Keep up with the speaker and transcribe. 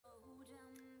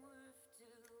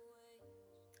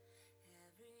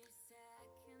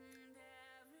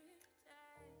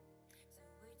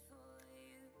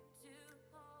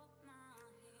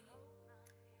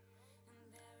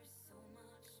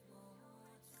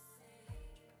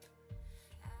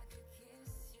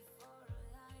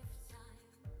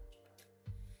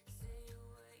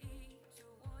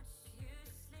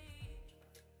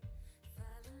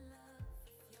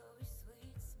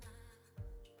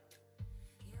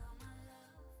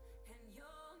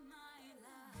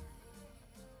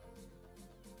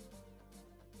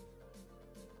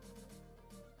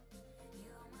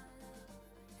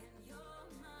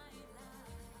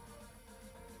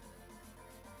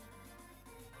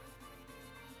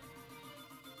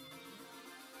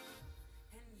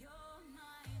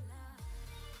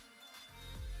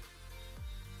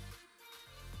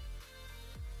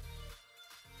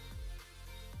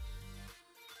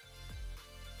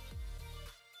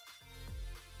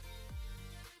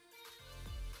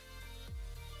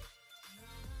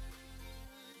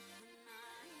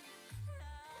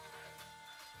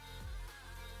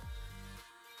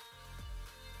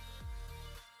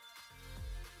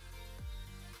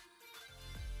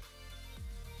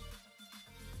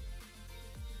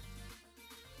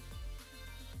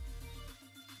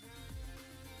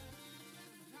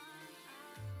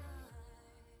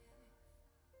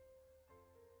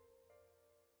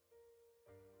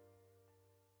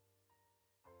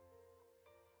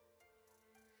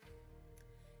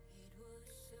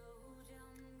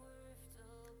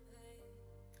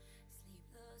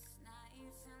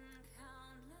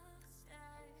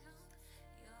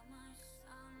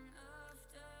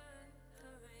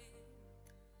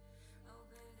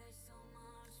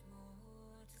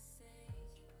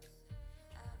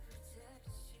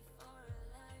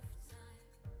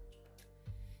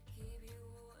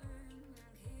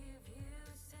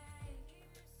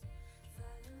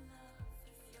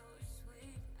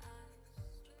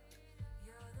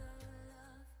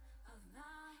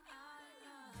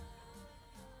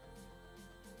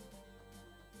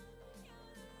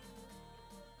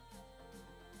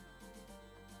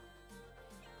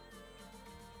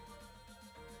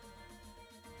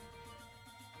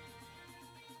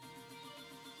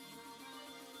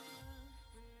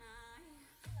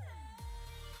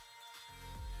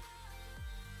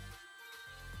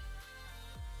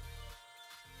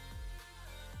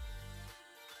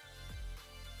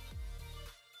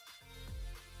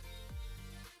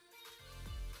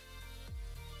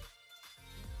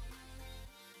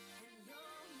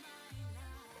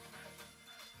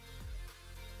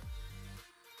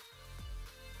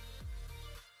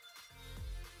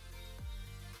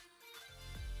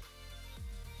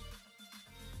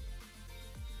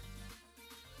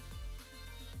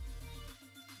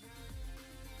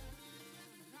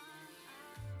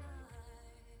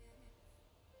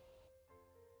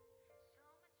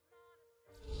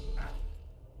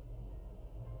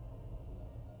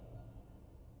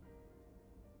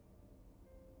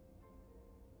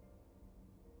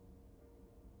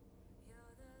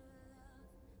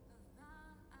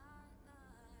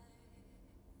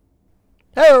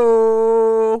Hey,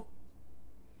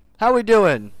 how we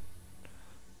doing?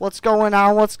 What's going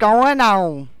on? What's going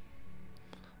on?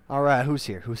 All right, who's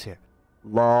here? Who's here?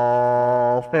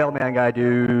 Lol, fail man guy,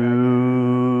 dude.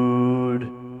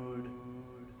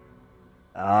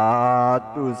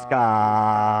 Tuska.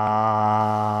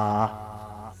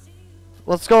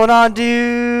 What's going on,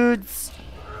 dudes?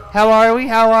 How are we?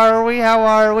 How are we? How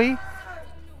are we?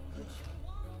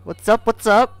 What's up? What's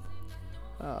up?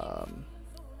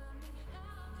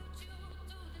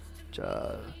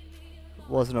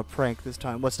 Wasn't a prank this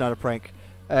time. What's not a prank?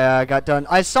 I got done.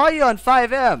 I saw you on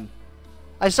 5M.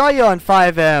 I saw you on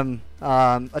 5M,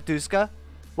 Atuska.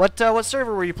 What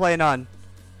server were you playing on?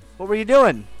 What were you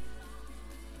doing?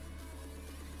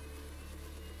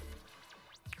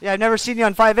 Yeah, I've never seen you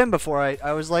on 5M before.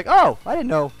 I was like, oh, I didn't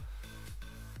know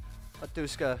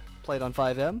Atuska played on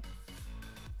 5M.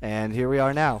 And here we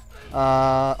are now.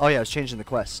 Oh yeah, I was changing the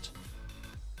quest.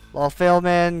 Lol,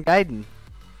 Failman Gaiden.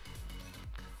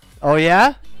 Oh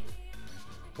yeah?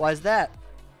 Why is that?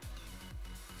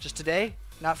 Just today?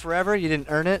 Not forever? You didn't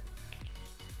earn it?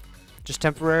 Just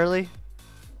temporarily?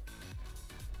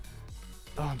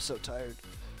 Oh, I'm so tired.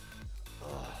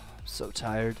 Oh, I'm so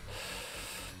tired.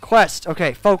 Quest.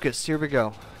 Okay, focus. Here we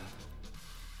go.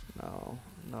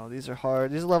 No, these are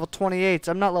hard. These are level 28s.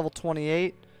 I'm not level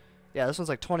 28. Yeah, this one's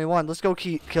like 21. Let's go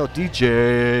kill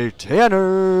DJ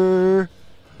Tanner.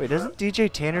 Wait, isn't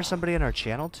DJ Tanner somebody in our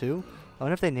channel too? I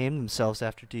wonder if they named themselves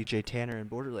after DJ Tanner in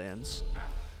Borderlands.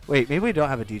 Wait, maybe we don't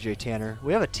have a DJ Tanner.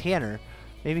 We have a Tanner.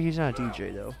 Maybe he's not a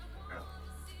DJ though.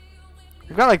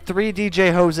 We've got like 3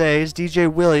 DJ Jose's, DJ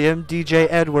William, DJ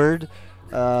Edward,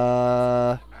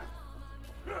 Hell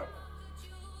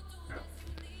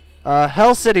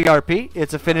City RP.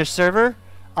 It's a Finnish server.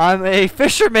 I'm a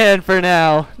fisherman for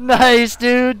now. Nice,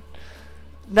 dude.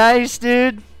 Nice,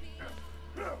 dude.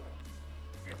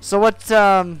 So what,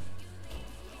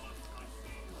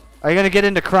 are you gonna get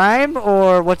into crime,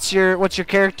 or what's your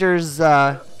character's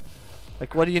like?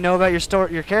 What do you know about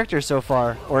your character so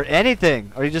far, or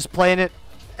anything? Or are you just playing it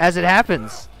as it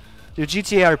happens? Dude,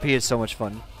 GTA RP is so much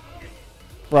fun.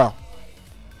 Well,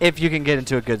 if you can get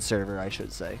into a good server, I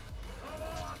should say,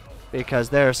 because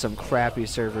there are some crappy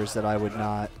servers that I would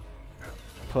not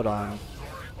put on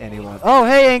anyone. Oh,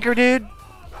 hey, Anchor dude,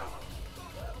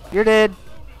 you're dead.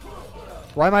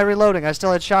 Why am I reloading? I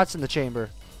still had shots in the chamber.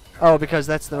 Oh, because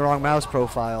that's the wrong mouse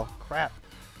profile. Crap.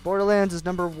 Borderlands is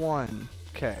number 1.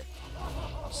 Okay.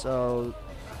 So,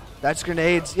 that's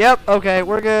grenades. Yep, okay,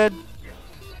 we're good.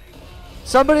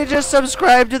 Somebody just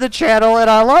subscribed to the channel, and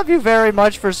I love you very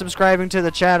much for subscribing to the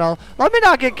channel. Let me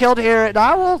not get killed here, and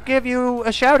I will give you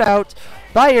a shout-out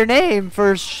by your name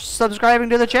for subscribing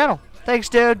to the channel. Thanks,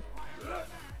 dude.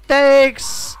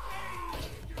 Thanks,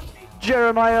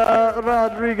 Jeremiah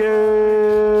Rodriguez.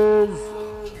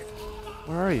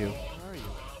 Where are you?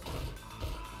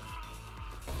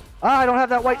 Ah, I don't have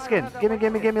that white skin. Gimme,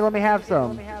 gimme, gimme. Let me have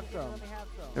some.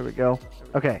 There we go.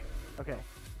 Okay.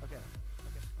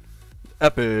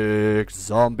 Epic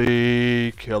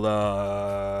zombie killer.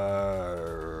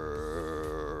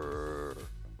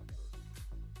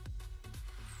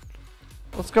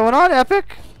 What's going on,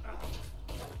 Epic?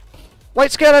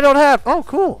 White skin I don't have. Oh,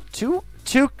 cool. Two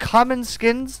common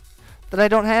skins that I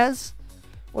don't has.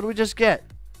 What do we just get?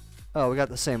 Oh, we got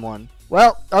the same one.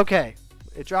 Well, okay.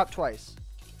 It dropped twice.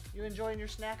 You enjoying your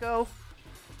snacko?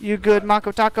 You good,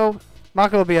 Mako Taco?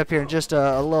 Mako will be up here in just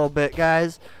a little bit,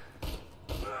 guys.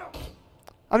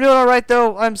 I'm doing alright,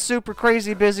 though. I'm super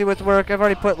crazy busy with work. I've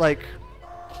already put, like,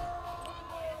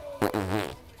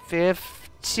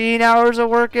 15 hours of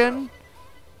work in,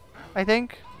 I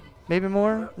think. Maybe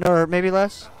more? No, or maybe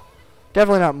less.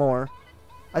 Definitely not more.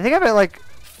 I think I'm at, like,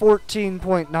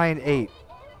 14.98.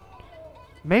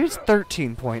 Maybe it's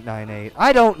 13.98.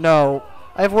 I don't know.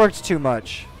 I've worked too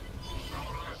much.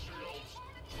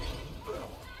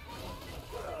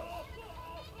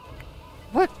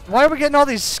 What? Why are we getting all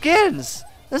these skins?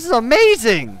 This is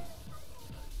amazing.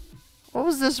 What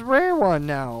was this rare one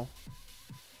now?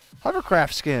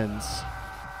 Hovercraft skins.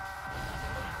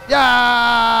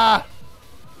 Yeah!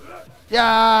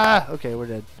 Yeah! Okay, we're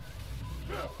dead.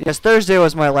 Yes, Thursday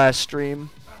was my last stream.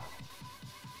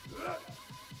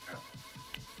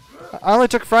 I only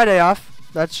took Friday off.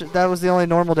 That was the only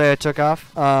normal day I took off.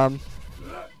 Oh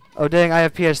dang, I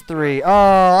have PS3.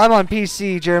 Oh, I'm on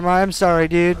PC, Jeremiah. I'm sorry,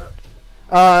 dude.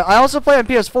 I also play on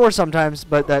PS4 sometimes,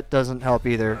 but that doesn't help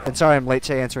either. And sorry I'm late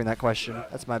to answering that question.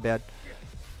 That's my bad.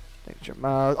 Thanks,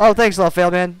 Jeremiah. Oh, thanks, Love Fail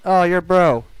Man. Oh, you're a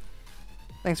bro.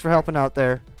 Thanks for helping out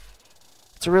there.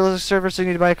 It's a realistic server, so you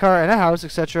need to buy a car and a house,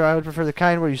 etc. I would prefer the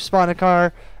kind where you spawn a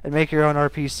car and make your own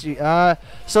RPC.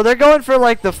 So they're going for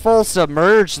like the full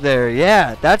submerged there.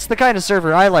 Yeah, that's the kind of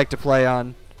server I like to play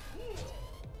on.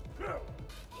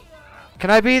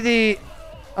 Can I be the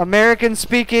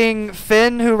American-speaking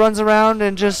Finn who runs around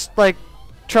and just like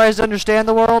tries to understand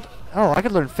the world? Oh, I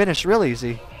could learn Finnish real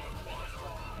easy.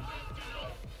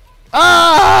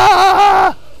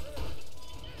 Ah!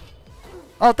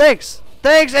 Oh, thanks.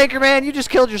 Thanks, Anchorman. You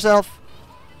just killed yourself.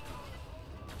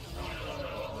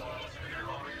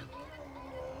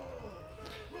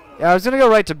 Yeah, I was going to go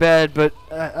right to bed, but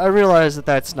I realized that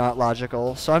that's not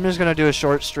logical. So I'm just going to do a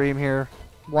short stream here.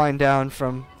 Wind down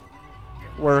from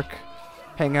work.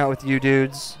 Hang out with you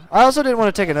dudes. I also didn't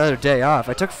want to take another day off.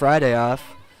 I took Friday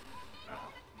off.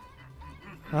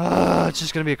 It's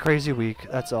just going to be a crazy week.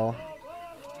 That's all.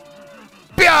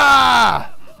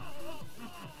 Byah!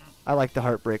 I like the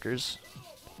Heartbreakers.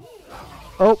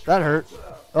 Oh, that hurt.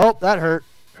 Oh, that hurt.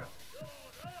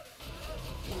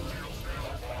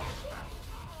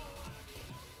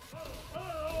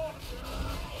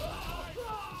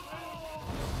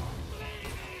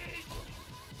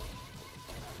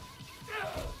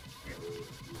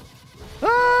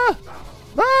 Ah!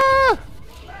 Ah!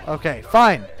 Okay,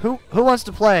 fine. Who wants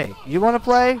to play? You want to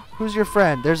play? Who's your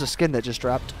friend? There's a skin that just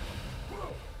dropped.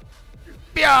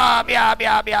 Bia, bia,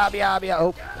 bia, bia, bia, bia.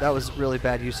 Oh, that was really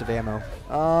bad use of ammo.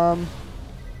 I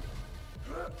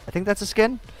think that's a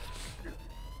skin.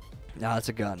 No, that's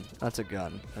a gun. That's a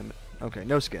gun. Okay,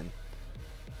 no skin.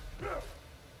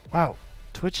 Wow,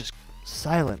 Twitch is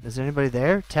silent. Is there anybody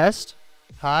there? Test?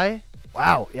 Hi?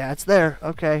 Wow, yeah, it's there.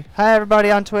 Okay. Hi,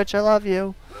 everybody on Twitch. I love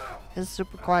you. It's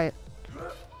super quiet.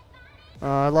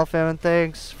 I love famine.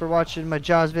 Thanks for watching my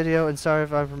Jaws video, and sorry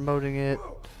if I'm promoting it.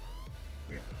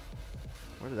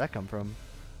 Where did that come from?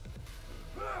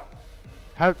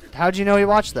 How'd you know he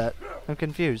watched that? I'm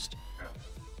confused.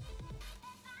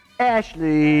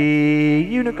 Ashley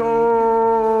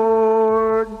Unicorn.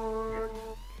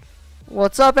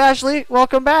 What's up, Ashley?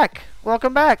 Welcome back.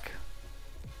 Welcome back.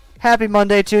 Happy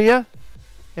Monday to you,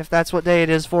 if that's what day it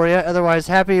is for you. Otherwise,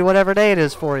 happy whatever day it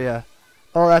is for you.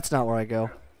 Oh, that's not where I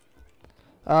go.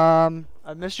 I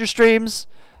missed your streams.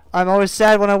 I'm always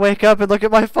sad when I wake up and look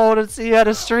at my phone and see you had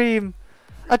a stream.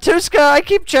 Atuska, I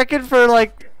keep checking for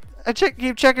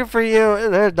keep checking for you.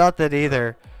 There's nothing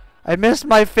either. I missed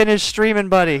my Finnish streaming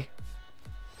buddy.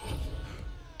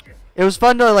 It was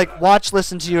fun to like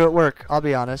listen to you at work, I'll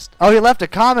be honest. Oh, he left a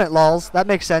comment, lols. That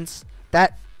makes sense.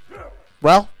 That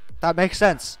makes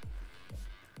sense.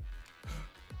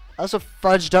 I also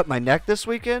fudged up my neck this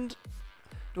weekend.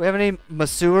 Do we have any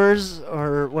masseurs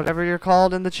or whatever you're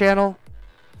called in the channel?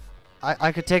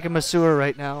 I could take a masseur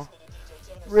right now.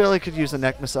 Really could use a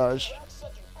neck massage.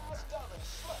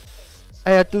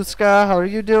 Hey, Atuska, how are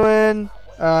you doing?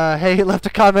 Hey, he left a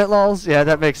comment, lols. Yeah,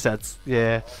 that makes sense.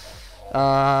 Yeah.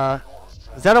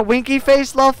 Is that a winky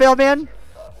face, Lawfail Man?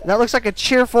 That looks like a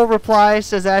cheerful reply,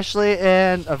 says Ashley,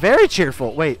 and a very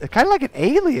cheerful. Wait, kind of like an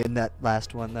alien, that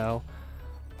last one, though.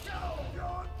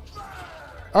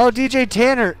 Oh, DJ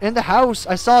Tanner, in the house.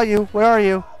 I saw you. Where are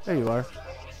you? There you are.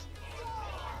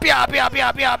 Bia, bia,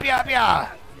 bia, bia, bia,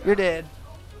 bia. You're dead.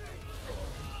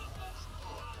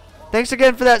 Thanks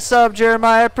again for that sub,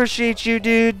 Jeremiah. I appreciate you,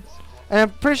 dude. And I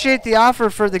appreciate the offer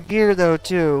for the gear, though,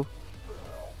 too.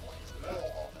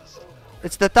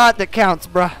 It's the thought that counts,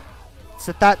 bruh. It's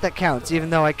the thought that counts, even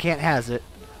though I can't has it.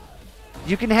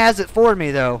 You can has it for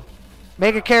me, though.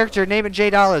 Make a character, name it J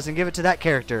Dollars, and give it to that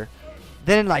character.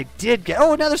 Then I did get...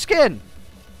 Oh, another skin!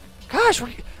 Gosh,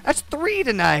 that's 3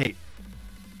 tonight.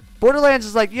 Borderlands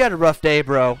is like, you had a rough day,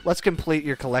 bro. Let's complete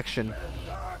your collection.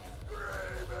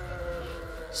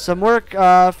 Some work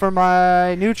for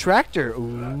my new tractor.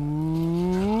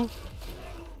 Ooh.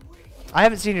 I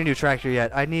haven't seen your new tractor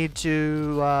yet. I need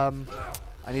to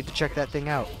check that thing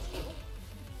out.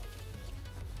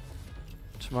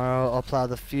 Tomorrow I'll plow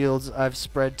the fields I've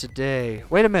spread today.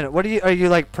 Wait a minute. What are you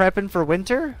like prepping for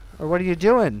winter? Or what are you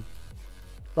doing?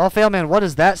 Lawfail Man, what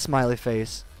is that smiley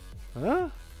face? Huh?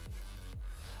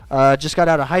 Just got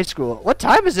out of high school. What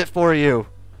time is it for you?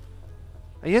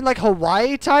 Are you in like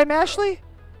Hawaii time, Ashley?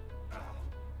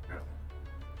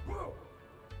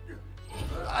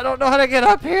 I don't know how to get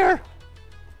up here.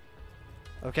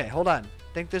 Okay, hold on.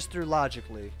 Think this through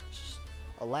logically.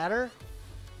 A ladder?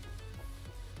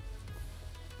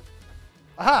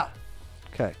 Aha!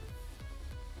 Okay.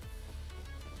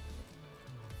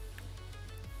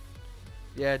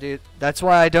 Yeah, dude. That's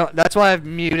why I've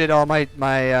muted all my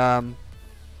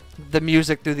the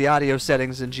music through the audio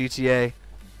settings in GTA.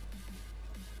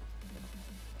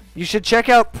 You should check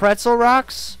out Pretzel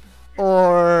Rocks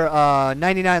or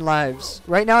 99 Lives.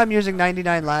 Right now I'm using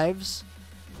 99 Lives.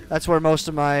 That's where most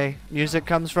of my music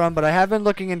comes from, but I have been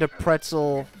looking into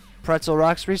Pretzel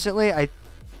Rocks recently. I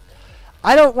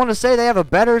don't want to say they have a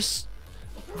better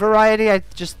variety. I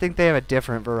just think they have a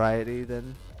different variety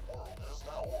than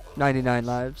 99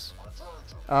 Lives.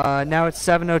 Now it's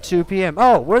 7:02 p.m.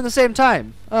 Oh, we're in the same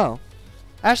time. Oh.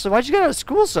 Ashley, why'd you get out of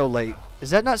school so late?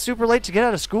 Is that not super late to get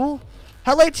out of school?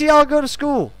 How late do y'all go to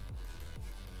school?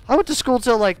 I went to school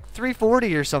till like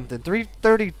 3:40 or something.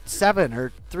 3:37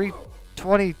 or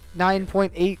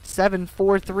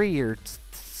 3:29.8743 or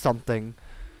something.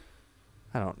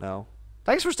 I don't know.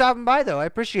 Thanks for stopping by, though. I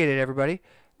appreciate it, everybody.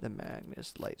 The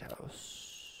Magnus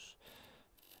Lighthouse.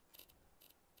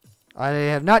 I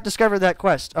have not discovered that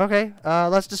quest. Okay,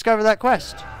 let's discover that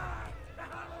quest.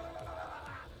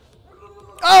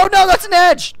 Oh, no, that's an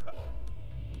edge!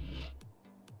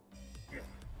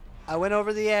 I went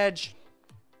over the edge.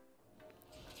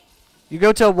 You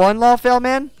go till 1, Lawfail,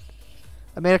 man?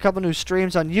 I made a couple new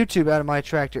streams on YouTube out of my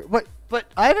tractor. What? But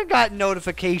I haven't gotten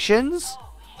notifications.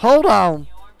 Hold on.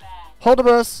 Hold a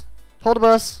bus. Hold a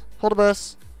bus. Hold a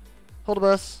bus. Hold a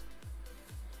bus.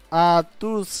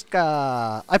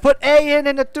 Tuska. I put A in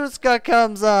and the Tuska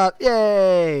comes up.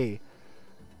 Yay.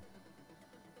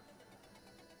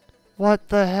 What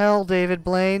the hell, David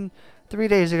Blaine? 3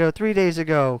 days ago. 3 days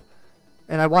ago.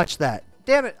 And I watched that.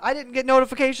 Damn it. I didn't get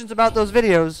notifications about those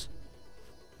videos.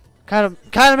 Kind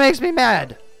of makes me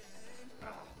mad.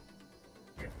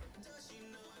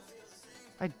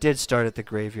 I did start at the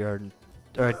graveyard.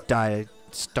 Or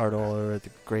start all over at the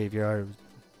graveyard. It was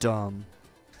dumb.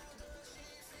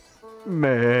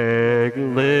 Meglin.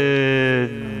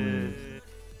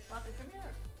 Poppy, come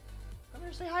here. Come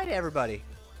here, say hi to everybody.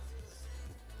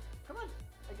 Come on.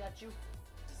 I got you.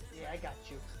 Yeah, I got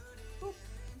you. Boop.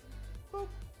 Boop.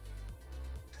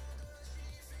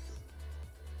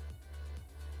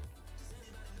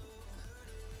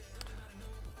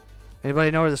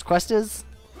 Anybody know where this quest is?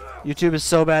 YouTube is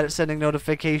so bad at sending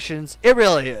notifications. It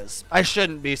really is. I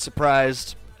shouldn't be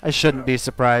surprised. I shouldn't be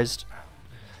surprised.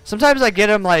 Sometimes I get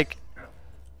them like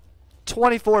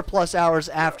 24 plus hours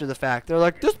after the fact. They're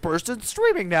like, this person's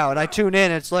streaming now. And I tune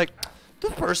in and it's like,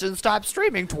 this person stopped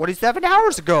streaming 27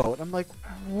 hours ago. And I'm like,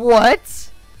 what?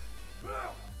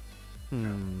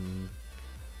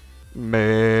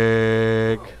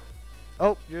 Meg.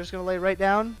 Oh, you're just going to lay right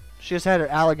down? She just had her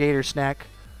alligator snack.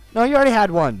 No, you already had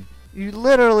one. You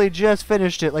literally just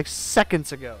finished it like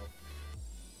seconds ago.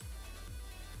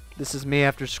 This is me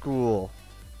after school.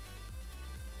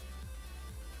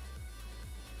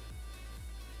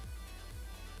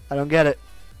 I don't get it.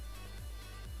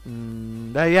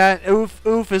 Yeah,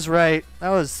 oof is right. That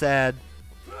was sad.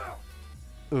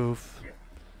 Oof.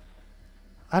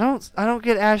 I don't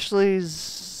get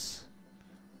Ashley's.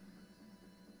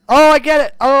 Oh, I get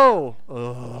it. Oh.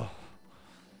 Ugh.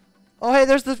 Oh, hey,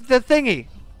 there's the thingy.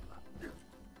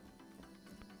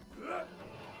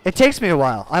 It takes me a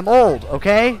while. I'm old,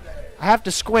 okay? I have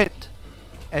to squint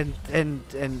and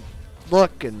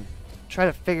look and try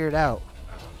to figure it out.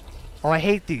 Oh, I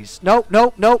hate these. Nope.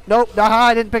 Haha,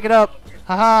 I didn't pick it up.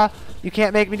 Haha, you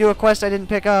can't make me do a quest I didn't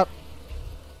pick up.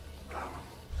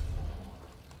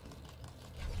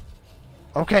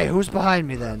 Okay, who's behind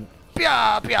me then?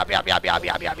 Pia, pia, pia, pia, pia,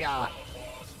 pia, pia, pia.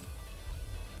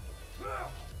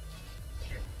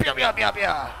 Pia, pia, pia,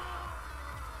 pia.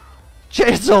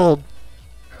 Chiseled.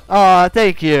 Aw,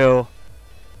 thank you.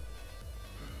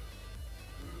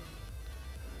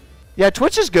 Yeah,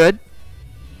 Twitch is good.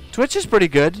 Twitch is pretty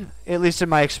good, at least in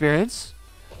my experience.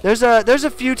 There's a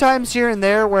few times here and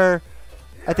there where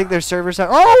I think their servers have...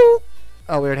 Oh!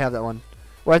 Oh, we already have that one.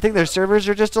 Where I think their servers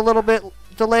are just a little bit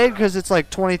delayed because it's like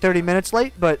 20-30 minutes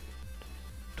late, but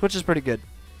Twitch is pretty good.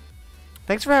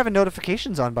 Thanks for having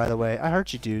notifications on, by the way. I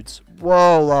heart you, dudes.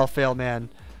 Whoa, Lawfail, man.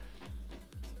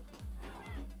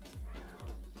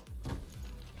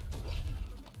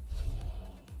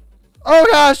 Oh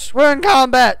gosh, we're in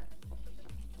combat.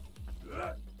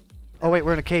 Oh wait,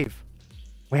 we're in a cave.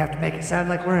 We have to make it sound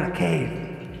like we're in a cave.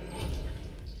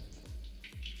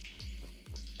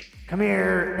 Come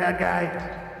here, bad guy.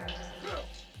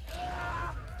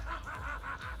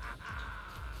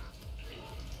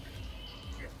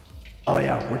 Oh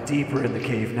yeah, we're deeper in the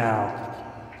cave now.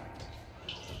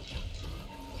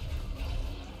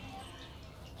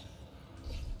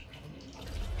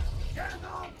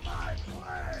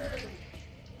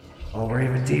 Oh, we're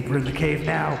even deeper in the cave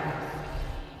now.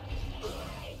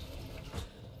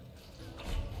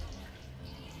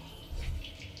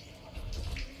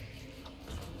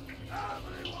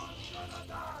 Everyone's gonna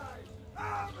die!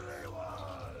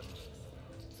 Everyone!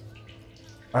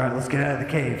 All right, let's get out of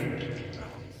the cave.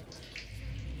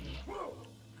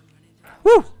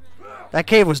 Woo! That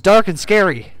cave was dark and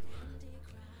scary.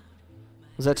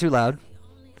 Was that too loud?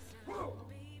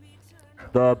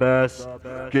 The best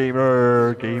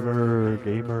gamer.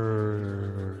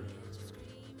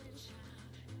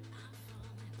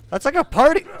 That's like a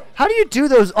party. How do you do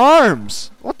those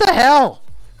arms? What the hell?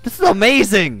 This is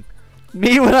amazing.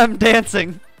 Me when I'm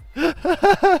dancing.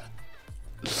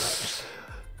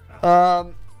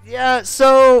 Yeah,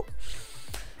 so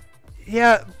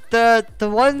yeah, the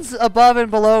ones above and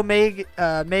below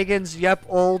Megan's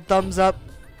old thumbs up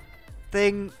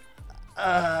thing,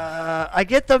 I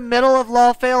get the middle of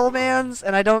Lawfale Man's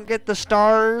and I don't get the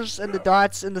stars and the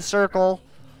dots in the circle.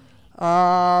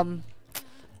 And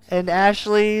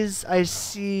Ashley's, I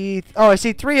see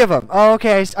 3 of them. Oh,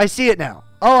 okay, I see it now.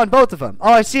 Oh, on both of them.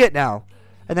 Oh, I see it now.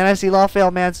 And then I see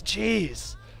Lawfale Man's.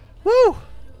 Jeez. Woo!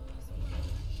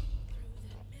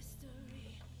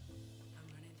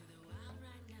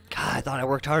 God, I thought I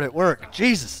worked hard at work.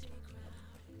 Jesus.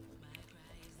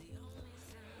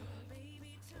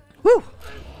 Woo!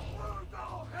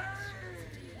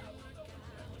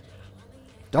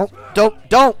 Don't!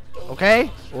 Okay?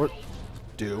 Or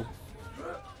do.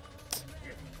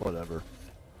 Whatever.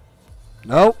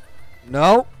 No.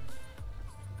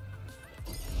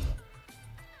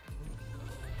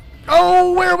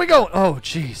 Oh, where are we going? Oh,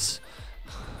 jeez.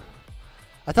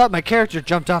 I thought my character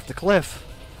jumped off the cliff.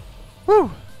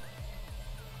 Whew.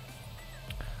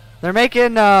 They're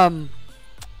making,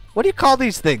 what do you call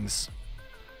these things?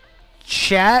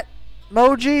 Chat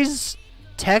emojis?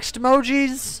 Text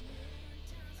emojis?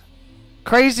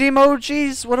 Crazy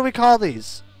emojis? What do we call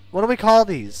these?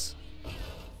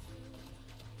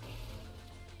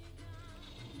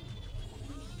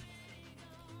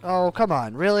 Oh, come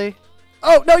on, really?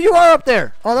 Oh, no, you are up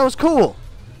there! Oh, that was cool!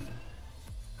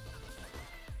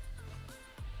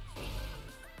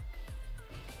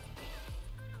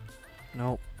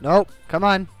 Nope, come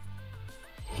on.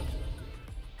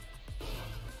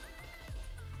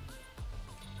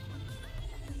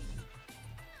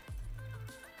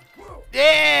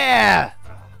 Yeah!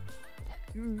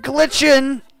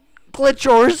 Glitchors,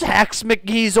 hacks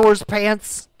McGeezor's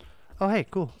pants. Oh, hey,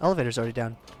 cool. Elevator's already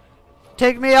down.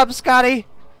 Take me up, Scotty!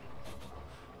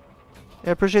 Yeah,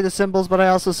 I appreciate the symbols, but I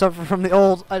also suffer from the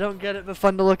old. I don't get it, but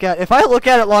fun to look at. If I look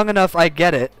at it long enough, I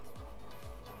get it.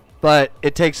 But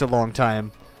it takes a long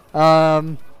time.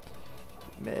 Whoa!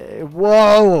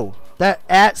 That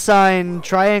 @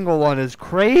 triangle one is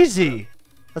crazy.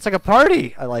 That's like a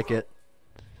party. I like it.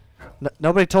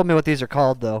 Nobody told me what these are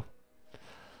called, though.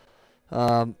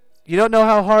 You don't know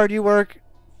how hard you work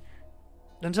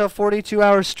until 42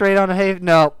 hours straight on a hay.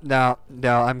 No,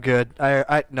 I'm good.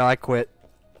 I quit.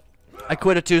 I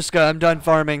quit Atuska. I'm done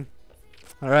farming.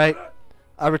 All right,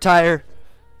 I retire.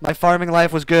 My farming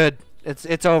life was good.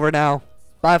 It's over now.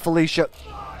 Bye, Felicia.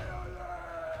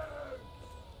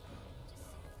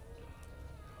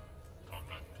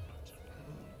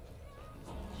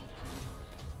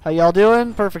 How y'all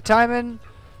doing? Perfect timing.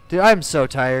 Dude, I'm so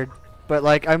tired. But,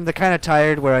 like, I'm the kind of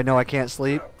tired where I know I can't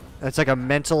sleep. It's like a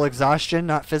mental exhaustion,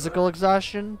 not physical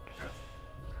exhaustion.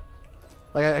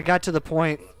 Like, I got to the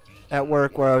point at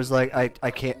work where I was like, and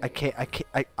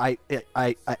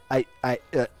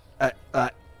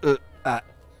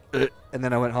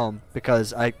then I went home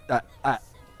because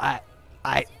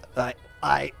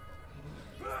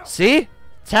see?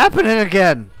 It's happening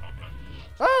again.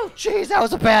 Oh, jeez, that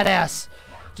was a badass.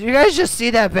 Did you guys just see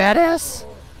that badass?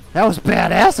 That was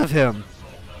badass of him.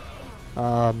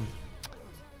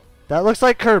 That looks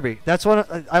like Kirby. That's one.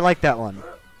 I like that one.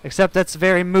 Except that's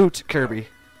very moot Kirby.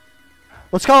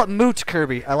 Let's call it moot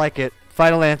Kirby. I like it.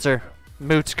 Final answer.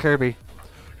 Moot Kirby.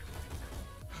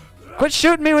 Quit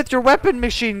shooting me with your weapon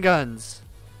machine guns.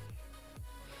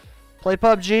 Play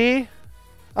PUBG?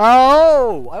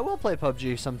 Oh, I will play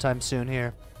PUBG sometime soon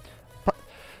here.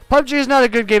 PUBG is not a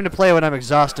good game to play when I'm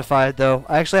exhaustified, though.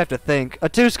 I actually have to think.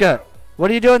 Atuska, what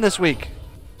are you doing this week?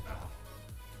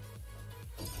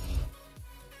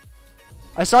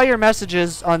 I saw your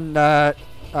messages on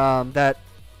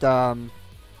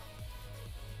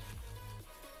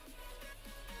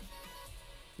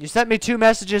you sent me 2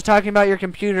 messages talking about your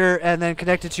computer and then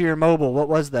connected to your mobile. What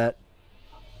was that?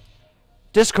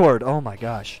 Discord. Oh my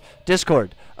gosh.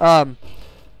 Discord. I'll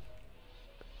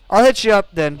hit you up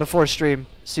then before stream.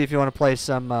 See if you want to play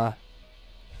some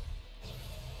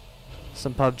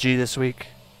PUBG this week.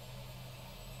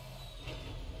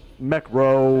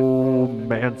 Mancer.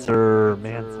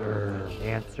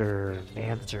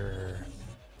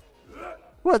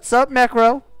 What's up,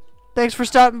 Mecro? Thanks for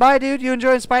stopping by, dude. You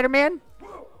enjoying Spider-Man?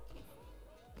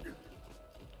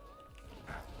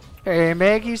 Hey,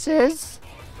 Maggie says.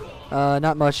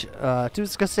 Not much.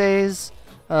 Tuska says.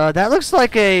 That looks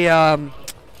like a,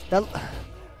 that,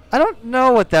 I don't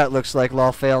know what that looks like,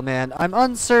 Lawfail, man. I'm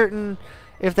uncertain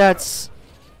if that's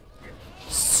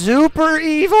super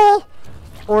evil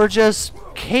or just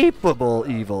capable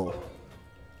evil.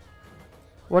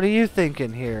 What are you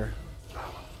thinking here?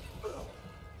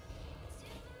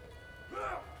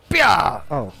 Pia!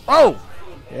 Oh. Oh!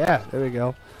 Yeah, there we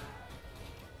go.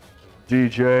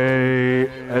 DJ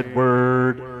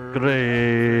Edward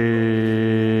Grace.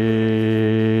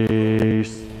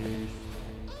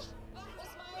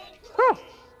 Huh.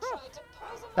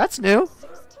 That's new.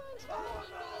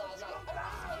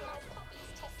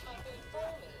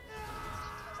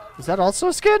 Is that also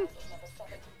a skin?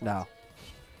 No.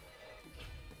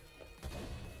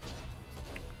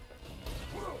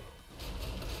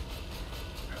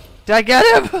 Did I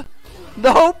get him?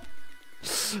 Nope.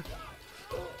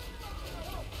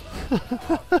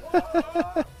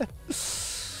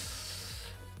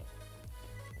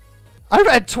 I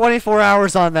read 24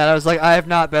 hours on that. I was like, I have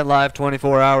not been live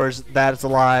 24 hours. That's a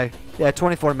lie. Yeah,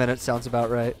 24 minutes sounds about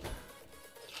right.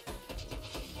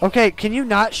 Okay, can you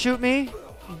not shoot me,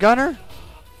 Gunner?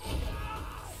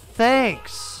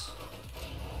 Thanks.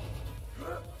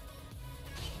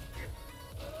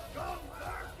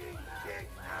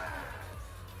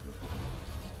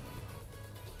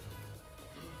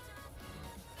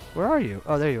 Where are you?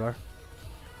 Oh, there you are.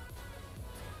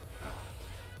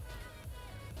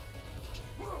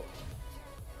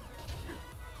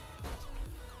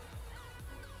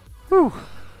 Whew.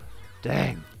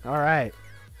 Dang. All right.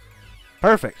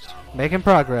 Perfect. Making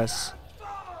progress.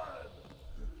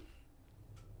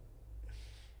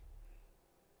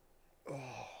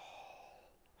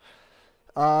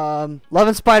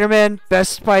 Loving Spider-Man.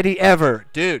 Best Spidey ever.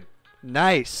 Dude.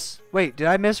 Nice. Wait, did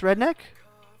I miss Redneck?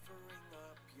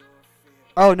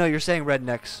 Oh, no, you're saying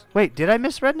Rednecks. Wait, did I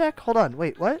miss Redneck? Hold on.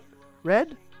 Wait, what?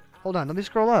 Red? Hold on. Let me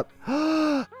scroll up.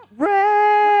 Red!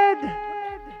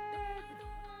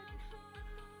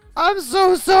 I'm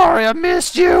so sorry. I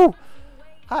missed you.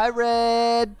 Hi,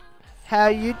 Red. How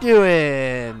you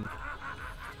doing?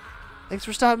 Thanks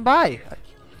for stopping by.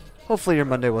 Hopefully your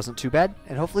Monday wasn't too bad,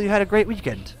 and hopefully you had a great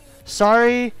weekend.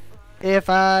 Sorry if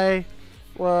I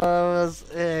was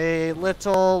a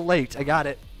little late. I got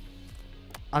it.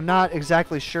 I'm not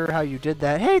exactly sure how you did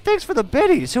that. Hey, thanks for the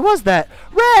biddies. Who was that?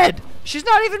 Red! She's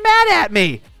not even mad at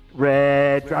me.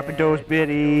 Red, dropping those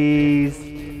biddies.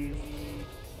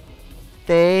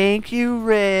 Thank you,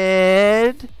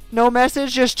 Red. No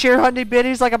message, just cheer hunting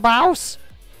biddies like a mouse.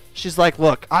 She's like,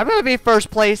 look, I'm going to be first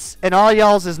place, and all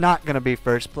y'all's is not going to be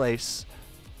first place.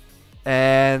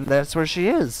 And that's where she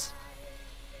is.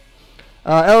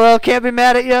 LL can't be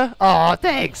mad at you. Aw,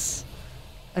 thanks.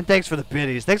 And thanks for the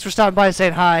biddies. Thanks for stopping by and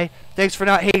saying hi. Thanks for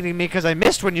not hating me because I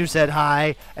missed when you said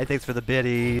hi. And thanks for the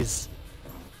biddies.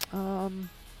 Thanks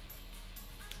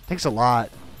a lot.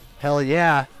 Hell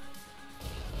yeah.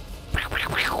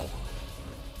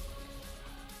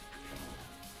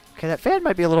 Okay, that fan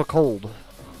might be a little cold.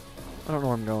 I don't know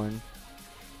where I'm going.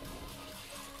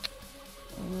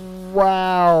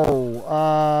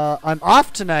 Wow. I'm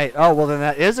off tonight. Oh, well then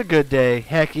that is a good day.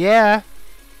 Heck yeah.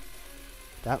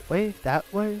 That way?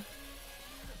 That way?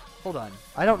 Hold on.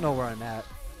 I don't know where I'm at.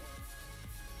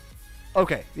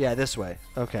 Okay. Yeah, this way.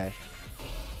 Okay.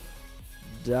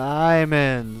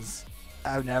 Diamonds.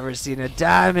 I've never seen a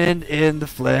diamond in the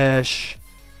flesh.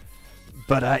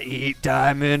 But I eat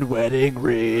diamond wedding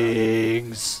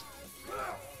rings.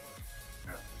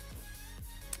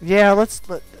 Yeah,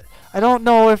 I don't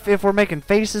know if we're making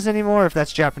faces anymore, if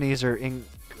that's Japanese or in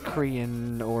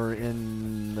Korean or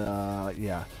in,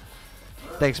 yeah.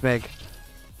 Thanks, Meg.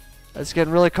 It's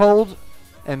getting really cold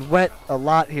and wet a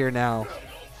lot here now.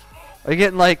 Are you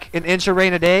getting like an inch of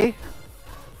rain a day?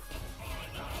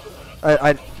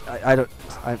 I don't,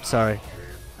 I'm sorry.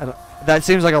 That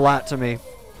seems like a lot to me.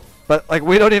 But like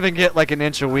we don't even get like an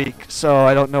inch a week, so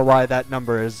I don't know why that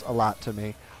number is a lot to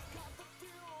me.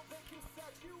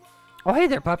 Oh, hey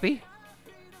there, puppy.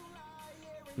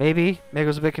 Maybe. Meg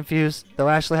was a bit confused, though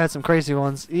Ashley had some crazy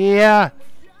ones. Yeah.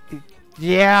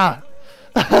 Yeah.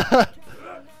 I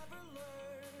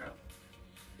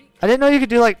didn't know you could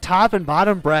do like top and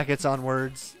bottom brackets on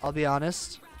words, I'll be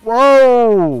honest.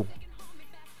 Whoa!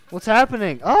 What's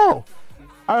happening? Oh!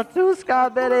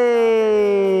 Atuska biddies!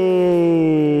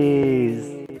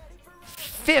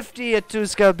 50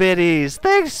 Atuska biddies!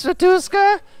 Thanks,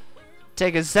 Atuska!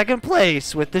 Taking second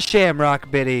place with the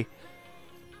Shamrock biddy.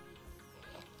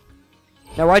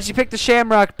 Now, why'd you pick the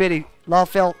Shamrock biddy?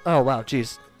 Lawfell. Oh, wow,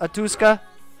 jeez. Atuska.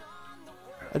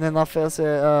 And then Lawfell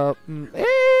said,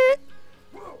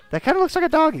 That kind of looks like a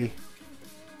doggy.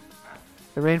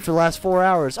 It rained for the last 4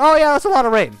 hours. Oh yeah, that's a lot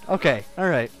of rain. Okay, all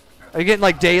right. Are you getting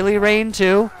like daily rain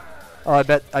too? Oh, I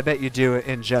bet you do it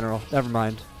in general. Never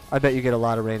mind. I bet you get a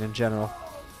lot of rain in general,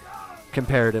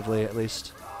 comparatively at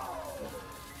least.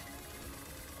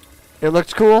 It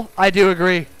looked cool. I do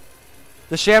agree.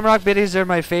 The Shamrock biddies are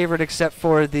my favorite, except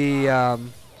for the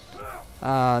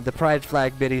Pride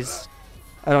Flag biddies.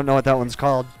 I don't know what that one's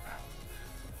called.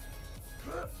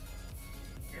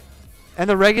 And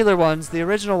the regular ones, the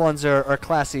original ones are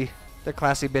classy. They're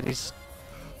classy biddies.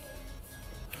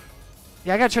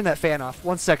 Yeah, I gotta turn that fan off.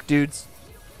 One sec, dudes.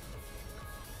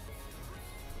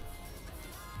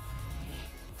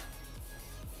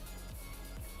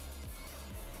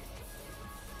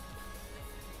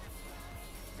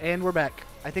 And we're back.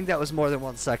 I think that was more than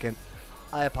 1 second.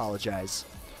 I apologize.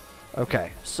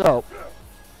 Okay, so.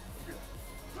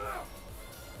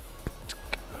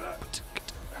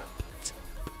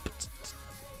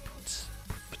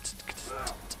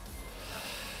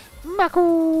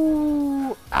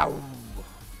 Mako! Ow!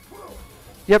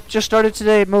 Yep, just started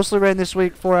today. Mostly rain this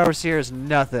week. 4 hours here is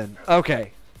nothing.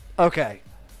 Okay. Okay.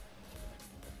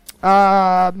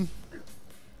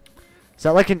 Is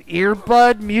that like an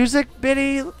earbud music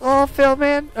biddy film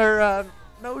man? Or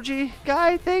emoji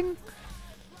guy thing?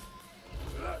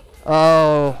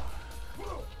 Oh.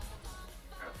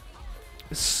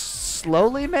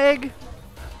 Slowly, Meg?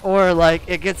 Or like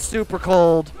it gets super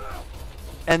cold,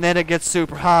 and then it gets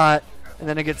super hot, and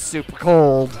then it gets super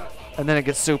cold, and then it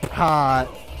gets super hot.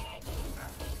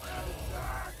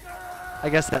 I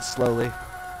guess that's slowly.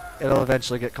 It'll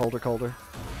eventually get colder.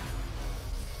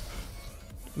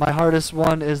 My hardest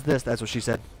one is this. That's what she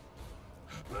said.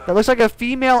 That looks like a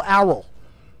female owl.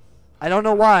 I don't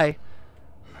know why.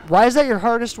 Why is that your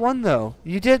hardest one, though?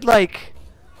 You did like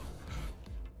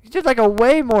a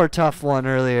way more tough one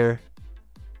earlier.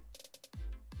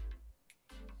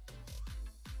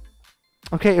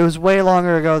 Okay, it was way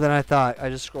longer ago than I thought. I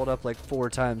just scrolled up like 4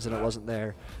 times and it wasn't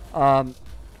there.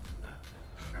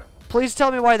 Please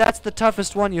tell me why that's the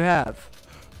toughest one you have.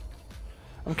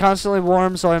 I'm constantly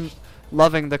warm, so I'm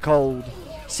loving the cold.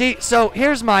 See, so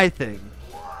here's my thing.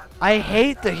 I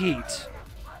hate the heat.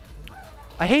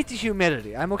 I hate the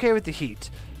humidity. I'm okay with the heat.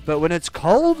 But when it's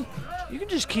cold, you can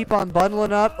just keep on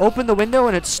bundling up. Open the window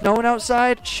and it's snowing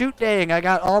outside. Shoot dang, I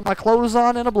got all my clothes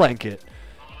on and a blanket.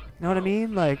 You know what I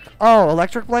mean? Like, oh,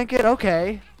 electric blanket?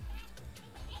 Okay.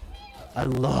 I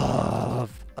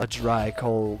love a dry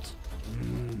cold.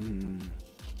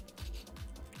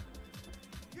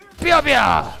 Pia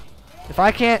pia!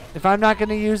 If I'm not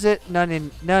gonna use it, none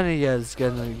of you's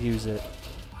gonna use it.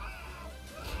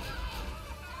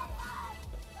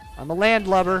 I'm a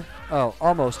landlubber. Oh,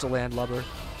 almost a landlubber.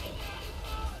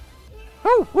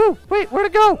 Oh, woo, wait, where'd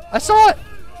it go? I saw it!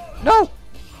 No!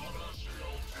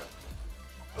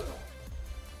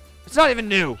 It's not even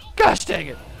new. Gosh dang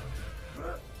it.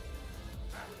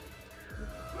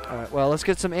 Alright, well, let's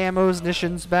get some ammos,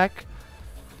 nitions back.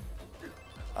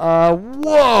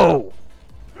 Whoa!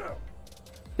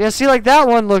 Yeah, see, like that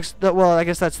one looks, well, I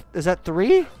guess is that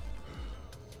 3?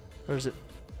 Or is it,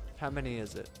 how many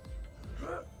is it?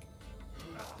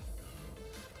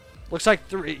 Looks like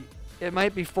 3. It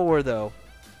might be 4, though.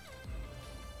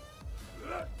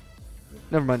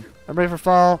 Never mind. I'm ready for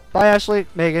fall. Bye, Ashley,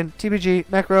 Megan, TBG,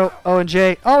 Macro, O, and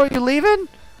J. Oh, are you leaving?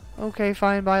 Okay,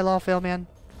 fine. Bye, Lawfail Man.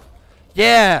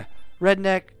 Yeah! Red.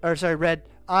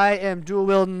 I am dual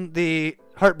wielding the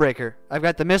Heartbreaker. I've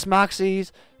got the Miss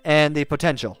Moxies and the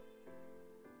Potential.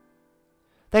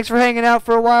 Thanks for hanging out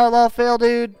for a while, Lawfail,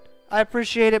 dude. I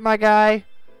appreciate it, my guy.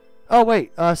 Oh,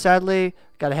 wait. Sadly,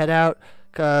 gotta head out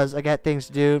because I got things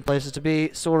to do and places to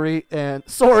be. Sorry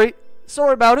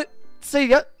about it. See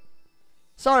ya.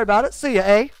 Sorry about it. See ya,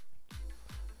 eh?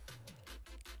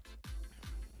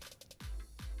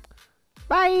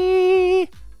 Bye.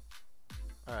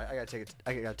 All right, I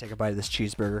gotta take a bite of this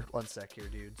cheeseburger. 1 sec here,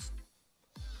 dudes.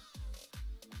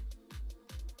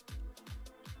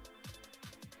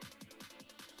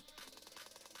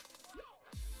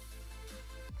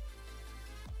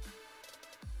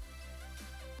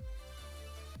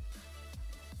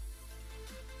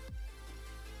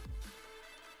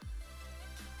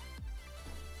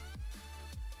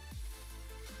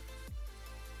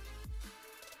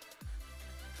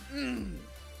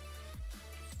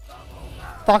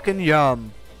 Fucking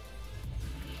yum.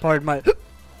 Pardon my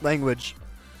language.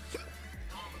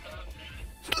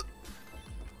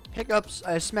 Hiccups.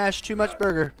 I smashed too much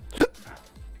burger.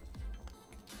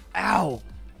 Ow.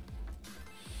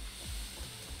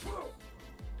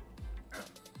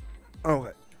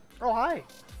 Okay. Oh, hi.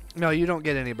 No, you don't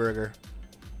get any burger.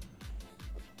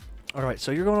 Alright,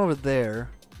 so you're going over there.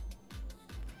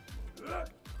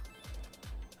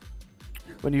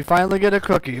 When you finally get a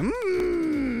cookie.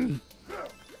 Mmm!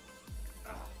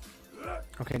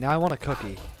 Okay, now I want a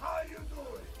cookie.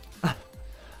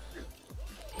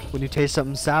 When you taste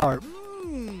something sour.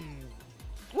 Mmm!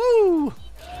 Woo!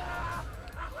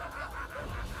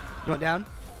 You want down?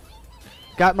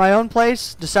 Got my own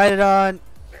place. Got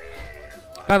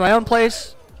my own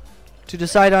place to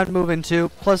decide on moving to.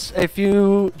 Plus a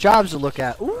few jobs to look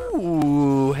at.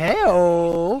 Ooh,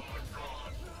 hey-oh.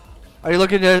 Are you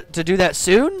looking to do that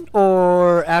soon?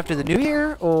 Or after the new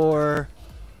year? Or...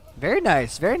 Very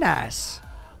nice, very nice.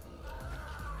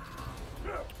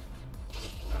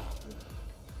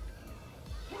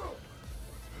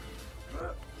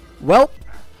 Welp.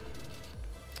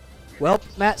 Welp,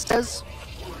 Matt says.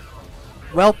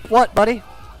 Welp what, buddy?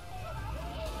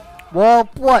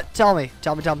 Welp what? Tell me.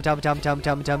 Tell me.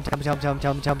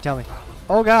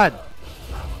 Oh, God.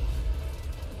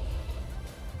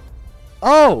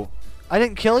 Oh! I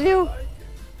didn't kill you?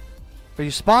 Are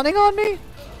you spawning on me?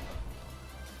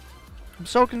 I'm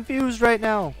so confused right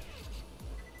now.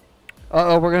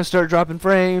 Uh-oh, we're gonna start dropping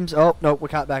frames. Oh, no, we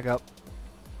caught back up.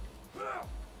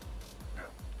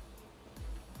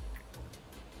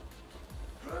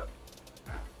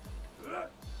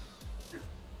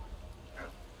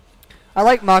 I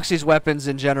like Moxie's weapons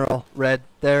in general, Red.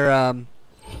 They're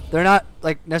not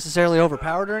like necessarily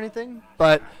overpowered or anything,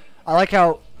 but I like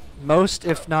how most,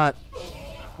 if not...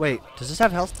 Wait, does this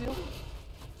have health steal?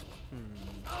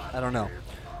 I don't know.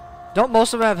 Don't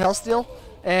most of them have health steal?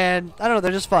 And I don't know,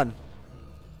 they're just fun.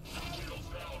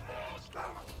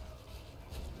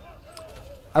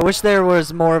 I wish there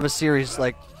was more of a series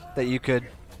like that you could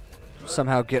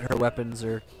somehow get her weapons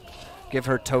or give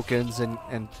her tokens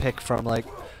and pick from, like...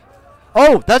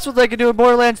 Oh, that's what they could do in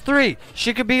Borderlands 3.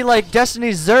 She could be like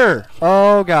Destiny's Zur.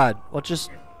 Oh, God. Well,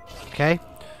 just... Okay.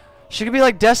 She could be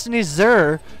like Destiny's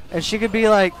Zur, and she could be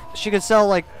like... She could sell,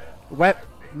 like,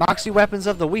 Moxie weapons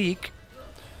of the week.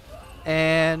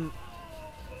 And...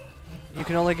 You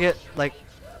can only get, like...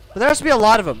 But there has to be a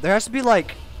lot of them. There has to be,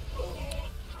 like...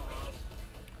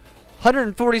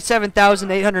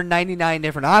 147,899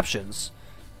 different options.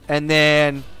 And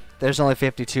then... There's only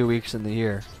 52 weeks in the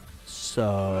year.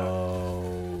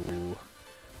 So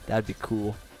that'd be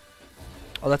cool.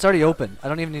 Oh, that's already open. I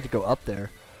don't even need to go up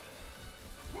there.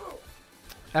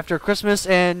 After Christmas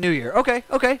and New Year. Okay,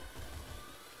 okay.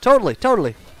 Totally,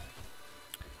 totally.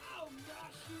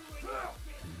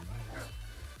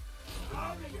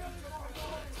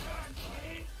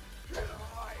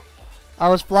 I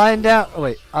was flying down. Oh,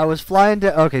 wait. I was flying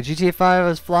down. Okay, GTA 5, I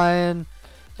was flying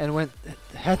and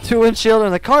had through windshield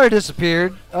and the car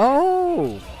disappeared.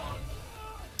 Oh.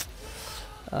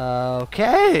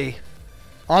 Okay.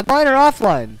 Online or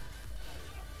offline?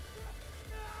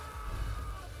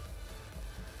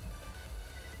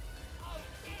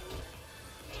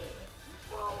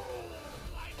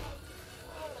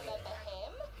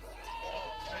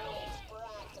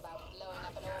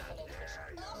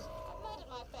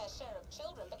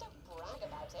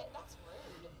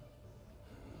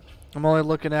 I'm only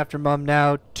looking after Mom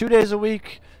now 2 days a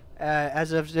week.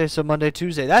 As of today, so Monday,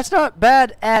 Tuesday. That's not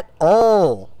bad at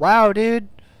all. Wow, dude.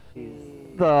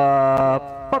 The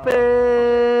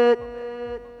puppet.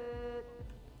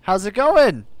 How's it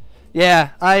going?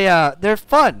 Yeah, they're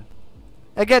fun.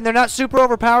 Again, they're not super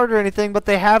overpowered or anything, but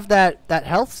they have that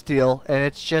health steal, and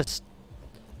it's just...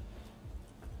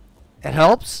 It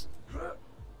helps,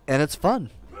 and it's fun.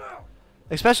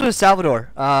 Especially with Salvador.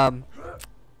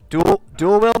 Dual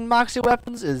wield Moxie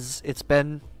weapons it's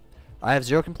been... I have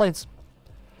zero complaints.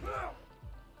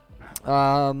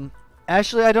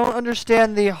 Ashley, I don't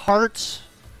understand the heart.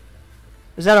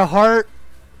 Is that a heart?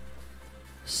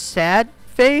 Sad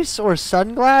face or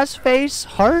sunglass face?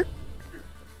 Heart?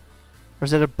 Or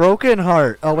is it a broken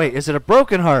heart? Oh, wait. Is it a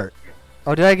broken heart?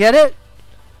 Oh, did I get it?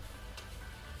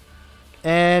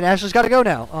 And Ashley's got to go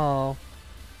now. Oh.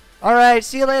 Alright.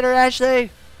 See you later,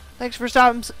 Ashley. Thanks for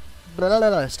stopping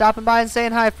by and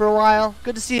saying hi for a while.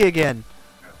 Good to see you again.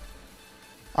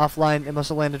 Offline, it must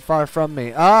have landed far from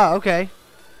me. Ah, okay.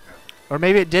 Or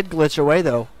maybe it did glitch away,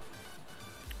 though.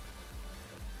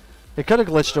 It could have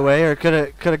glitched away, or it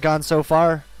could have gone so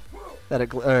far that it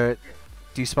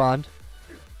despawned.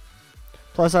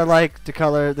 Plus, I like the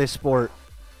color they sport.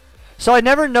 So I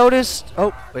never noticed...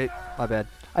 Oh, wait, my bad.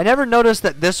 I never noticed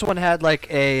that this one had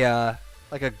like a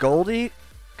goldy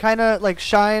kind of like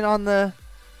shine on the...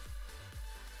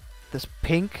 This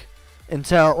pink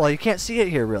until... Well, you can't see it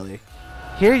here, really.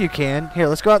 Here you can. Here,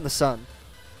 let's go out in the sun.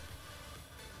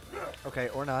 Okay,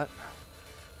 or not.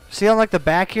 See on like the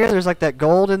back here, there's like that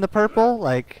gold in the purple?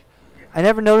 Like, I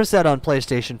never noticed that on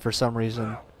PlayStation for some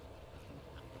reason.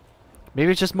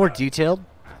 Maybe it's just more detailed.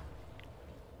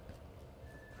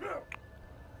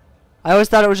 I always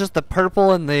thought it was just the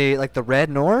purple and the like the red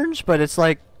and orange, but it's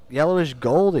like yellowish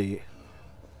goldy.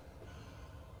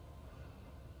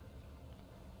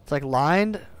 It's like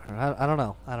lined. I don't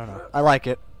know. I don't know. I like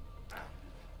it.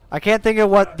 I can't think of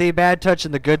what the bad touch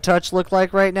and the good touch look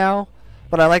like right now,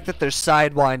 but I like that they're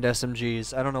sidewind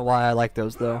SMGs. I don't know why I like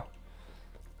those though.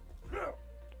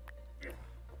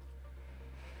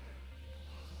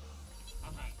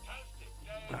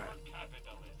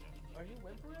 Are you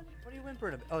whimpering? What are you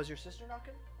whimpering about? Oh, is your sister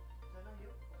knocking? Is that not you?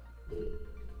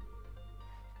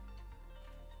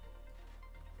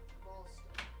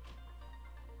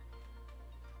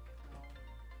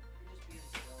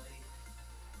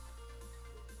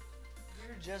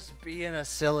 You're just being a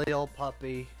silly old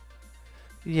puppy.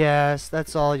 Yes,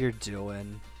 that's all you're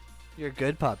doing. You're a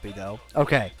good puppy, though.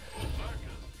 Okay.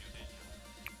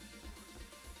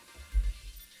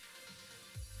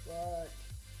 What?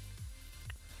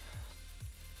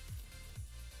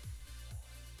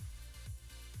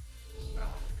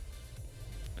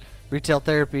 Retail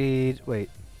therapy. Wait.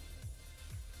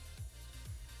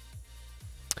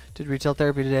 Did retail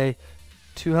therapy today.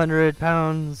 200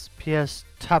 pounds PS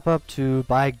top up to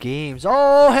buy games.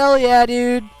 Oh, hell yeah,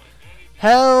 dude.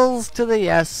 Hells to the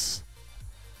yes.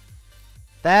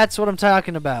 That's what I'm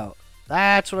talking about.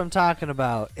 That's what I'm talking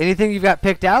about. Anything you've got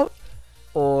picked out?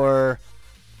 Or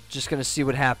just going to see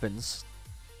what happens?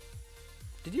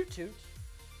 Did you toot?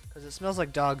 Because it smells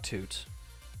like dog toot.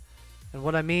 And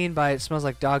what I mean by it smells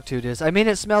like dog toot is, I mean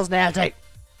it smells nasty.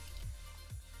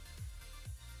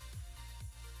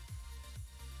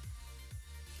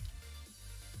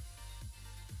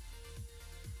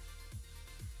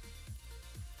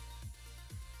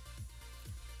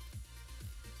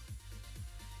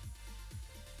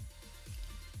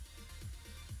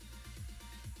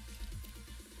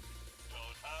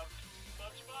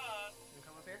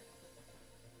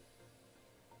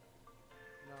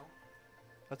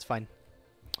 That's fine.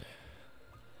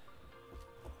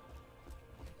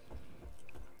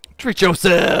 Treat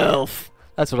yourself!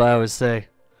 That's what I always say.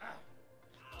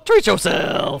 Treat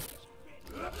yourself!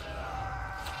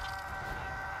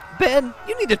 Ben,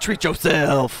 you need to treat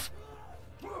yourself!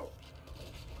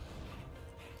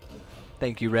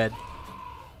 Thank you, Red.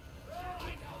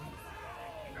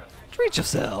 Treat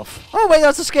yourself! Oh wait,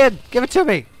 that's a skin! Give it to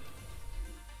me!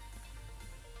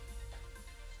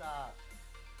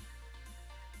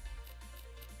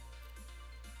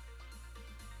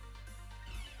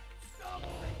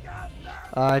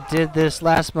 I did this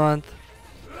last month.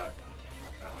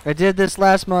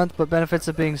 But benefits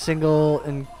of being single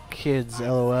and kids,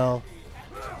 lol.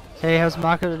 Hey, how's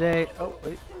Mako today? Oh,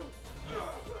 wait.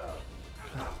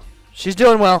 She's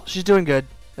doing well. She's doing good.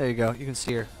 There you go. You can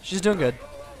see her. She's doing good.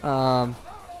 Pre-order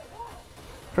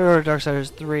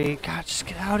Darksiders 3. God, just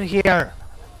get out of here.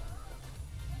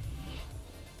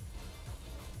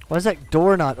 Why is that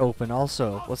door not open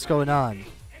also? What's going on?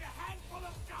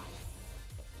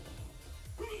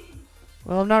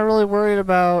 Well, I'm not really worried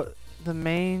about the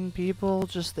main people,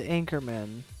 just the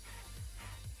anchormen.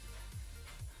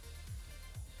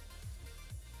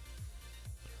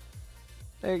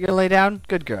 There, you gonna lay down?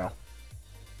 Good girl.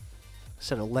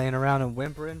 Instead of laying around and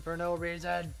whimpering for no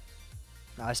reason.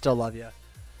 No, I still love you.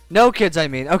 No kids, I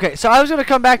mean. Okay, so I was gonna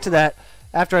come back to that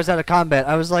after I was out of combat.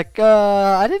 I was like,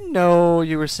 I didn't know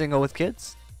you were single with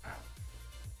kids.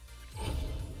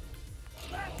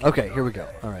 Okay, here we go.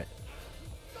 Alright.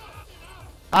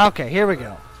 Okay, here we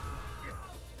go.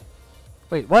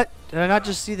 Wait, what? Did I not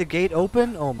just see the gate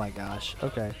open? Oh my gosh.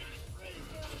 Okay.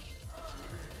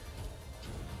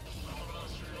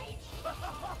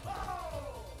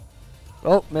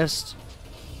 Oh, missed.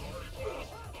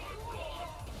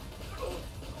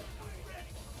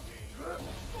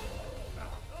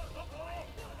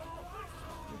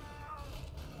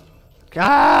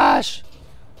 Gosh!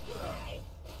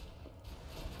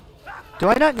 Do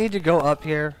I not need to go up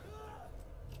here?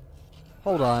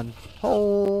 Hold on.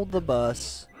 Hold the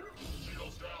bus.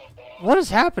 What is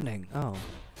happening? Oh.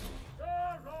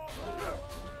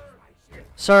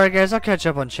 Sorry guys, I'll catch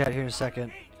up on chat here in a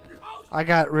second. I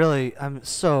got really... I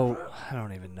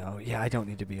don't even know. Yeah, I don't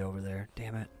need to be over there.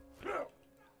 Damn it.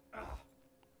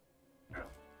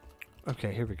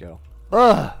 Okay, here we go.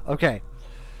 Ugh! Okay.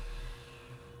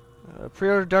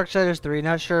 Pre-order Darksiders 3.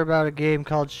 Not sure about a game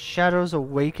called Shadows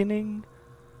Awakening?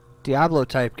 Diablo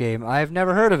type game. I've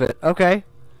never heard of it. Okay.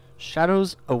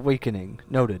 Shadows Awakening.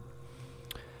 Noted.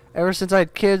 Ever since I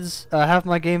had kids, half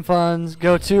my game funds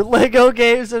go to Lego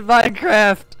games and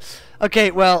Minecraft.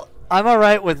 Okay, well, I'm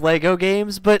alright with Lego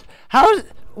games, but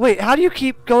wait, how do you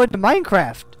keep going to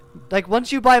Minecraft? Like,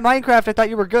 once you buy Minecraft, I thought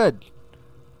you were good.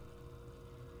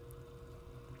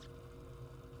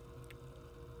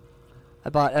 I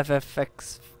bought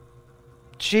FFX.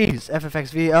 Jeez,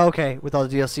 FFX V. Oh, okay, with all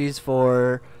the DLCs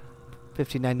for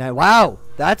 $15.99. Wow,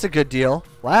 that's a good deal.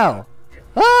 Wow.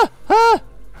 Ah! Ah!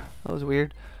 That was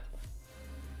weird.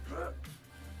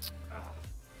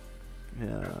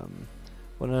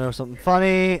 Want to know something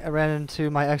funny? I ran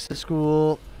into my ex at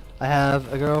school. I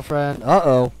have a girlfriend.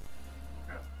 Uh-oh.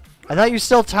 I thought you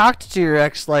still talked to your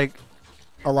ex, like,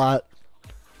 a lot.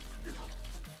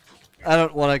 I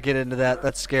don't want to get into that.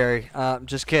 That's scary.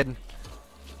 Just kidding.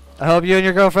 I hope you and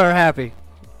your girlfriend are happy.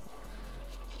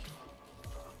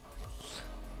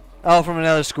 Oh, from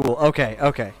another school. Okay,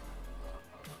 okay.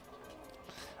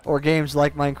 Or games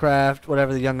like Minecraft,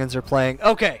 whatever the youngins are playing.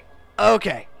 Okay,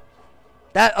 okay.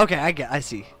 Okay, I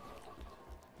see.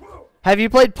 Have you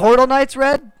played Portal Knights,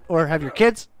 Red? Or have your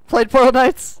kids played Portal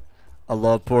Knights? I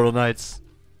love Portal Knights.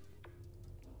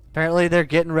 Apparently they're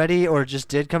getting ready or just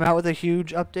did come out with a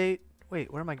huge update.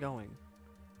 Wait, where am I going?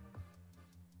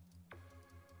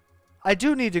 I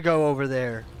do need to go over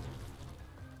there.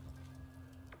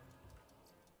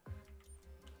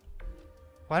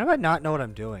 Why do I not know what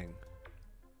I'm doing?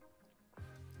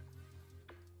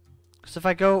 Because if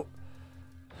I go...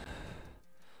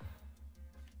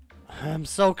 I'm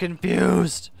so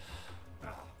confused.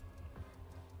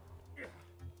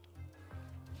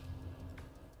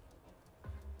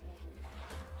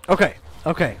 Okay,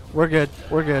 okay, we're good.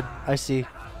 We're good. I see.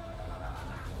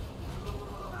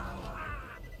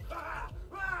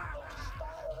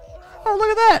 Oh, look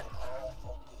at that!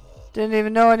 Didn't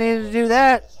even know I needed to do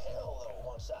that.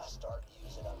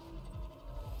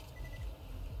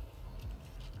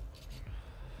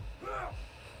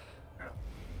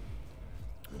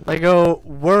 Lego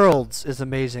Worlds is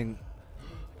amazing.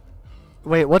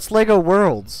 Wait, what's Lego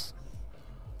Worlds?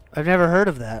 I've never heard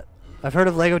of that. I've heard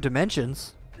of Lego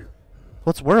Dimensions.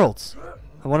 What's Worlds?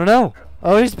 I want to know.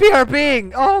 Oh, he's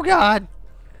BRBing! Oh, God!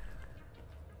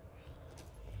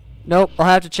 Nope, I'll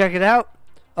have to check it out.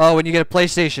 Oh, when you get a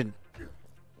PlayStation.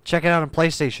 Check it out on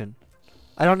PlayStation.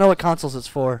 I don't know what consoles it's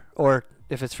for, or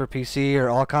if it's for PC or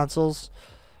all consoles.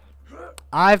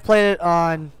 I've played it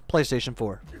on PlayStation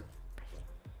 4.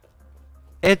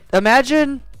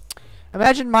 Imagine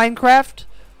Minecraft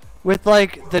with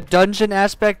like the dungeon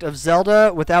aspect of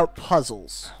Zelda without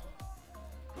puzzles.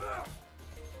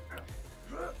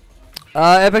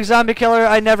 Epic Zombie Killer,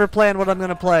 I never plan what I'm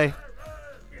gonna play.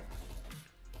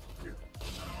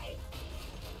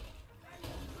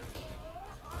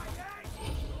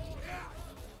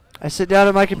 I sit down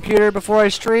at my computer before I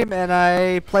stream and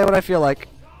I play what I feel like.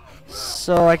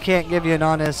 So I can't give you an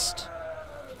honest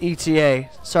ETA.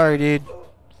 Sorry, dude.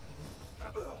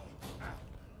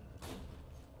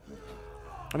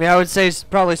 I mean, I would say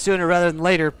probably sooner rather than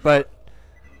later, but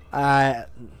I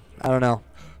don't know.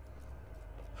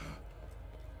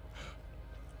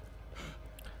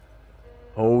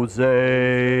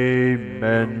 Jose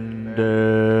Mendez.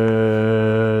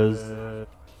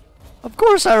 Of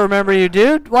course I remember you,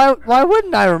 dude. Why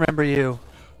wouldn't I remember you?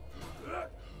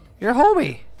 You're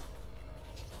homie.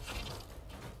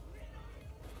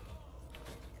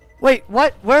 Wait,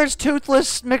 what? Where's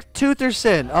Toothless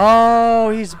McTootherson?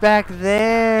 Oh, he's back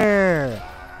there.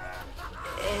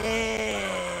 Ew.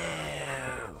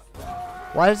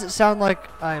 Why does it sound like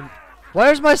I'm...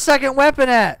 Where's my second weapon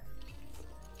at?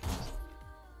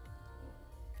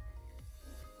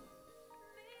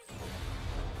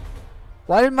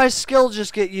 Why did my skill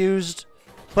just get used,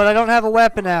 but I don't have a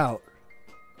weapon out?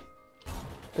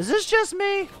 Is this just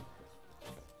me?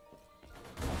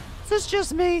 Is this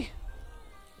just me?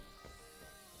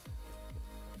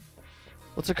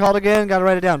 What's it called again? Gotta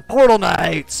write it down. Portal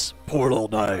Knights! Portal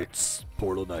Knights.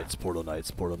 Portal Knights, Portal Knights,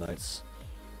 Portal Knights.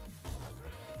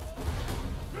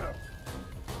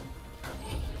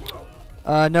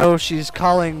 No, she's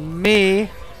calling me.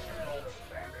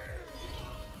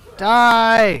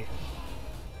 Die!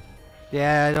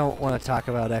 Yeah, I don't want to talk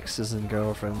about exes and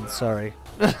girlfriends. Sorry.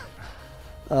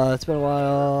 It's been a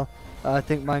while. I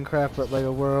think Minecraft, but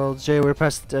Lego Worlds. Jay, we're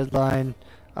past the deadline.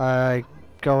 I'm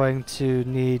going to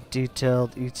need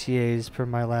detailed ETAs per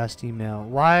my last email.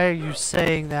 Why are you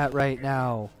saying that right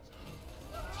now?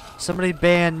 Somebody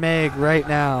ban Meg right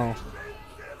now.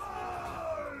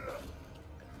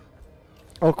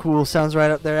 Oh, cool. Sounds right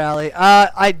up their alley.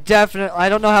 I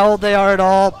don't know how old they are at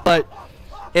all, but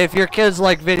if your kids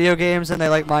like video games and they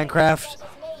like Minecraft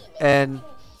and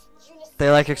they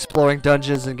like exploring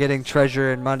dungeons and getting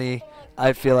treasure and money,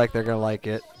 I feel like they're gonna like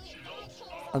it.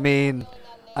 I mean,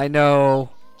 I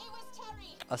know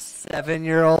a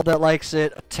 7-year-old that likes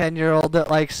it, a 10-year-old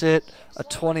that likes it, a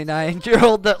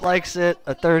 29-year-old that likes it,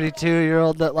 a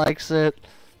 32-year-old that likes it,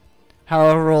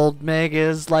 however old Meg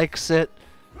is likes it,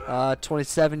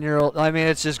 27-year-old. I mean,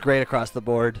 it's just great across the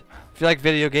board. If you like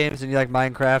video games and you like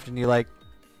Minecraft and you like...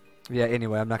 Yeah,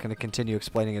 anyway, I'm not going to continue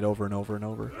explaining it over and over and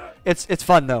over. It's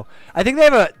fun, though. I think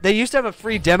they used to have a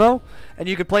free demo, and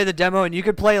you could play the demo, and you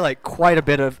could play, like, quite a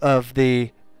bit of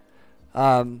the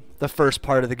first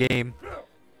part of the game.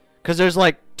 Because there's,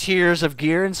 like, tiers of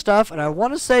gear and stuff, and I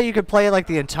want to say you could play, like,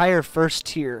 the entire first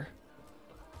tier.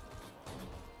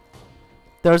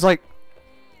 There's, like,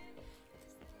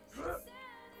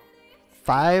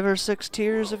 5 or 6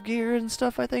 tiers of gear and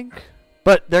stuff, I think.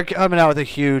 But they're coming out with a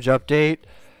huge update.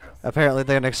 Apparently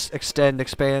they're going to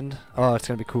expand. Oh, it's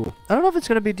going to be cool. I don't know if it's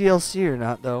going to be DLC or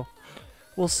not, though.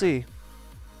 We'll see.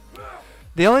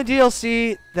 The only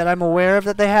DLC that I'm aware of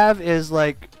that they have is,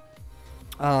 like,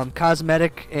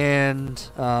 cosmetic and,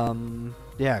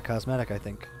 yeah, cosmetic, I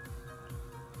think.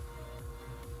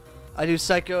 I do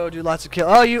Psycho, do lots of kill.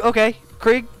 Oh, okay,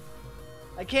 Krieg.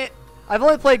 I've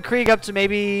only played Krieg up to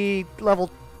maybe level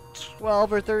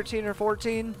 12 or 13 or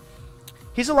 14.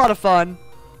 He's a lot of fun.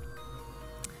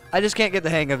 I just can't get the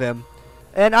hang of him.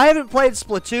 And I haven't played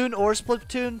Splatoon or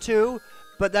Splatoon 2,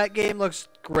 but that game looks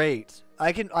great.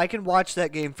 I can watch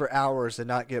that game for hours and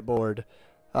not get bored.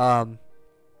 Sorry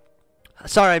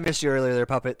I missed you earlier there,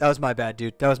 Puppet. That was my bad,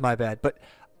 dude. That was my bad. But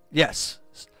yes,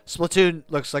 Splatoon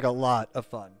looks like a lot of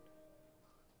fun.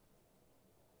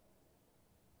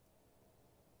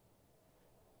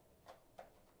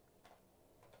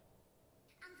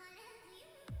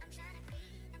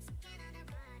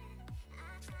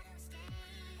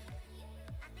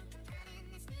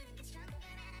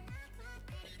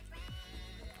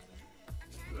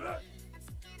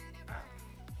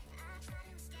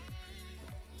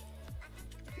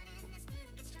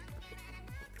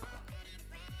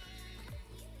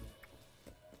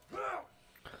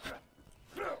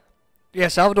 Yeah,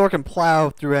 Salvador can plow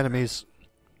through enemies.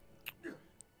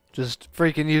 Just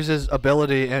freaking use his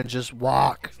ability and just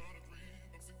walk.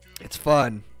 It's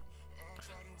fun.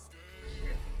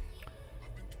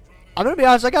 I'm gonna be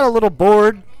honest, I got a little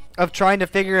bored of trying to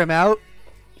figure him out.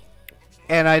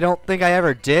 And I don't think I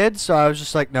ever did, so I was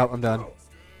just like, no, I'm done.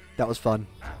 That was fun.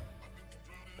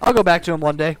 I'll go back to him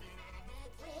one day.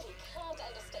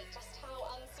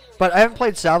 But I haven't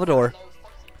played Salvador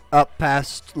up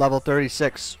past level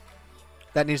 36.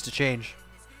 That needs to change.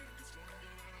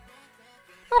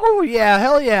 Oh yeah,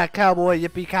 hell yeah, cowboy,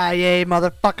 yippee-ki-yay,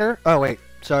 motherfucker. Oh wait,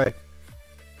 sorry.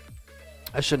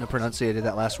 I shouldn't have pronunciated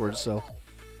that last word, so.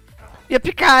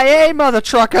 Yippee-ki-yay, mother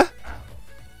trucker.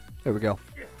 There we go.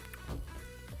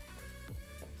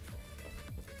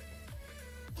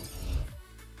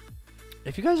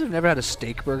 If you guys have never had a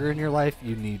steak burger in your life,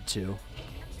 you need to.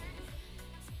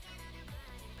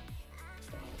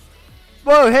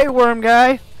 Whoa, hey worm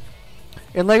guy.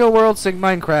 In Lego Worlds, think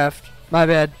Minecraft. My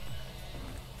bad.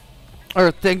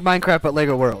 Or think Minecraft, but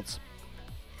Lego Worlds.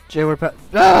 I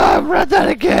read that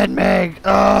again, Meg.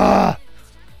 Why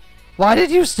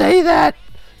did you say that?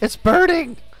 It's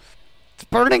burning. It's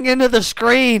burning into the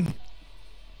screen.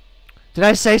 Did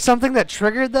I say something that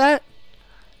triggered that?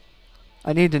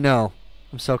 I need to know.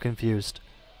 I'm so confused.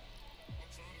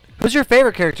 Who's your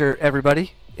favorite character,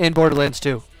 everybody, in Borderlands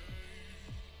 2?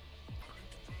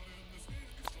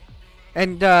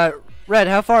 And Red,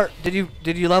 how far did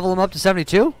you level him up to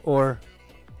 72 or?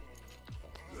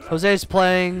 Jose's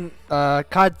playing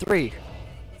COD 3.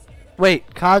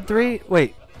 Wait, COD 3?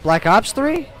 Wait, Black Ops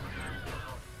 3?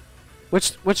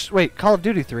 Wait, Call of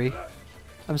Duty 3.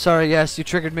 I'm sorry, yes, you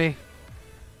triggered me.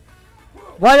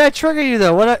 Why did I trigger you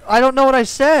though? I don't know what I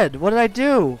said. What did I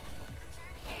do?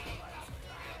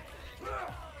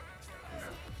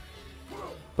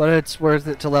 But it's worth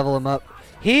it to level him up.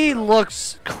 He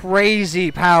looks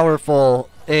crazy powerful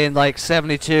in like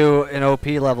 72 and OP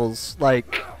levels.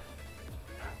 Like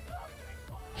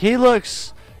he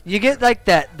looks, you get like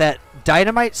that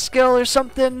dynamite skill or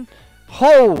something.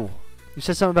 Ho! You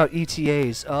said something about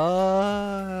ETAs.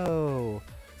 Oh.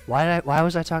 Why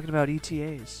was I talking about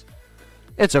ETAs?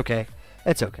 It's okay.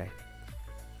 It's okay.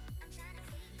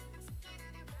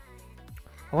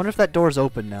 I wonder if that door's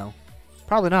open now.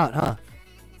 Probably not, huh?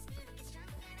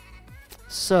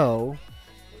 So,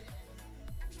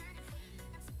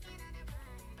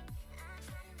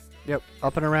 yep,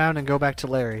 up and around and go back to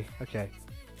Larry. Okay.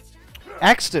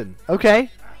 Axton.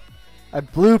 Okay. I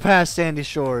blew past Sandy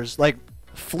Shores. Like,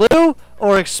 flew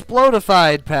or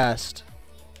explodified past.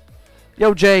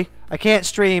 Yo, Jay, I can't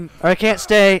stream, or I can't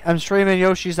stay. I'm streaming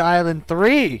Yoshi's Island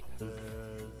 3.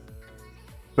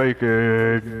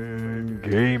 Bacon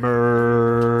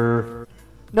Gamer.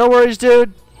 No worries,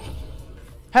 dude.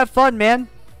 Have fun, man.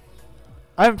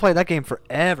 I haven't played that game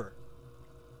forever.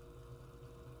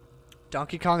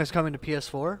 Donkey Kong is coming to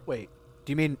PS4? Wait,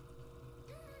 do you mean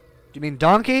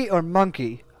donkey or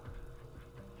monkey?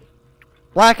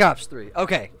 Black Ops 3.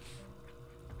 Okay.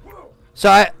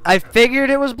 So I figured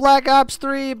it was Black Ops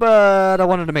 3, but I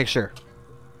wanted to make sure.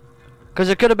 Because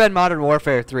it could have been Modern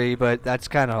Warfare 3, but that's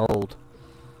kind of old.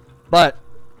 But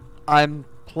I'm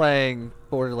playing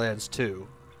Borderlands 2.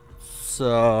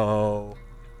 So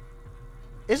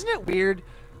isn't it weird?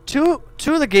 Two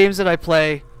of the games that I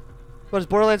play, what is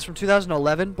Borderlands from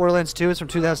 2011? Borderlands 2 is from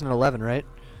 2011, right?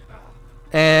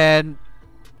 And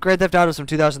Grand Theft Auto is from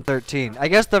 2013. I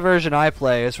guess the version I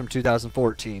play is from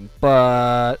 2014,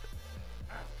 but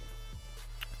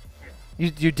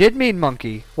you did mean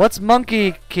monkey. What's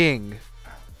Monkey King?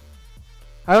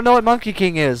 I don't know what Monkey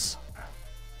King is.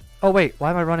 Oh wait,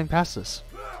 why am I running past this?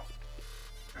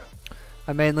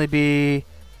 I mainly be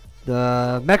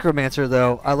the Necromancer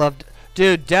though. I loved,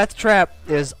 dude. Death Trap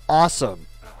is awesome.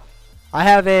 I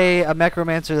have a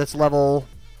Necromancer that's level,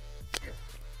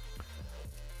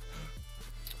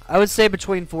 I would say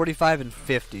between 45 and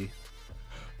 50.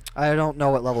 I don't know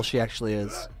what level she actually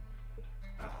is.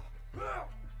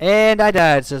 And I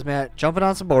died, says Matt. Jumping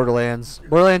on some Borderlands.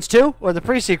 Borderlands 2 or the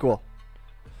pre-sequel?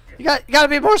 You gotta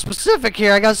be more specific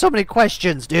here. I got so many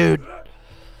questions, dude.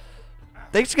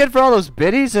 Thanks again for all those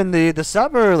biddies and the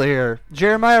sub earlier.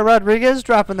 Jeremiah Rodriguez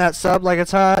dropping that sub like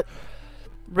it's hot.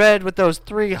 Red with those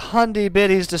 300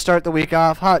 biddies to start the week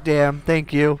off. Hot damn.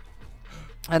 Thank you.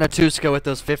 And a Tuska with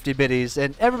those 50 biddies.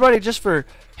 And everybody just for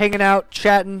hanging out,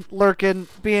 chatting, lurking,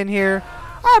 being here.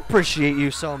 I appreciate you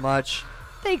so much.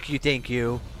 Thank you, thank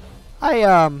you.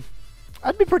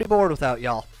 I'd be pretty bored without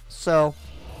y'all. So,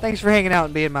 thanks for hanging out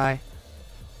and being my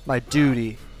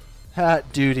duty.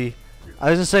 Duty. I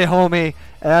was gonna say homie,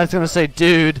 and I was gonna say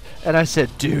dude, and I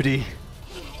said duty.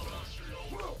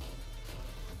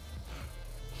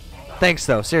 Thanks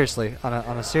though, seriously, on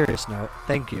a serious note,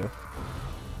 thank you.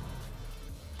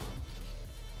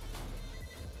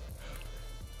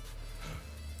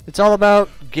 It's all about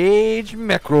Gage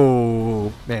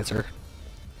Necromancer.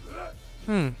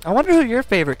 I wonder who your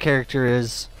favorite character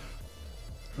is,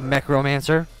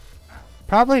 Necromancer.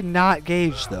 Probably not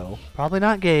Gage though. Probably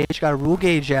not Gage. Gotta rule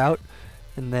Gage out.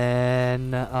 And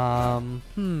then,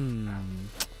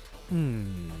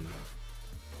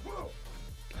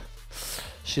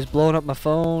 She's blowing up my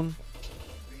phone.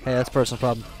 Hey, that's a personal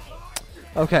problem.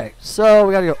 Okay, so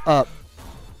we gotta go up.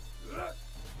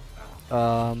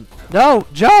 No!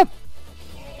 Jump!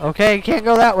 Okay, you can't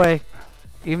go that way.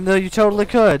 Even though you totally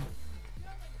could.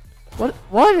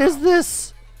 What is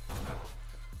this?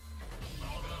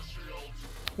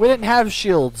 We didn't have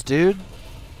shields, dude.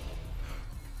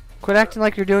 Quit acting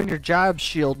like you're doing your job,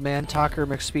 shield man, talker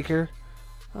McSpeaker.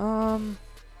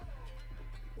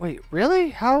 Wait, really?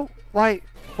 How? Why?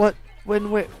 What?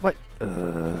 When? Wait, what?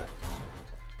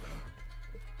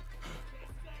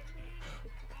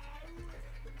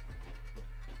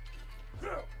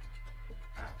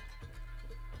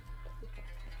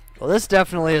 Well, this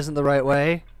definitely isn't the right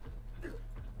way.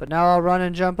 But now I'll run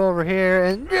and jump over here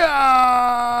and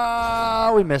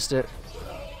we missed it.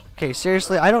 Okay,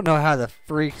 seriously, I don't know how the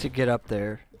freak to get up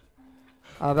there.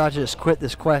 I'm about to just quit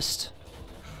this quest.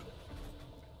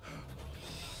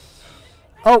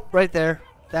 Oh, right there.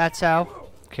 That's how.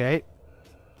 Okay.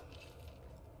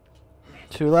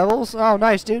 2 levels. Oh,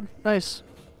 nice, dude. Nice.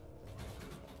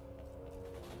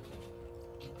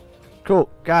 Cool.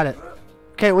 Got it.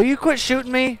 Okay, will you quit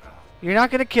shooting me? You're not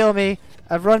gonna kill me.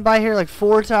 I've run by here like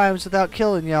 4 times without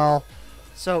killing y'all.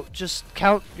 So just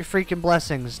count your freaking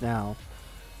blessings now.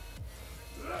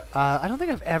 I don't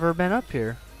think I've ever been up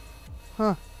here.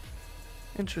 Huh.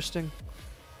 Interesting.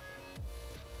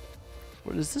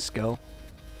 Where does this go?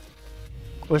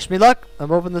 Wish me luck.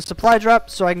 I'm opening the supply drop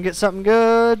so I can get something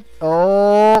good.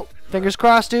 Oh, fingers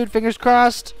crossed, dude. Fingers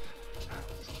crossed.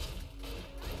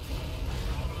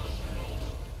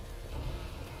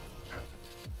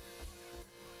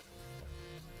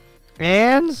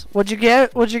 And what'd you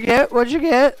get? What'd you get? What'd you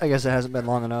get? I guess it hasn't been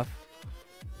long enough.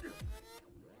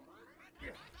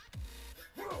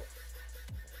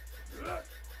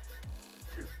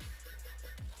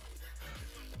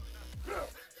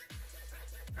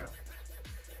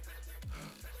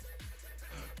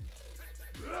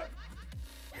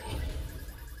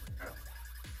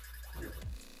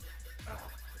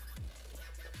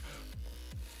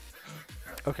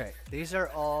 Okay, these are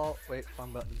all. Wait,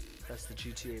 wrong button. That's the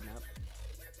GTA map.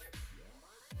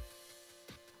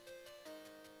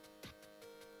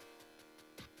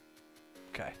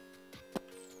 Okay.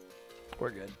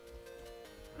 We're good.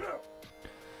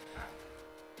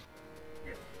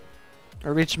 I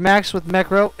reached max with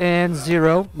Mekro and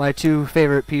Zero, my two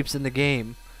favorite peeps in the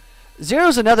game.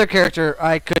 Zero's another character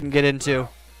I couldn't get into.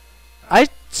 I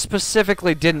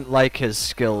specifically didn't like his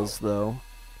skills, though.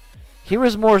 He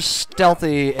was more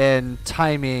stealthy and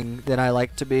timing than I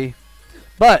like to be.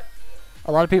 But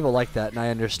a lot of people like that, and I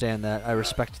understand that. I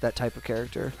respect that type of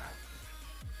character.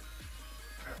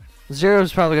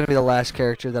 Zero's probably going to be the last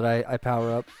character that I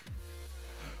power up.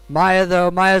 Maya,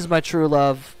 though. Maya's my true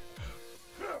love.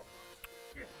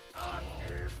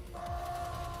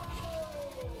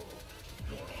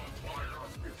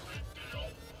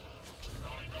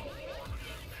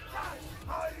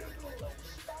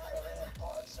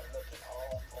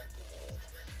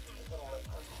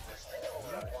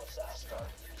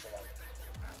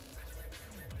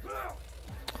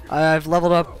 I've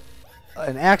leveled up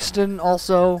an Axton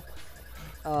also.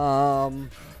 Maya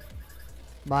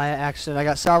Axton. I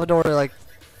got Salvador like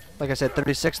I said,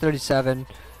 36, 37.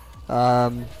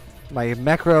 My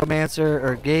Necromancer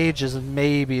or Gauge is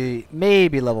maybe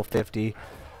level 50.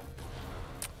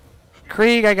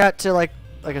 Krieg I got to like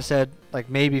I said, like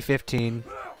maybe 15.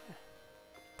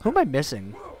 Who am I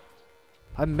missing?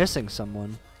 I'm missing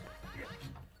someone.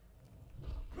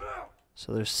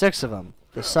 So there's 6 of them.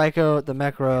 The Psycho, the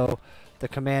Mekro, the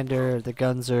Commander, the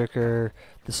Gunzerker,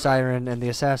 the Siren, and the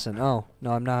Assassin. Oh,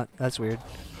 no, I'm not. That's weird.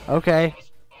 Okay.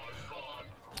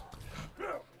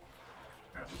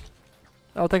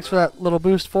 Oh, thanks for that little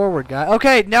boost forward, guy.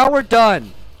 Okay, now we're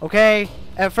done. Okay?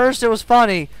 At first it was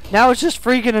funny. Now it's just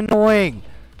freaking annoying.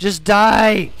 Just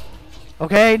die.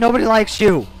 Okay? Nobody likes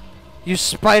you. You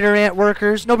spider ant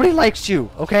workers. Nobody likes you.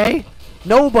 Okay?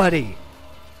 Nobody.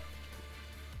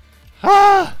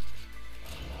 Ah!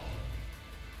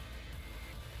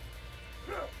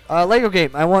 Lego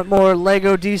game. I want more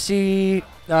Lego DC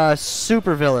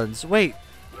supervillains. Wait,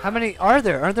 how many are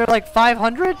there? Aren't there like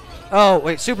 500? Oh,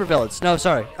 wait, supervillains. No,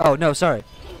 sorry. Oh, no, sorry.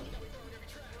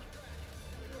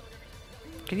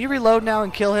 Can you reload now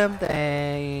and kill him?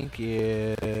 Thank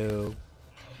you.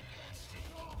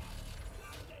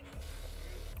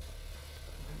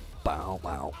 Bow,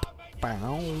 bow,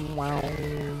 bow, wow,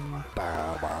 bow,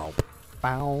 bow,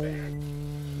 bow,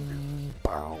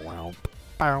 bow, wow,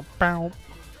 bow, bow.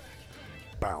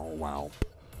 Bow wow,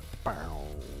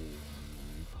 bow,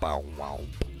 bow wow,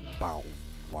 bow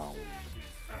wow,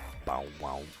 bow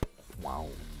wow, wow,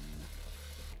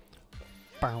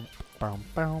 bow, bow,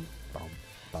 bow, bow,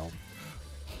 bow.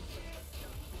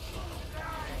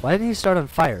 Why didn't he start on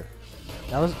fire?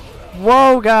 That was.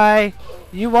 Whoa, guy!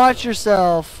 You watch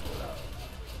yourself.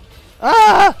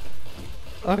 Ah!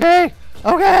 Okay,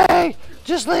 okay,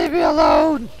 just leave me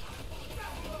alone.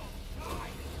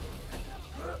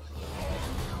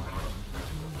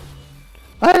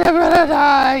 I am gonna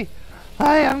die!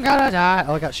 I am gonna die!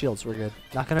 Oh, I got shields. We're good.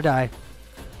 Not gonna die.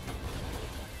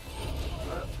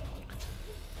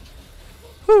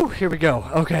 Whew, here we go.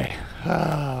 Okay.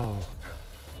 Oh.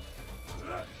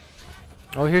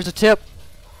 Oh, here's a tip.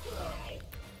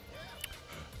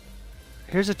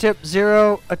 Here's a tip.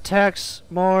 0 attacks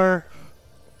more.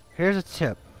 Here's a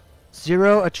tip.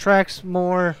 0 attracts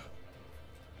more.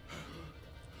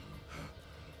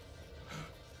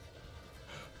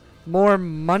 More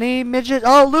money midgets?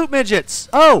 Oh, loot midgets!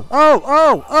 Oh!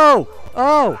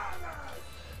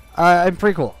 I'm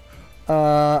pretty cool.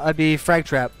 I'd be Frag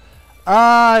Trap.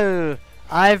 I've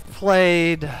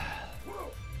played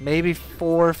maybe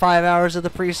 4 or 5 hours of the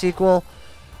pre-sequel.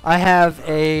 I have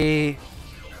a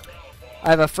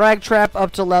Frag Trap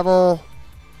up to level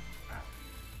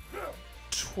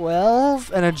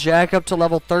 12 and a Jack up to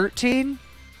level 13.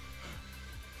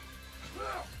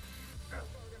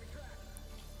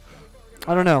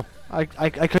 I don't know. I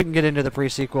couldn't get into the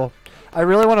pre-sequel. I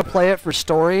really want to play it for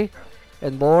story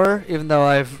and lore, even though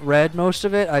I've read most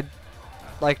of it. I'd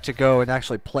like to go and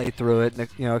actually play through it and,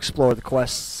 you know, explore the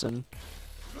quests and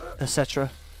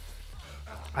etc.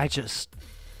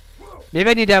 Maybe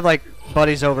I need to have, like,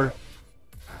 buddies over.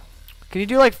 Can you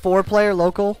do, like, 4-player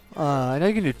local? I know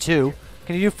you can do 2.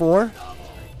 Can you do 4?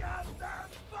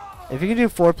 If you can do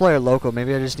 4-player local,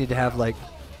 maybe I just need to have, like,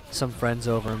 some friends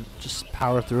over and just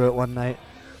power through it one night.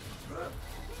 We're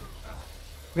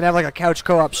gonna have like a couch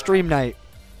co-op stream night.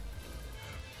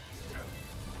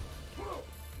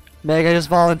 Meg, I just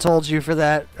voluntold you for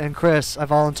that, and Chris, I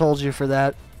voluntold you for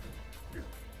that.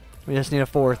 We just need a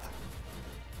 4th.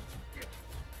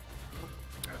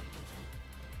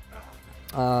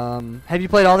 Have you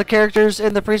played all the characters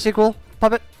in the pre-sequel,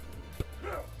 Puppet?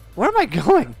 Where am I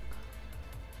going?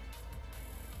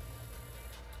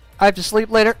 I have to sleep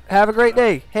later. Have a great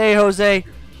day. Hey, Jose.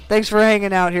 Thanks for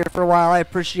hanging out here for a while. I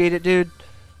appreciate it, dude.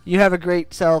 You have a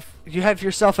great self. You have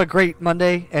yourself a great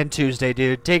Monday and Tuesday,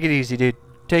 dude. Take it easy, dude.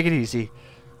 Take it easy.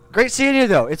 Great seeing you,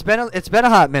 though. It's been a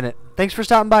hot minute. Thanks for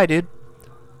stopping by, dude.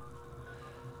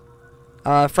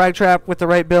 Frag Trap with the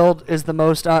right build is the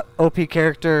most OP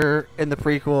character in the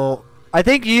prequel. I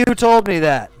think you told me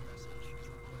that.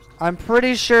 I'm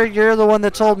pretty sure you're the one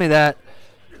that told me that.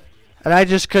 And I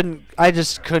just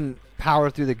couldn't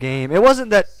power through the game. It wasn't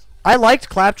that I liked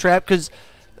Claptrap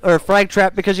or Frag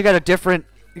Trap because you got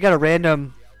a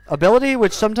random ability,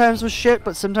 which sometimes was shit,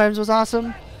 but sometimes was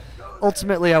awesome.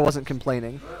 Ultimately, I wasn't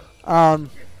complaining. I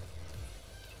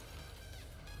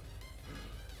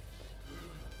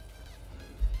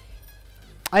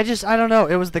don't know.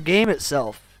 It was the game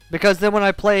itself. Because then when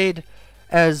I played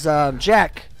as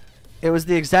Jack, it was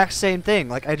the exact same thing.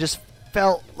 Like, I just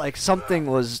felt like something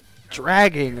was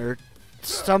dragging or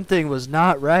something was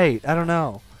not right. I don't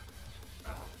know.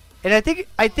 And I think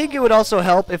it would also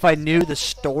help if I knew the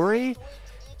story.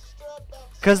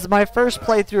 Because my first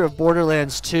playthrough of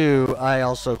Borderlands 2, I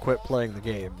also quit playing the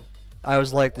game. I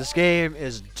was like, this game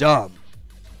is dumb.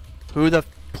 Who the f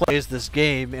plays this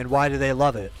game and why do they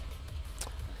love it?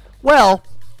 Well,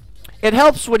 it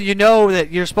helps when you know that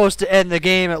you're supposed to end the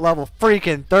game at level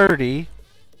freaking 30.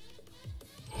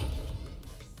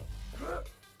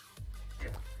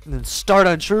 And then start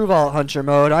on True Vault Hunter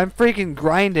mode. I'm freaking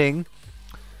grinding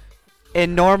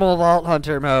in normal Vault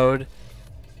Hunter mode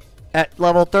at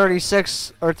level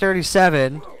 36 or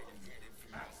 37.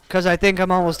 Because I think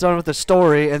I'm almost done with the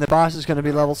story and the boss is going to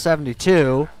be level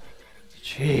 72.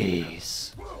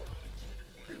 Jeez.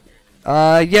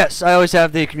 Yes, I always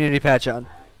have the community patch on.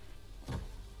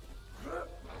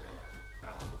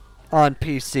 On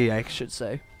PC, I should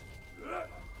say.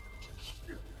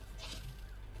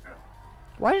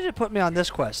 Why did it put me on this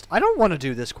quest? I don't want to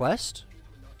do this quest.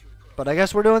 But I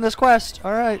guess we're doing this quest.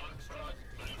 Alright.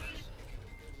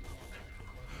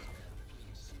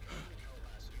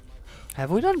 Have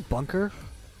we done Bunker?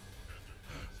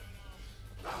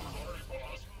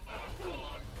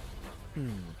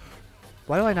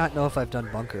 Why do I not know if I've done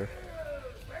Bunker?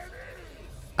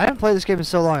 I haven't played this game in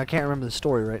so long, I can't remember the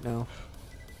story right now.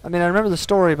 I mean, I remember the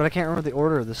story, but I can't remember the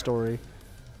order of the story.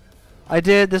 I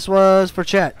did. This was for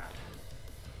chat.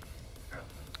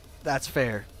 That's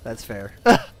fair. That's fair.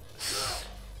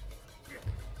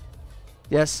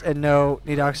 Yes and no.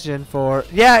 Need oxygen for...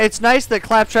 Yeah, it's nice that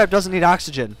Claptrap doesn't need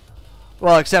oxygen.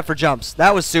 Well, except for jumps.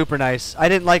 That was super nice. I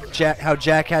didn't like how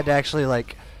Jack had to actually,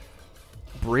 like,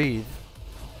 breathe.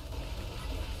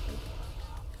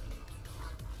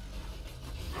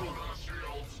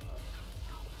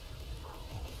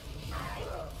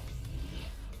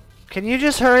 Can you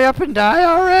just hurry up and die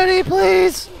already,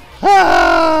 please?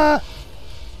 Ah!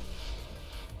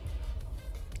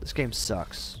 This game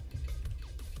sucks.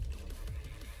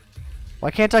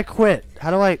 Why can't I quit?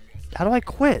 How do I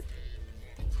quit?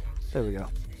 There we go.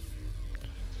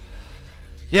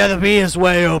 Yeah, the B is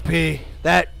way OP.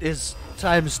 That is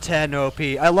times 10 OP.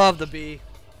 I love the B.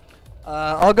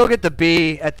 I'll go get the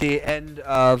B at the end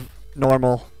of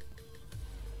normal.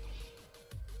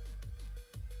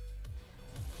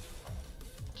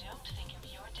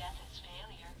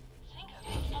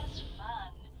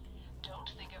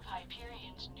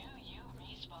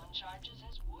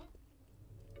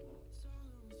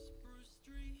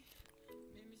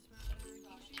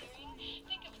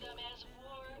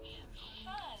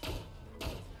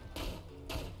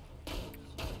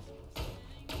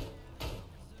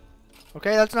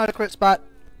 Okay, that's not a crit spot.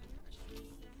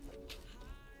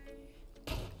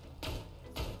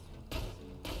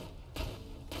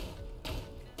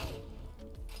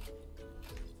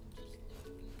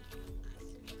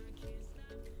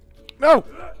 No!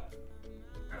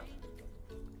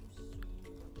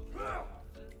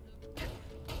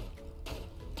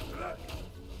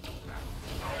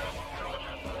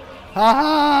 Ha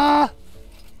ha!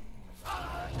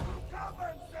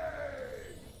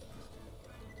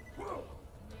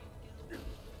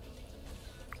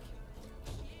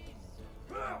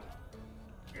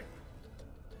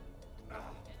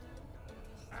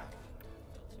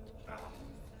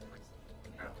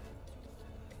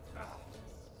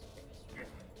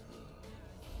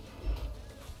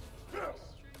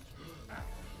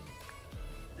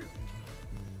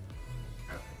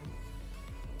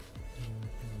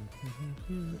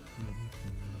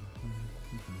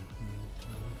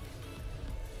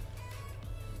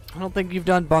 I don't think you've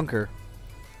done Bunker.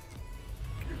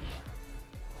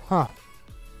 Huh.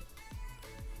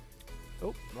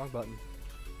 Oh, wrong button.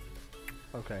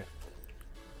 Okay.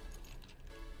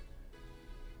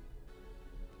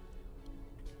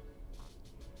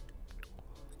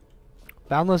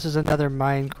 Boundless is another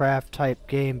Minecraft type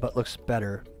game, but looks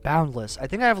better. Boundless. I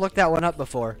think I've looked that one up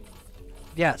before.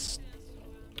 Yes.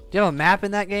 Do you have a map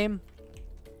in that game?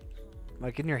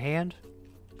 Like in your hand?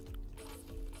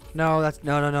 No, that's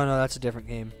no. That's a different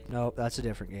game. No, that's a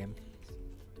different game.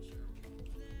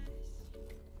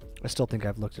 I still think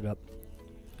I've looked it up.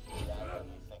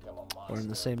 We're in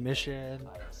the same mission.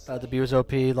 The B was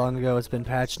OP long ago. It's been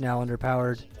patched now,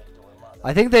 underpowered.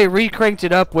 I think they re-cranked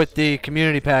it up with the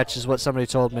community patch, is what somebody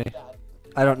told me.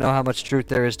 I don't know how much truth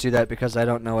there is to that because I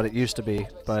don't know what it used to be,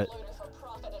 but...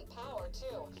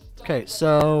 Okay,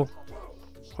 so...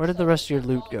 Where did the rest of your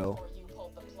loot go?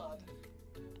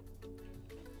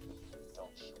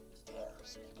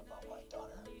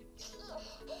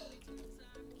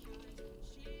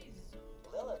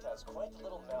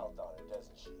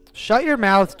 Shut your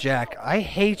mouth, Jack. I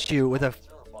hate you with a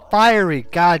fiery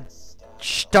god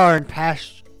darn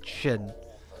passion.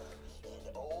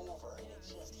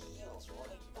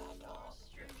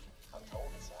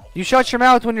 You shut your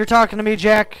mouth when you're talking to me,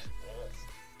 Jack.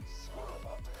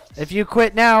 If you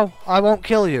quit now, I won't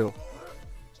kill you.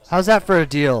 How's that for a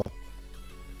deal?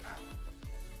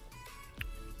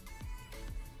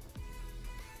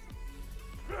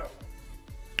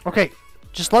 Okay,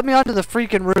 just let me onto the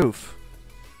freaking roof.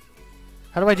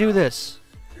 How do I do this?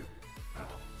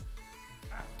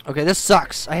 Okay, this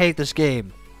sucks. I hate this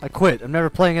game. I quit. I'm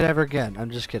never playing it ever again. I'm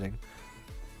just kidding.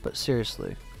 But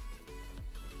seriously.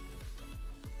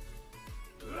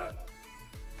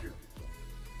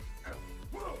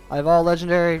 I have all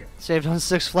legendary, saved on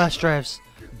 6 flash drives.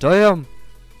 Damn!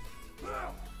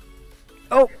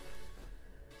 Oh!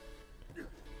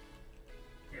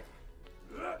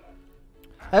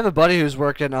 I have a buddy who's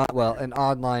working on, well, an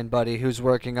online buddy who's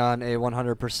working on a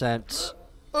 100%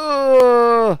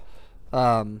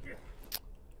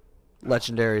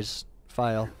 legendaries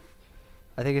file.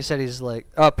 I think he said he's like,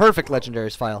 perfect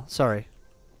legendaries file, sorry.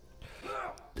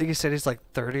 I think he said he's like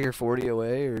 30 or 40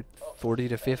 away, or 40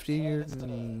 to 50, or...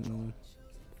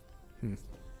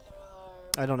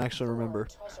 I don't actually remember.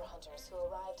 Treasure hunters who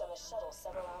arrived on a shuttle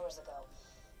several hours ago.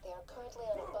 They are currently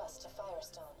on a bus to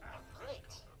Firestone. Great.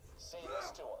 Say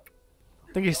this to them.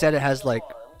 I think he said it has like...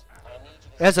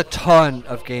 It has a ton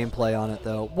of gameplay on it,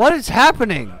 though. What is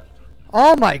happening?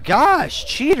 Oh my gosh,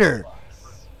 cheater!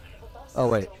 Oh,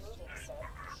 wait.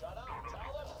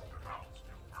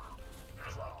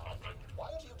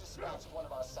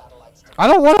 I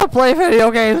don't want to play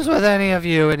video games with any of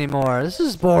you anymore. This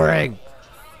is boring.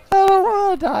 I don't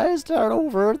want to die and start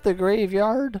over at the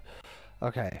graveyard.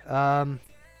 Okay,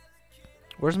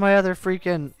 where's my other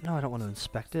freaking... No, I don't want to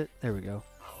inspect it. There we go.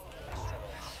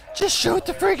 Just shoot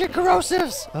the freaking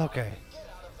corrosives! Okay.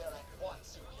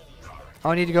 Oh,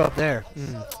 I need to go up there.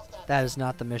 That is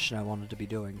not the mission I wanted to be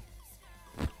doing.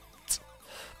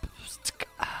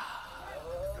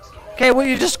 Okay, will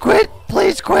you just quit?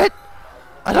 Please quit!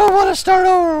 I don't want to start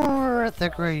over at the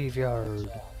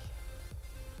graveyard.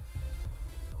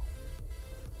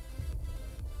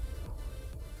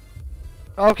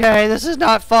 Okay, this is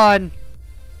not fun.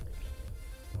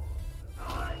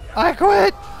 I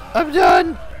quit. I'm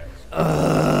done.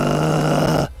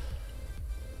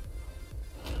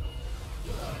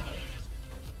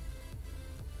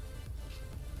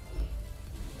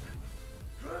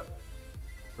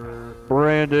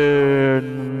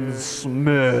 Brandon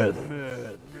Smith.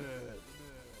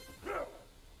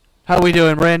 How we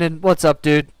doing, Brandon? What's up,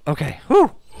 dude? Okay.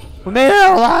 Whew. We made it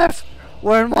out alive.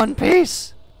 We're in one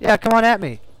piece. Yeah, come on at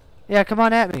me. Yeah, come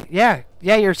on at me. Yeah,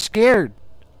 you're scared.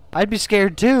 I'd be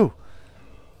scared too.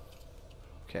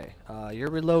 Okay,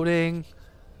 you're reloading.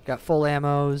 Got full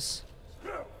ammos.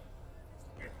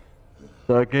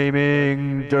 The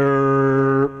gaming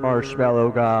dirt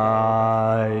marshmallow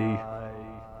guy.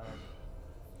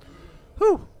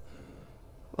 Whew.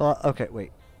 Well, okay,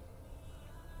 wait.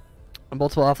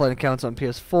 Multiple offline accounts on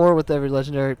PS4 with every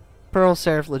legendary Pearl,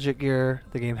 Seraph, legit gear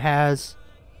the game has.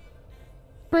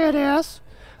 Badass.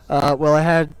 Well, I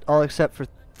had all except for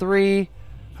 3.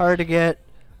 Hard to get.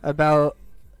 I bought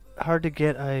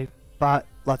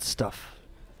lots of stuff.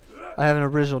 I have an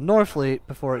original Norfleet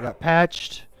before it got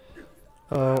patched.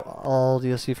 Oh, all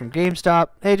DLC from GameStop.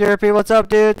 Hey, JRP, what's up,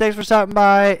 dude? Thanks for stopping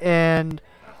by. And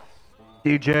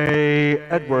DJ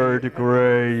Edward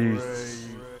Grace.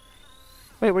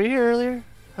 wait, were you here earlier?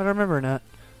 I don't remember or not.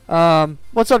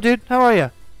 What's up, dude? How are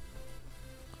you?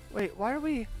 Wait, why are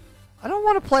we... I don't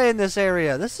want to play in this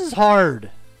area. This is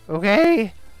hard.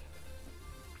 Okay?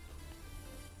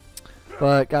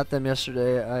 But got them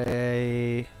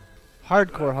yesterday. A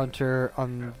hardcore hunter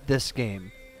on this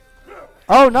game.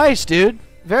 Oh, nice, dude.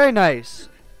 Very nice.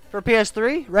 For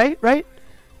PS3, right? Right?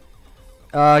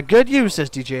 Good you, says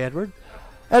DJ Edward.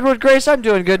 Edward Grace, I'm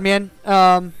doing good, man.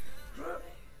 It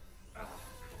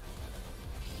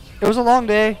was a long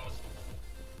day.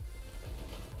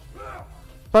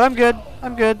 But I'm good.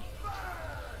 I'm good.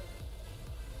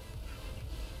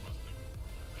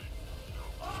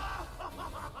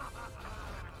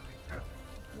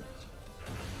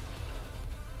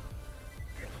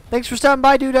 Thanks for stopping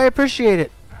by, dude. I appreciate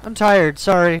it. I'm tired.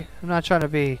 Sorry. I'm not trying to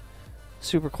be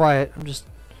super quiet. I'm just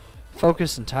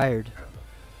focused and tired.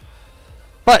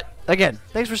 But, again,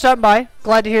 thanks for stopping by.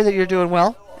 Glad to hear that you're doing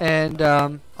well. And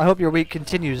I hope your week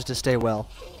continues to stay well.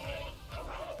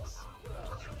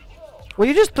 Will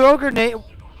you just throw a grenade?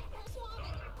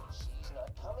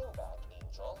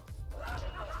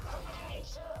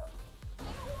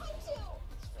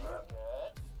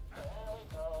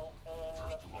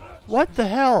 What the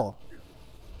hell?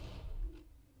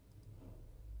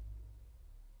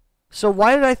 So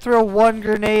why did I throw one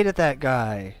grenade at that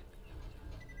guy?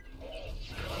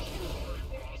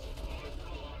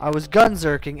 I was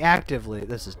gunzerking actively.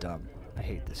 This is dumb. I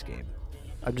hate this game.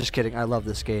 I'm just kidding. I love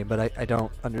this game, but I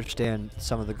don't understand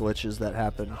some of the glitches that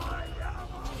happen.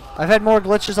 I've had more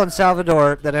glitches on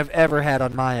Salvador than I've ever had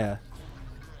on Maya.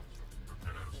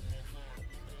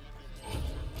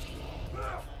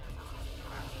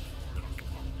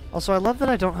 Also, I love that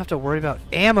I don't have to worry about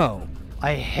ammo.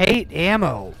 I hate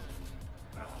ammo.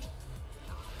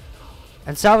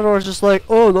 And Salvador's just like,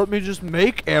 oh, let me just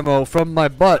make ammo from my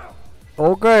butt.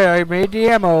 Okay, I made the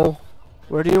ammo.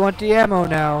 Where do you want the ammo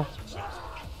now?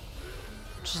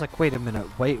 Just like, wait a minute.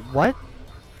 Wait, what?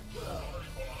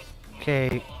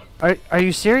 Okay. Are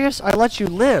you serious? I let you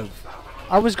live.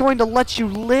 I was going to let you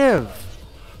live.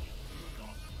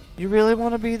 You really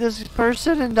want to be this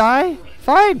person and die?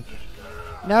 Fine.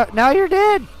 Now you're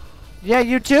dead. Yeah,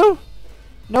 you too?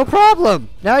 No problem.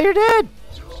 Now you're dead.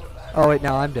 Oh, wait,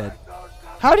 now I'm dead.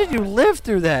 How did you live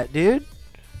through that, dude?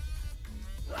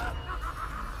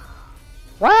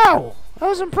 Wow. That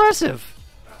was impressive.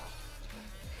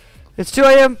 It's 2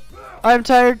 a.m. I'm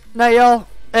tired. Night, y'all.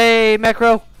 Hey,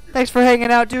 Macro. Thanks for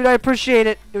hanging out, dude. I appreciate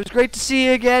it. It was great to see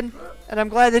you again. And I'm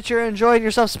glad that you're enjoying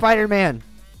yourself, Spider-Man.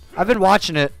 I've been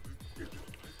watching it.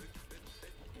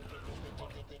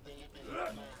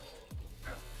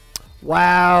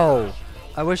 Wow.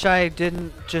 I wish I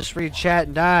didn't just read chat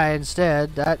and die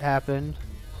instead. That happened.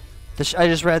 I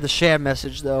just read the sham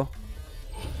message, though.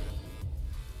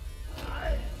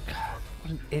 God, what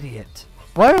an idiot.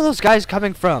 Where are those guys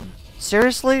coming from?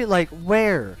 Seriously? Like,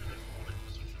 where?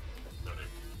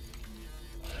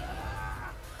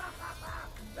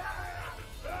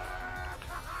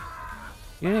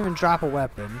 You didn't even drop a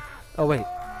weapon. Oh, wait.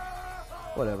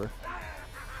 Whatever.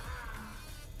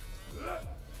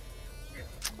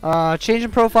 Changing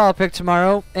profile pic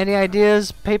tomorrow. Any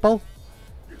ideas, people?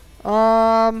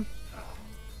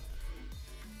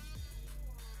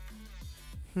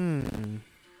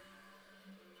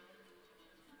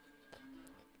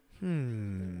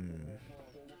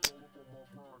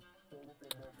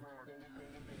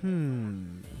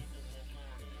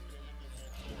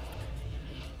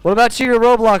 What about to your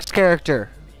Roblox character?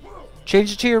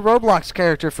 Change it to your Roblox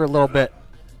character for a little bit.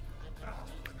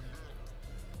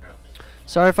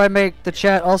 Sorry if I make the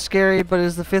chat all scary, but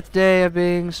it's the 5th day of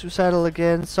being suicidal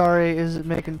again. Sorry, is it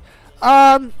making...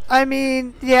 I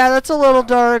mean, yeah, that's a little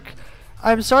dark.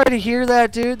 I'm sorry to hear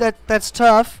that, dude. That's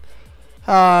tough.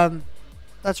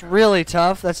 That's really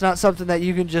tough. That's not something that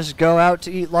you can just go out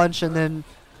to eat lunch and then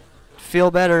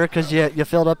feel better because you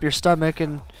filled up your stomach,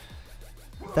 and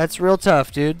that's real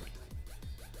tough, dude.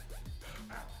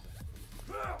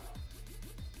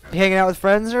 You hanging out with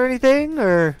friends or anything,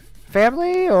 or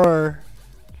family, or...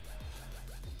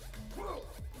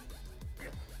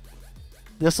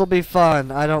 This'll be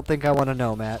fun. I don't think I want to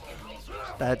know, Matt.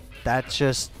 That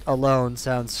just alone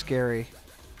sounds scary.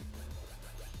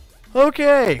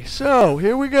 Okay, so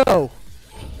here we go.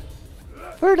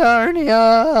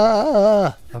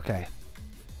 Verdarnia. Okay.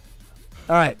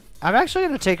 Alright, I'm actually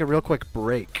going to take a real quick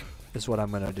break, is what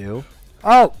I'm going to do.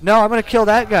 Oh, no, I'm going to kill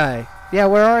that guy. Yeah,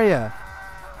 where are you?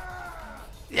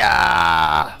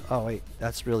 Yeah! Oh, wait,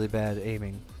 that's really bad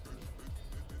aiming.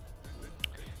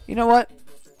 You know what?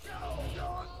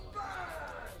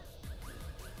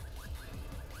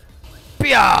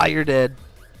 Yeah, you're dead.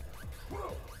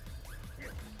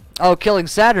 Oh, killing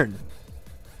Saturn.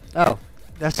 Oh,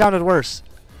 that sounded worse.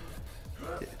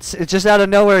 It just out of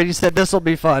nowhere you said this'll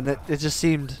be fun. It just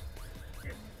seemed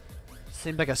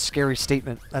like a scary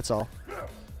statement. That's all.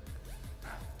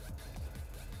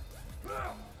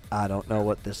 I don't know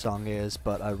what this song is,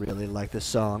 but I really like this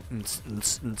song.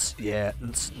 Yeah, yeah,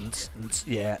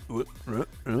 yeah, yeah,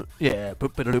 yeah,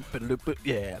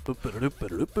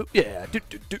 yeah.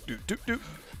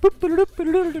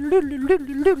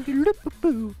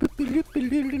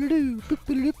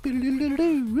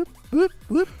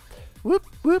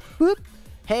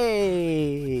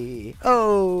 Hey,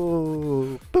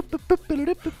 oh,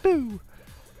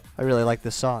 I really like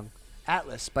this song.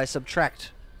 Atlas by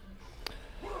Subtract.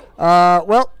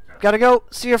 Well, gotta go.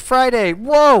 See you Friday.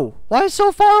 Whoa, why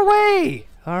so far away?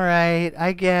 Alright,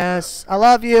 I guess. I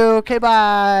love you. Okay,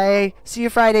 bye. See you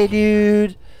Friday,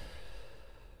 dude.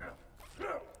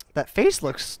 That face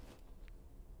looks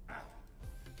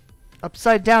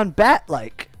upside down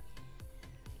bat-like.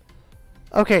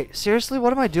 Okay, seriously,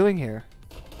 what am I doing here?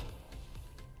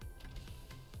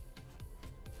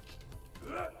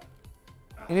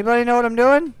 Anybody know what I'm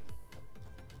doing?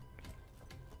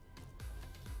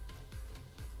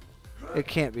 It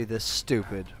can't be this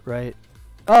stupid, right?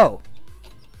 Oh!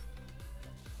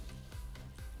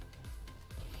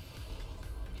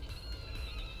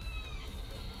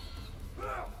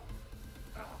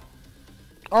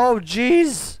 Oh,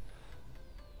 jeez!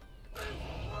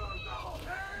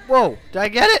 Whoa, did I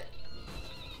get it?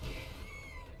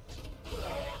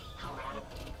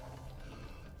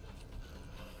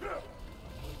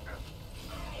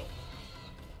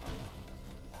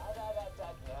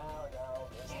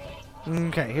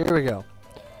 Okay, here we go.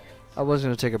 I was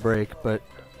gonna take a break, but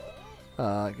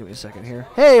give me a second here.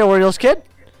 Hey, Orioles kid.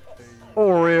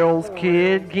 Orioles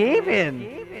Kid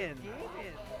Gaming.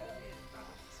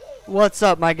 What's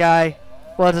up, my guy?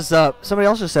 What is up? Somebody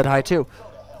else just said hi too.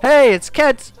 Hey, it's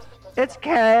Kent. It's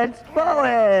Kent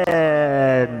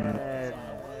Bowen.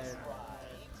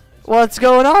 What's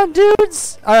going on,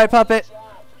 dudes? All right, Puppet.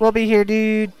 We'll be here,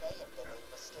 dude.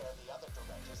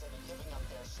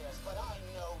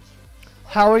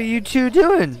 How are you two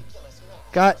doing?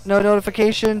 Got no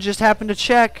notification, just happened to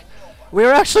check. We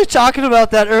were actually talking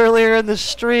about that earlier in the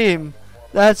stream.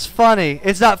 That's funny.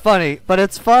 It's not funny, but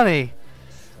it's funny.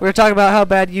 We were talking about how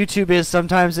bad YouTube is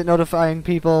sometimes at notifying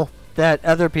people that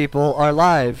other people are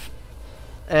live.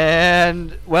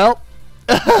 And, well...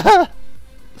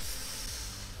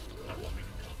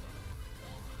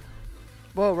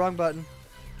 Whoa, wrong button.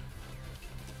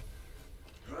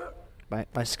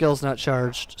 My skill's not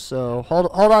charged, so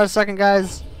hold on a second,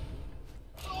 guys.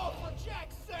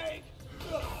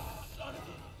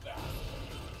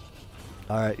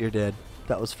 Alright, you're dead.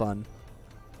 That was fun.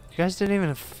 You guys didn't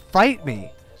even fight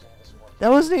me.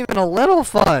 That wasn't even a little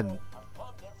fun.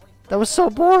 That was so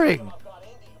boring.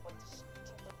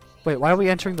 Wait, why are we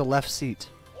entering the left seat?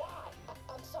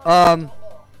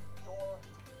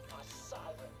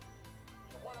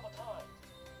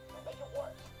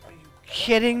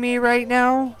 Kidding me right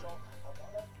now?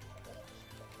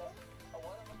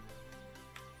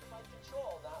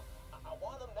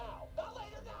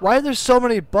 Why are there so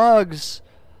many bugs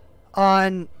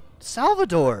on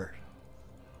Salvador?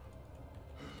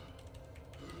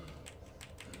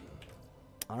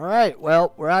 Alright,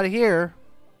 well, we're out of here.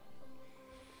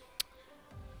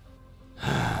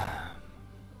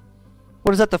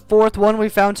 What is that, the fourth one we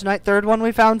found tonight? Third one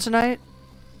we found tonight?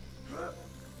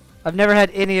 I've never had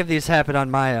any of these happen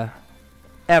on Maya.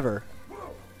 Ever.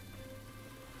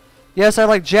 Yes, I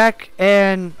like Jack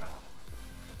and...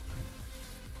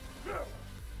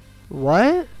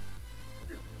 What?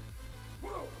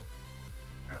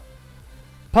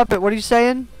 Puppet, what are you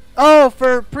saying? Oh,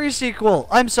 for pre-sequel.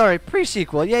 I'm sorry,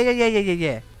 pre-sequel.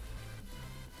 Yeah.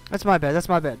 That's my bad, that's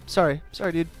my bad. Sorry,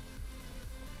 dude.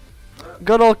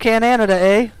 Good old Canada,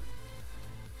 eh?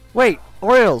 Wait,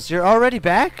 Orioles, you're already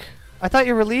back? I thought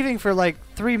you were leaving for like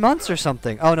 3 months or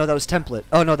something. Oh no, that was template.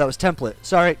 Oh no, that was template.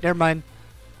 Sorry, never mind.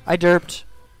 I derped.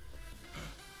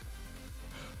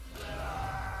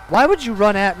 Why would you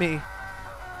run at me?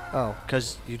 Oh,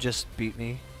 because you just beat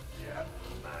me.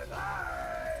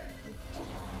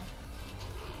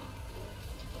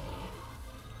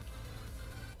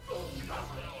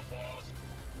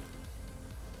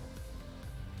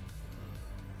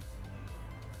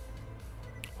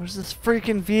 Where's this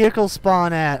freaking vehicle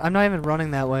spawn at? I'm not even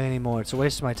running that way anymore. It's a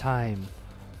waste of my time.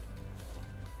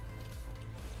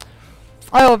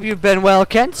 I hope you've been well,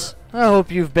 Kent. I hope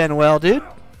you've been well, dude.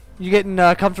 You getting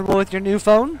comfortable with your new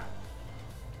phone?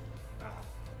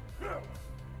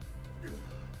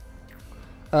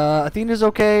 Athena's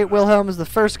okay. Wilhelm is the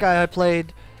first guy I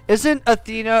played. Isn't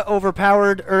Athena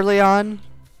overpowered early on?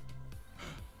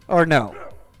 Or no?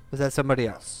 Was that somebody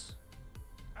else?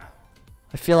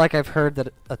 I feel like I've heard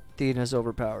that Athena's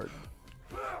overpowered.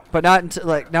 But not until,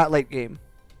 like, not late game.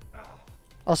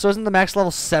 Oh, so isn't the max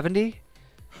level 70?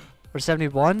 Or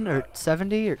 71? Or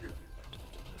 70? Or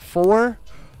 4?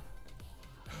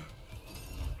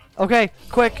 Okay,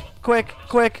 quick, quick,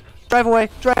 quick. Drive away,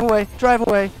 drive away, drive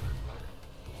away.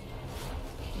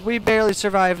 We barely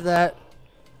survived that.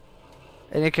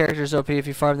 Any character's OP if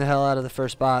you farm the hell out of the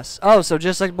first boss. Oh, so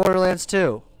just like Borderlands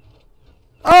 2.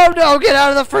 Oh no, get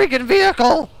out of the freaking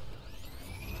vehicle!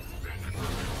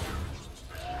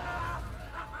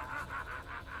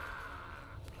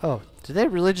 Oh, did they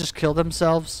really just kill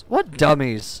themselves? What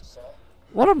dummies.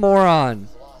 What a moron.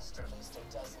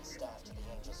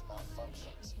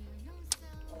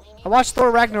 I watched Thor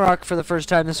Ragnarok for the first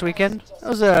time this weekend.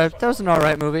 That was an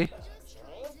alright movie.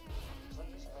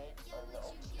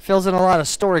 Fills in a lot of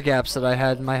story gaps that I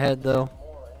had in my head, though.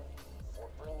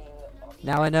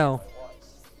 Now I know.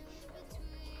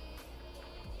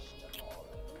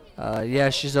 Yeah,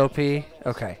 she's OP.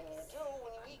 Okay.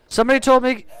 Somebody told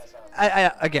me.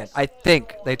 Again, I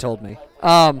think they told me.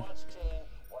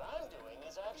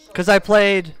 Because I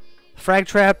played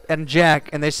Fragtrap and Jack,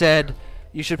 and they said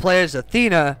you should play as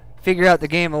Athena, figure out the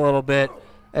game a little bit,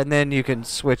 and then you can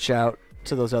switch out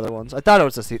to those other ones. I thought it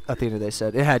was Athena, they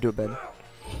said. It had to have been.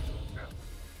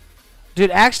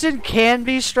 Dude, Axton can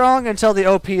be strong until the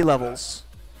OP levels.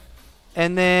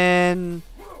 And then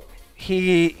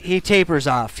he tapers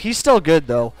off. He's still good,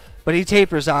 though, but he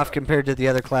tapers off compared to the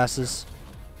other classes.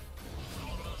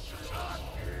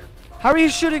 How are you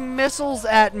shooting missiles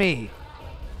at me?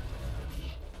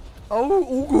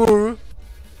 Oh, okay.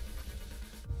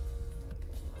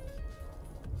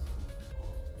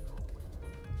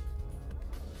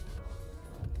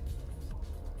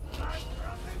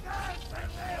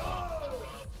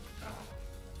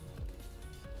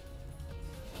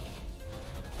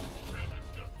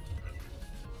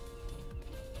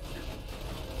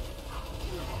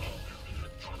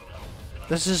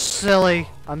 This is silly.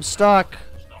 I'm stuck.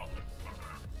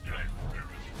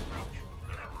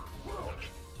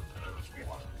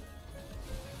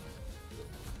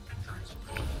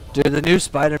 Dude, the new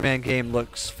Spider-Man game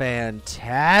looks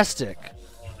fantastic.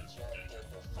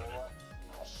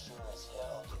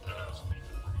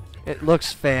 It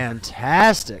looks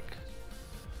fantastic.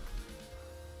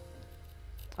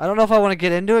 I don't know if I want to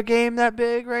get into a game that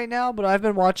big right now, but I've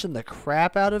been watching the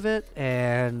crap out of it,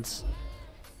 and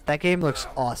that game looks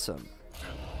awesome.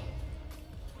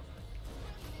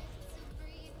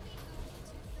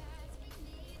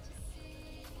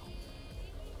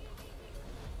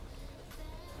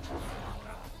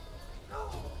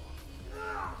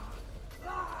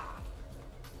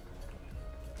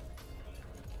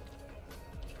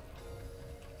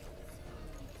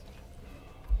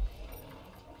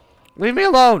 Leave me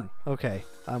alone! Okay,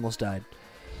 I almost died.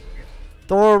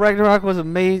 Thor Ragnarok was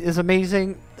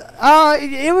amazing. I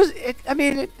hate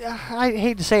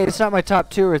to say it, it's not my top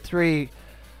 2 or 3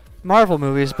 Marvel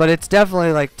movies, but it's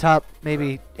definitely like top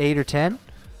maybe 8 or 10.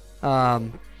 But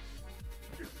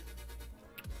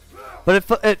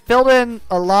it filled in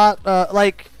a lot.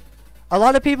 Like a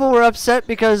lot of people were upset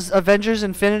because Avengers: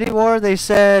 Infinity War. They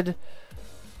said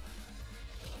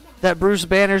that Bruce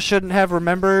Banner shouldn't have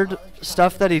remembered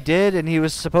stuff that he did, and he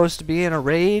was supposed to be in a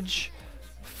rage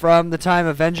from the time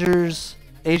Avengers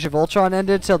Age of Ultron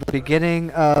ended till the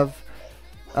beginning of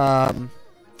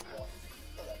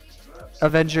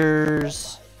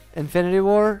Avengers Infinity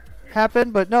War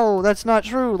happened. But no, that's not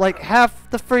true. Like half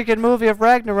the freaking movie of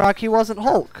Ragnarok, he wasn't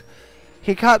Hulk.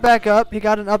 He caught back up, he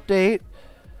got an update.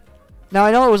 Now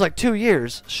I know it was like 2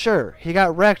 years, sure, he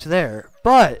got wrecked there,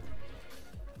 but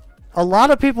a lot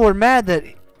of people were mad that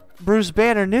Bruce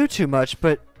Banner knew too much,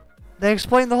 but they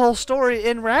explained the whole story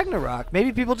in Ragnarok.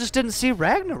 Maybe people just didn't see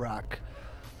Ragnarok.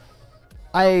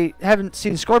 I haven't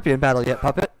seen Scorpion battle yet,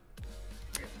 Puppet.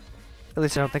 At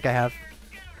least I don't think I have.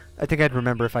 I think I'd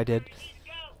remember if I did.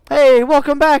 Hey,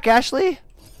 welcome back, Ashley.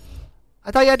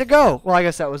 I thought you had to go. Well, I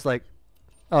guess that was like...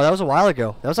 Oh, that was a while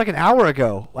ago. That was like an hour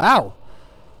ago. Wow.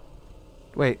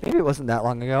 Wait, maybe it wasn't that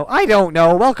long ago. I don't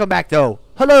know. Welcome back, though.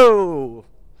 Hello.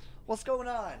 What's going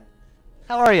on?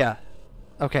 How are ya?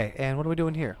 Okay, and what are we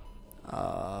doing here?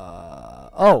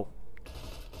 Oh.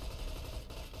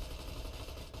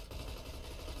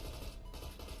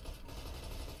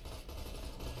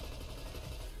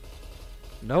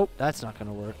 Nope, that's not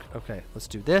gonna work. Okay, let's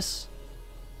do this.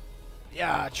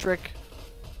 Yeah, trick.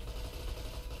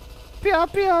 Pia,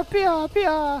 pia, pia,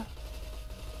 pia.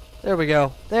 There we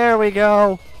go. There we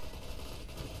go.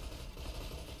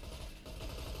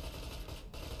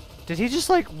 Did he just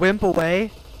like wimp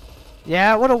away?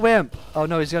 Yeah, what a wimp. Oh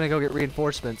no, he's gonna go get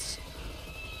reinforcements.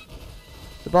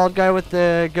 The bald guy with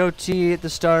the goatee at the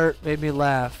start made me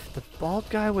laugh. The bald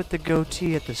guy with the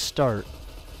goatee at the start.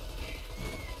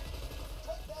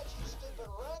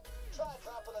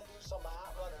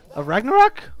 A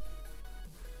Ragnarok?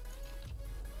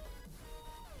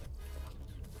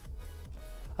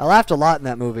 I laughed a lot in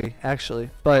that movie, actually,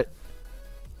 but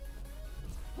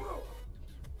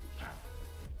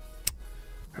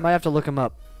I might have to look him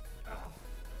up.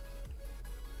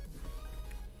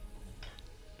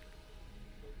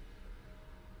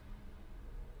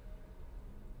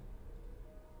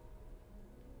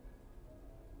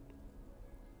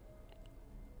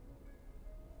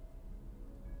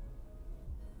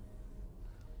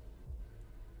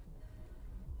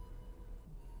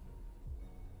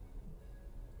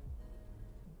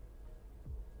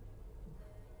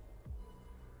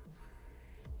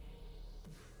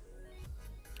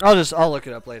 I'll look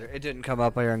it up later. It didn't come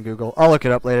up here on Google. I'll look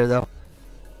it up later though.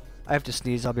 I have to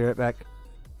sneeze. I'll be right back.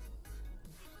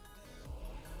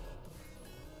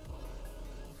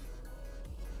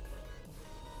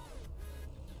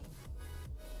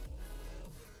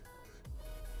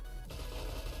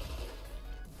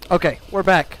 Okay, we're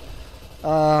back.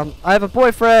 I have a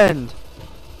boyfriend.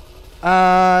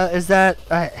 Is that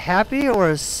a happy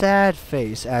or a sad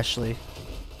face, Ashley?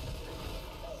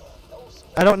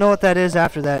 I don't know what that is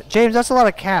after that. James, that's a lot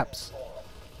of caps.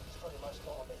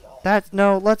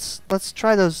 No, let's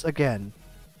try those again.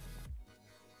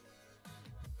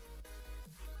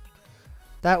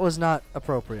 That was not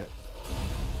appropriate.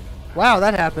 Wow,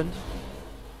 that happened.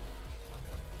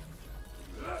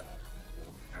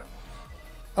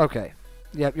 Okay.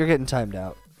 Yep, you're getting timed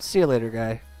out. See you later,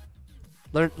 guy.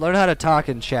 Learn how to talk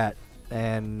and chat,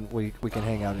 and we can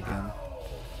hang out again.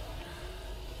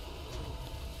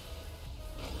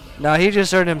 No, he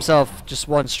just earned himself just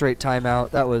one straight timeout.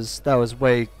 That was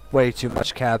way too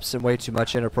much caps and way too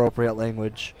much inappropriate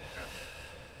language.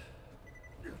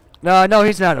 No,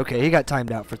 he's not okay. He got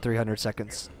timed out for 300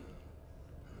 seconds.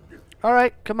 All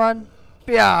right, come on.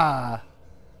 Bia.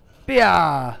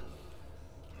 Bia.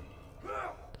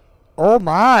 Oh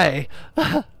my.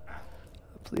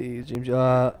 Please, James.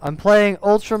 I'm playing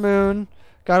Ultra Moon.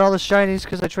 Got all the shinies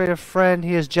because I traded a friend.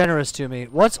 He is generous to me.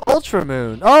 What's Ultra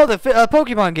Moon? Oh, the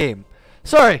Pokemon game.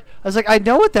 Sorry. I was like, I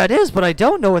know what that is, but I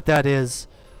don't know what that is.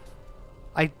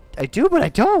 I do, but I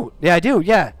don't. Yeah, I do.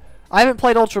 Yeah. I haven't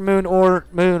played Ultra Moon or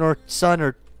Sun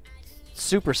or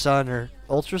Super Sun or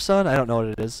Ultra Sun. I don't know what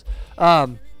it is.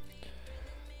 What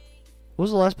was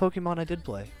the last Pokemon I did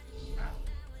play?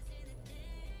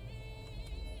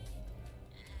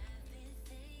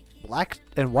 Black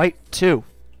and White 2.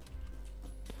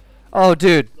 Oh,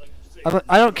 dude.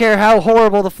 I don't care how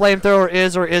horrible the flamethrower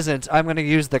is or isn't. I'm going to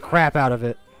use the crap out of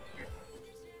it.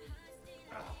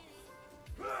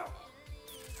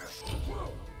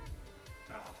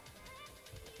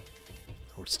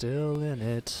 We're still in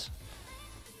it.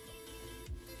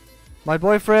 My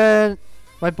boy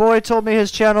told me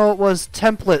his channel was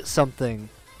template something.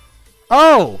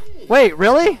 Oh, wait,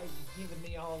 really?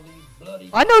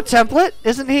 I know Template.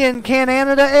 Isn't he in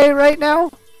Canada A right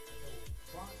now?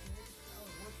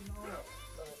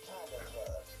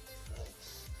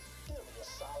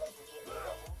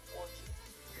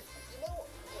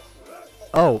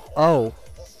 Oh.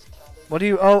 What are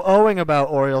you owing about,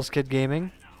 Orioles Kid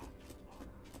Gaming?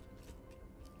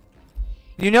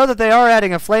 You know that they are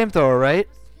adding a flamethrower, right?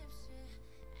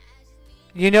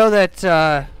 You know that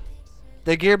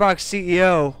the Gearbox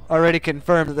CEO already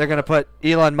confirmed that they're going to put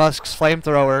Elon Musk's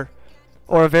flamethrower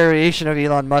or a variation of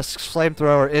Elon Musk's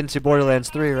flamethrower into Borderlands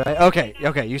 3, right?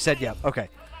 Okay, you said yep. Okay.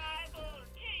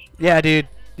 Yeah, dude.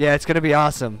 Yeah, it's going to be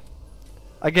awesome.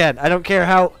 Again, I don't care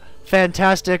how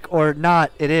fantastic or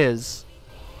not it is.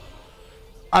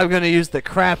 I'm going to use the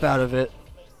crap out of it.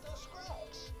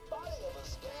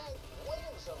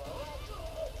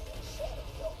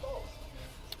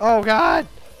 Oh god!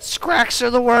 Scracks are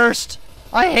the worst!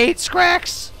 I hate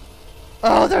Scracks!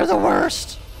 Oh, they're the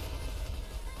worst!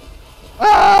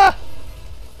 Ah!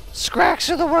 Scracks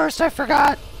are the worst, I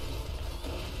forgot!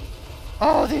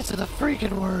 Oh, these are the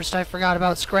freaking worst, I forgot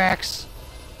about Scracks.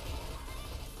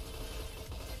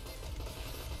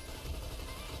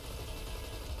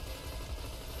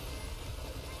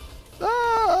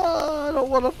 Ah! I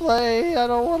don't want to play, I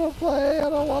don't want to play, I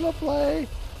don't want to play.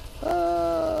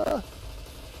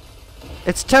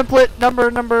 It's template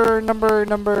number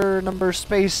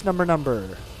space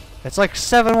number. It's like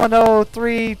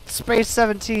 7103 space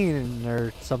 17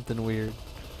 or something weird.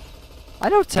 I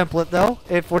know template though,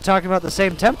 if we're talking about the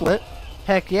same template.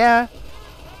 Heck yeah.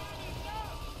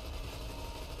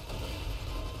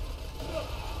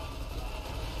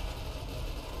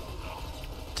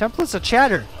 Template's a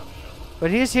chatter.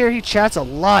 When he's here, he chats a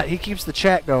lot. He keeps the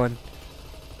chat going.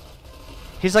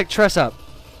 He's like Tress Up.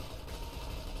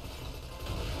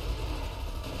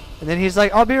 And then he's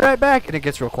like, I'll be right back, and it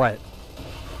gets real quiet.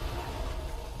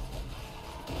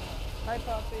 Hi,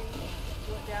 puppy.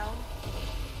 You went down?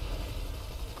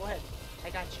 Go ahead. I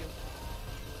got you.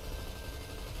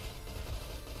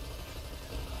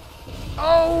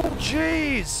 Oh,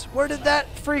 jeez! Where did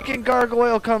that freaking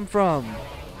gargoyle come from?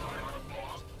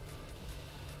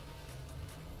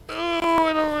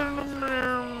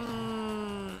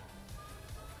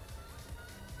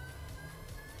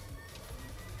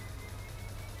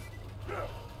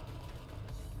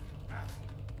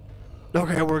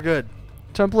 Okay, we're good.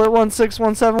 Template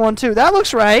 161712. That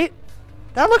looks right.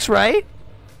 That looks right.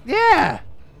 Yeah.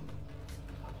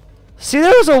 See,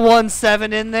 there was a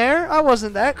 17 in there. I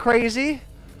wasn't that crazy.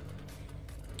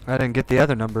 I didn't get the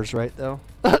other numbers right, though.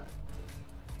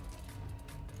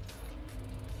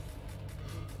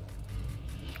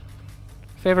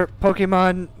 Favorite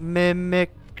Pokemon,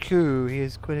 Mimikyu. He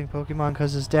is quitting Pokemon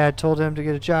because his dad told him to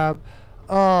get a job.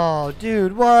 Oh,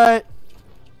 dude, what?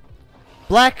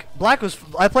 Black was...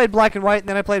 I played Black and White, and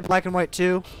then I played Black and White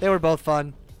 2. They were both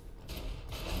fun.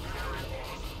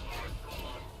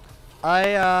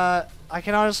 I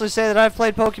can honestly say that I've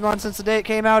played Pokemon since the day it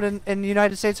came out in the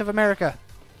United States of America.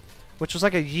 Which was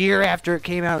like a year after it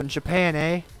came out in Japan,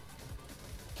 eh?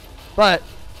 But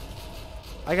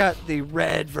I got the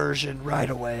red version right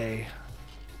away.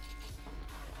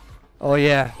 Oh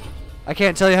yeah. I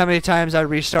can't tell you how many times I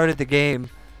restarted the game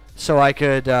so I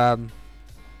could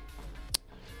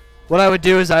what I would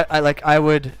do is I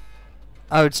would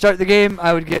start the game,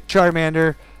 I would get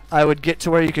Charmander, I would get to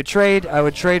where you could trade, I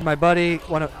would trade my buddy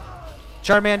one of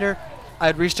Charmander,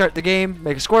 I'd restart the game,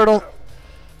 make a Squirtle,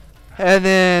 and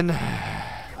then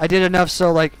I did enough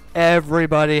so like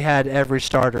everybody had every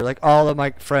starter, like all of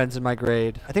my friends in my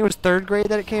grade. I think it was 3rd grade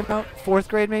that it came out, 4th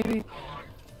grade maybe.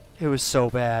 It was so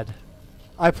bad.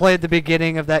 I played the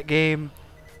beginning of that game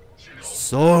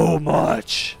so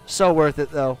much. So worth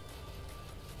it though.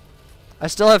 I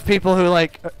still have people who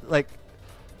like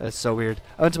that's so weird.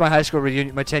 I went to my high school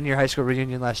reunion, my 10-year high school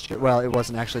reunion last year. Well, it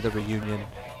wasn't actually the reunion.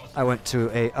 I went to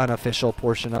a unofficial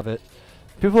portion of it.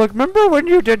 People are like, remember when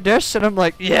you did this? And I'm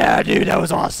like, yeah, dude, that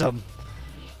was awesome.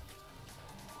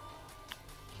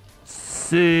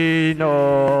 Sinotech.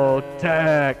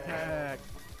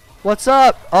 What's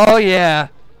up? Oh yeah.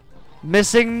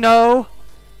 Missing no.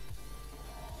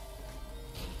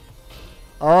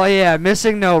 Oh yeah,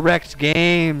 missing no wrecked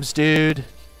games, dude.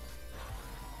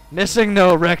 Missing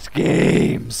no wrecked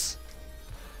games.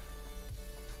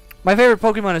 My favorite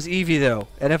Pokemon is Eevee though,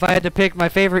 and if I had to pick my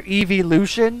favorite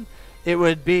evolution, it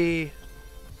would be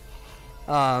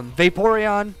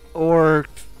Vaporeon or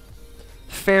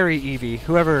Fairy Eevee.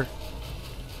 Whoever.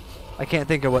 I can't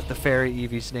think of what the Fairy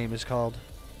Eevee's name is called.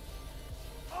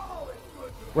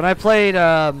 When I played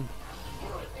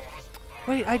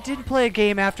wait, I did play a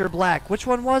game after Black. Which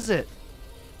one was it?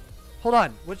 Hold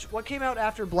on. What came out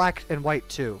after Black and White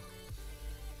 2?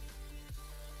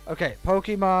 Okay,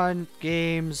 Pokemon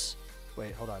games.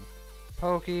 Wait, hold on.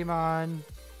 Pokemon.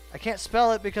 I can't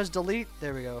spell it because delete.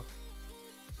 There we go.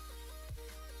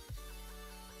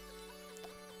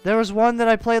 There was one that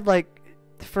I played like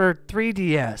for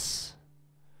 3DS.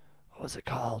 What was it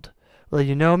called? Well,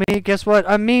 you know me. Guess what?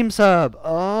 I'm Meme Sub.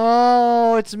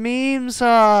 Oh, it's Meme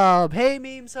Sub. Hey,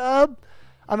 Meme Sub.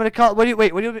 I'm gonna call. What do you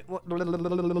wait? What do you? What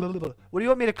do you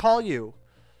want me to call you?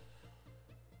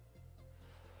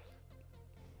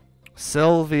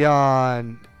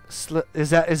 Sylveon.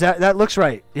 Is that looks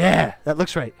right? Yeah, that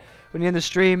looks right. When you're in the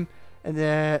stream, and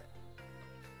then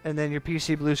your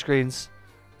PC blue screens.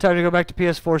 Time to go back to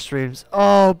PS4 streams.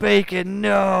 Oh, Bacon,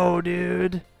 no,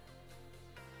 dude.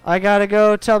 I gotta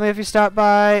go. Tell me if you stop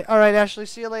by. Alright, Ashley,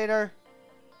 see you later.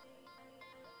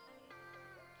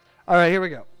 Alright, here we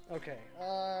go. Okay.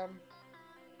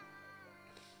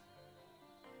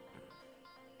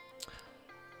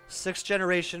 6th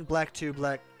generation, Black 2,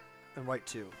 Black and White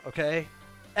 2. Okay?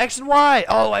 X and Y!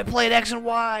 Oh, I played X and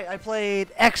Y! I played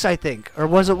X, I think. Or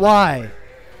was it Y?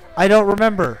 I don't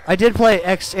remember. I did play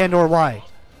X and or Y.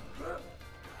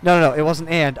 No, it wasn't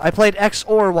and. I played X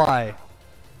or Y.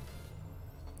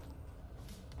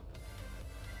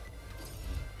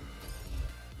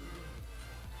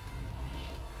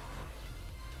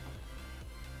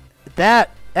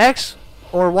 That X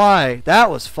or Y,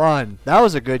 that was fun. That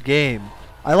was a good game.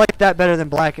 I liked that better than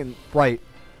Black and White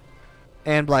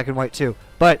and Black and White 2.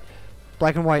 But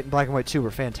Black and White 2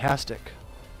 were fantastic.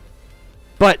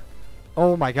 But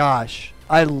oh my gosh,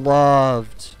 I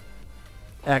loved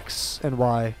X and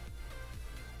Y.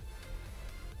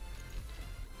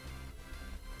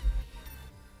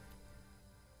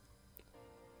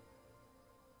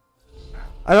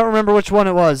 I don't remember which one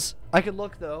it was. I could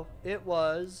look though. It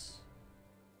was.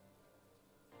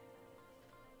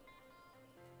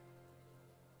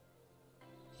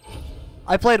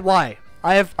 I played Y.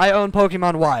 I own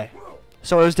Pokemon Y,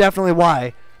 so it was definitely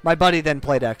Y. My buddy then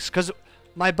played X, because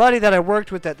my buddy that I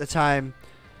worked with at the time,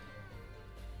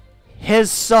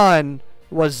 his son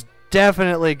was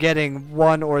definitely getting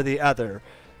one or the other.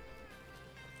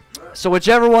 So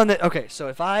whichever one that, okay, so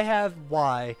if I have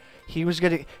Y, he was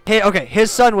getting, hey, okay,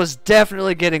 his son was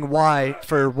definitely getting Y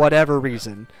for whatever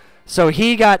reason. So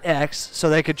he got X, so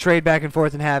they could trade back and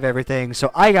forth and have everything. So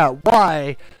I got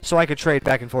Y, so I could trade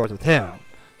back and forth with him.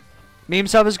 Meme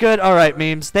sub is good? Alright,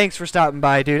 Memes. Thanks for stopping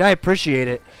by, dude. I appreciate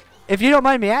it. If you don't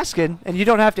mind me asking, and you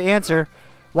don't have to answer,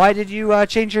 why did you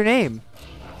change your name?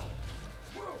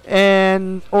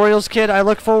 And Orioles Kid, I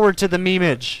look forward to the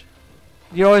memeage.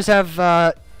 You always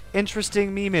have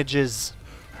interesting memeages.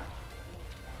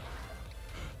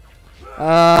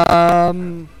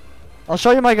 I'll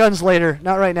show you my guns later,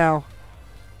 not right now.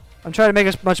 I'm trying to make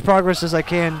as much progress as I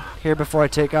can here before I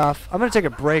take off. I'm going to take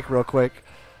a break real quick,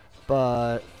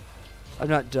 but I'm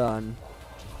not done.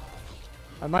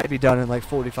 I might be done in like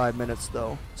 45 minutes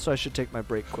though, so I should take my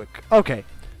break quick. Okay,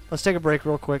 let's take a break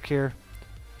real quick here.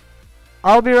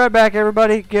 I'll be right back,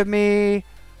 everybody. Give me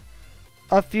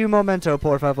a few momento,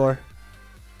 por favor.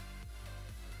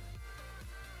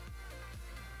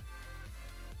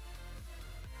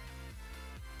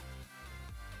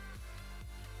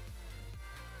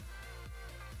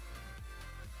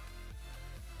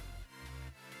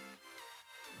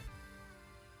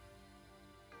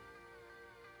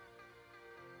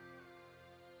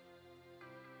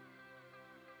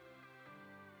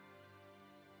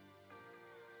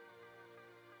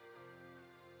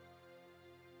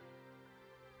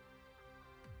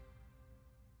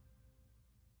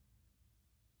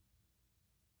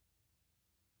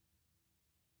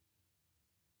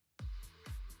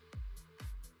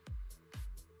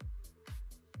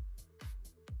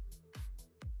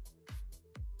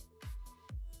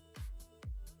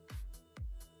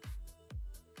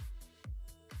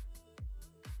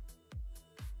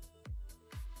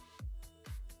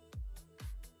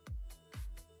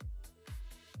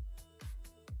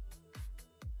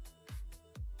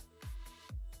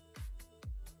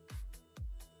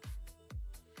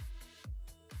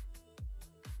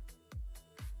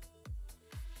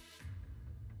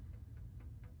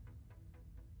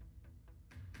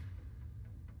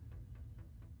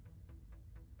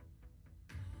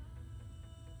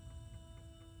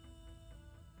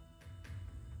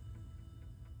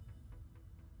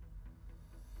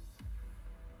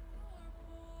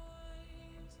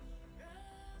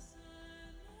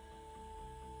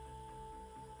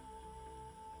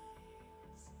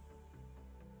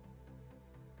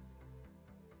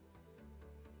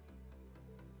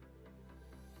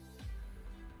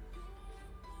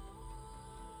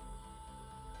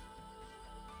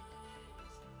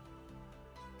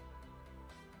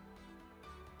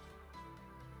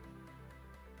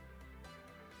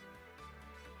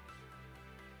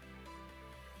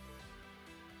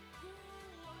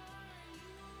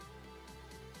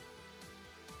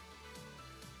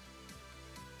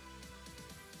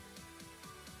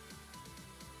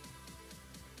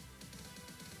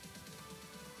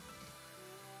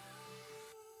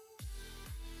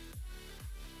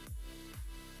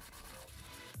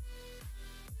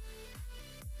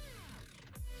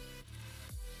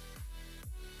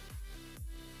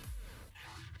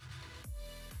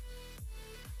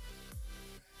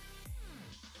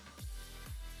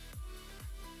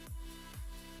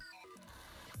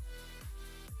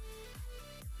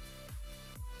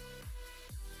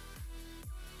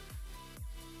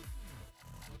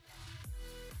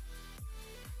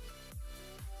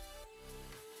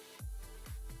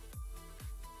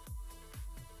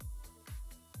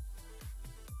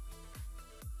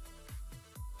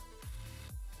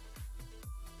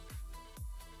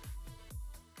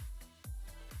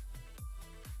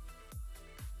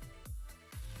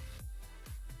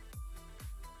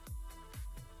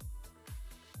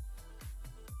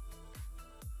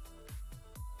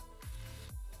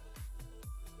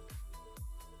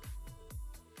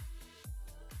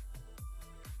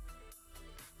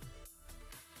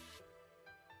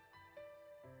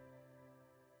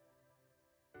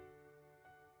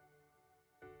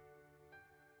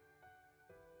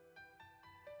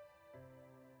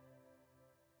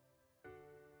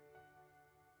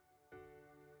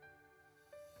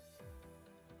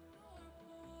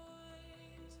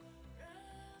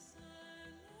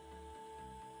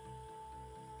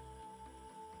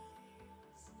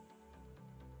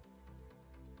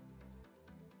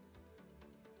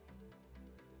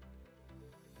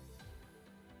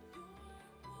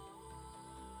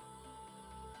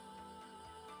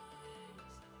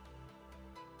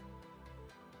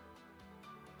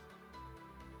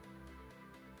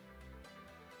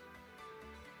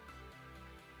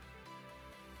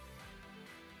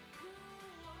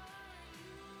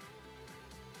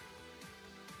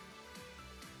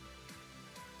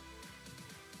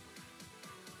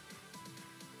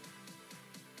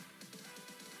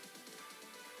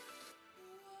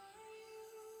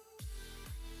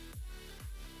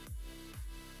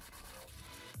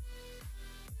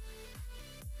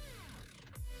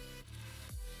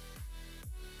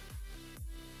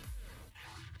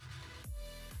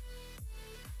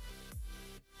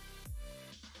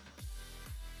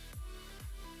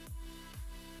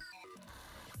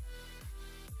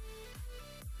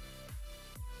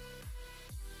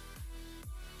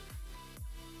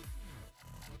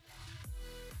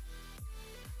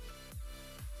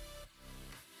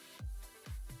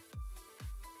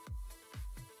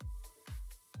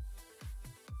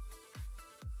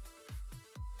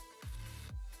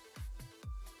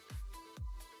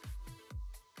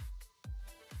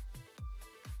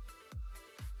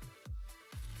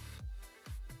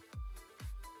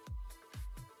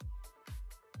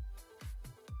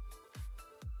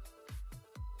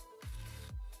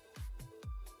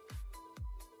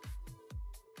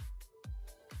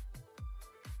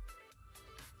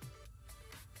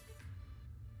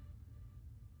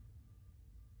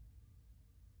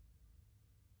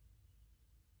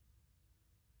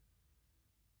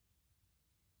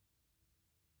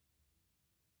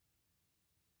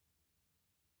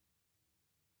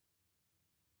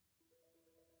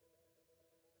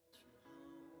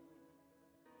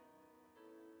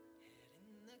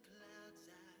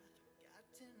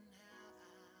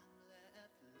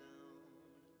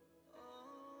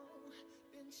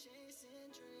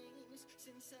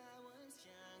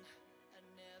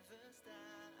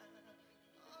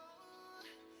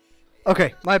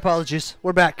 Okay, my apologies.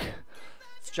 We're back.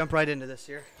 Let's jump right into this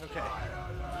here. Okay.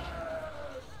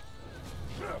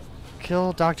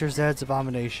 Kill Dr. Zed's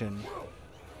abomination.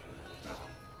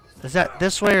 Is that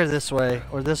this way or this way?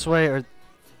 Or this way or...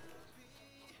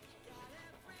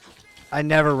 I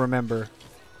never remember.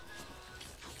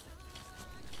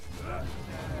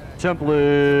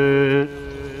 Template.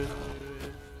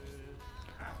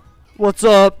 What's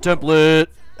up, template?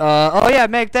 Oh yeah,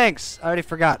 Meg, thanks. I already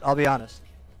forgot, I'll be honest.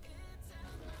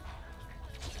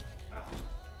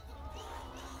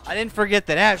 I didn't forget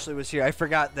that Ashley was here. I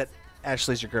forgot that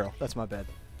Ashley's your girl. That's my bad.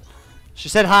 She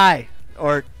said hi,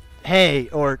 or hey,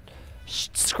 or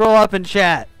scroll up and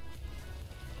chat.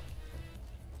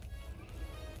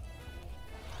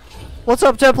 What's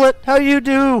up, template? How you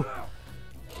do?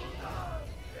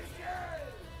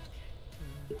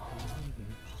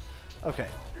 Okay.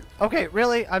 Okay,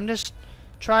 really? I'm just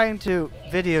trying to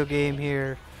video game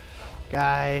here,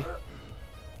 guy.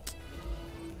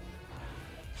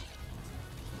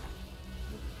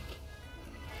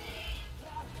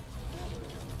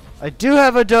 I do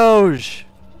have a Doge,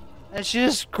 and she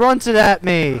just grunted at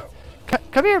me.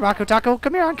 Come here, Mako Taco.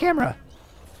 Come here on camera.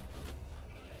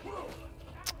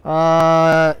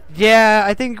 Yeah,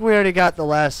 I think we already got the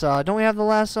last saw. Don't we have the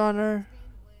last saw on her?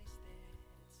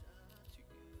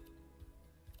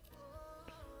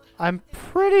 I'm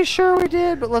pretty sure we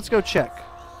did, but let's go check.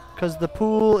 Because the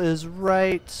pool is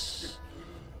right... Is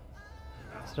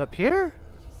it up here?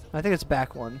 I think it's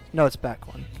back one. No, it's back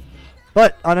one.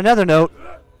 But, on another note...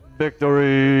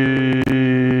 Victory!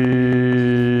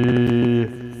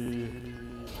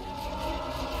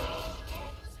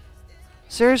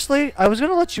 Seriously? I was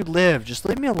gonna let you live. Just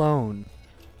leave me alone.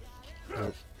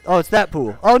 Oh, it's that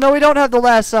pool. Oh, no, we don't have the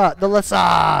last saw. The last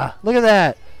saw. Look at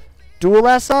that. Dual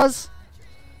last saws?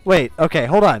 Wait, okay,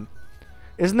 hold on.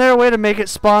 Isn't there a way to make it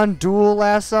spawn dual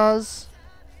last saws?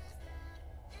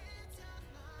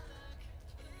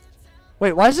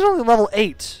 Wait, why is it only level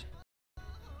 8?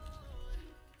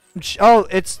 Oh,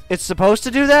 it's supposed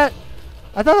to do that?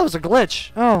 I thought that was a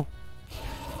glitch. Oh.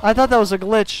 I thought that was a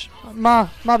glitch. My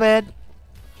bad.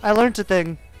 I learned a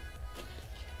thing.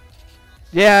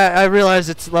 Yeah, I realized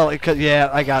it's level...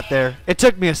 Yeah, I got there. It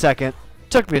took me a second.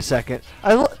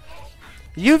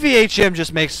 UVHM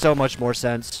just makes so much more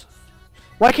sense.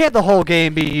 Why can't the whole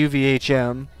game be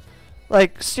UVHM?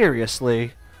 Like,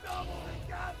 seriously.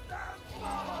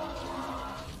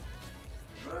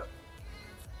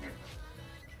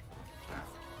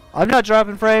 I'm not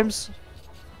dropping frames.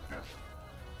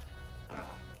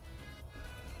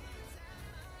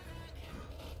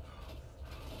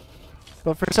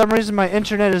 But for some reason my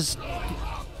internet is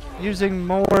using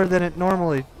more than it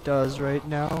normally does right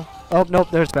now. Oh, nope,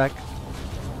 there's back.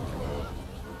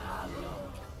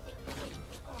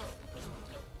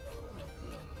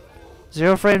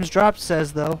 Zero frames dropped,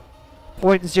 says though.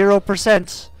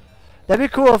 0.0%. That'd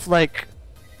be cool if like...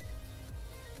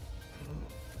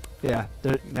 Yeah,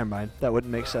 never mind. That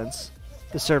wouldn't make sense.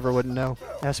 The server wouldn't know.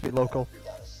 It has to be local.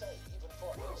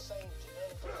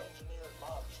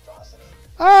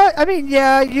 I mean,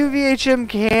 yeah, UVHM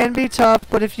can be tough,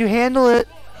 but if you handle it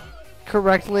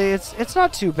correctly, it's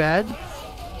not too bad.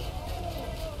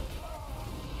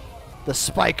 The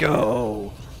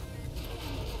Spyro.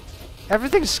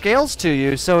 Everything scales to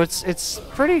you, so it's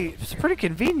pretty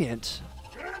convenient.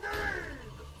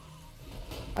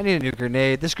 I need a new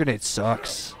grenade. This grenade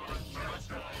sucks.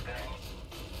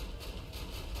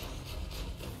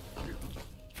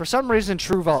 For some reason,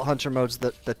 True Vault Hunter mode's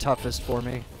the toughest for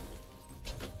me.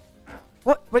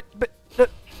 What? Wait, but...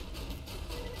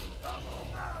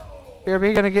 Are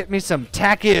we gonna get me some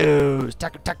tacos?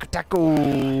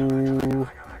 Taco.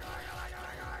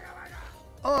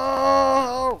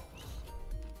 Oh!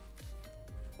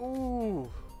 Ooh.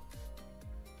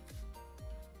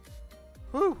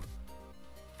 Whew.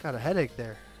 Got a headache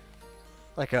there.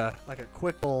 Like a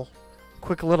quick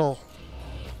little...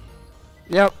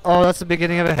 Yep. Oh, that's the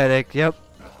beginning of a headache. Yep.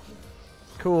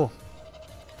 Cool.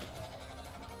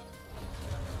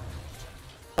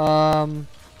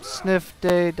 Sniff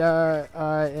day, die,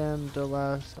 I am the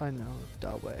last, I know,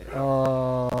 that way.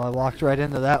 Oh, I walked right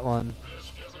into that one.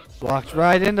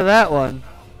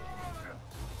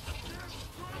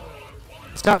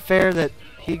 It's not fair that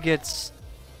he gets,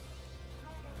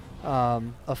 a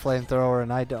flamethrower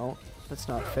and I don't. That's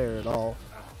not fair at all.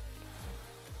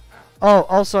 Oh,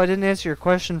 also, I didn't answer your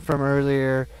question from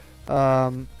earlier.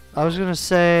 I was gonna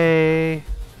say,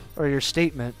 or your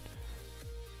statement.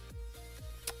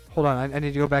 Hold on, I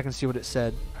need to go back and see what it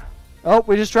said. Oh,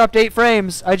 we just dropped 8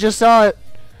 frames. I just saw it.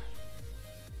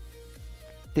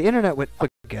 The internet went up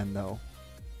again, though.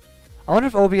 I wonder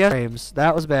if OBS frames.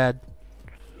 That was bad.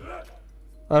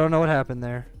 I don't know what happened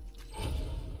there.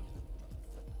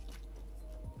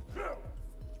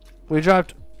 We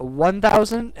dropped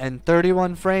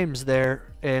 1,031 frames there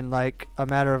in like a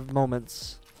matter of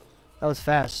moments. That was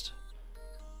fast.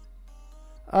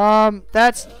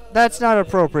 That's not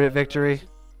appropriate, Victory.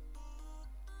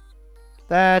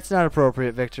 That's not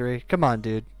appropriate, Victory. Come on,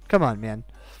 dude. Come on, man.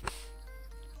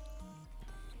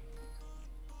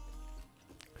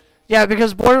 Yeah,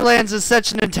 because Borderlands is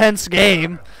such an intense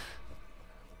game.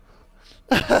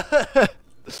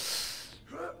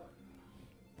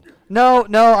 No,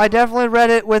 I definitely read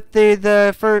it with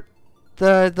the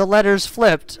letters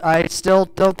flipped. I still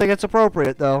don't think it's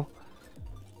appropriate though.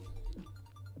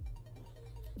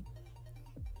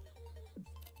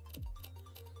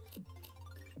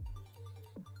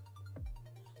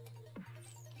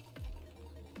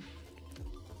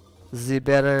 The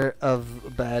bearer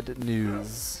of bad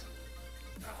news.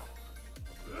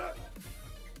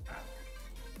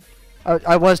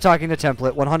 I was talking to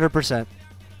template, 100%.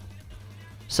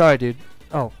 Sorry, dude.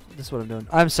 Oh, this is what I'm doing.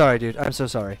 I'm sorry, dude. I'm so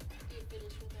sorry.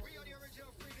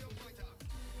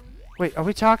 Wait, are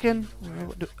we talking?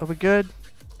 Are we good?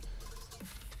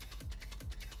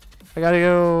 I gotta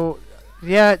go.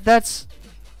 Yeah, that's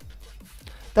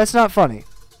not funny.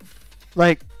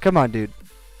 Like, come on, dude.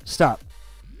 Stop.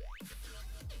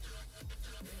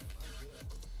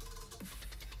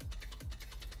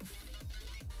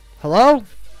 Hello?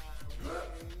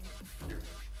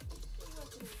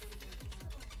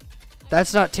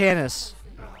 That's not Tannis.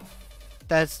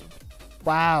 That's...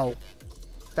 Wow.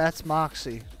 That's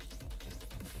Moxie.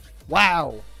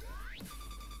 Wow.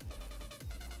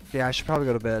 Yeah, I should probably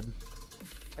go to bed.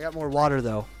 I got more water,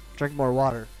 though. Drink more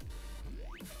water.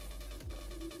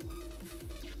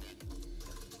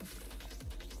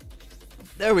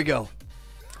 There we go.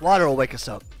 Water will wake us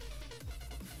up.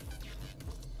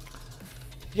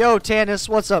 Yo, Tannis,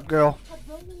 what's up, girl?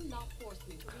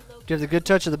 Do you have the good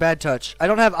touch or the bad touch? I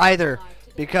don't have either,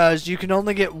 because you can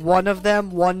only get one of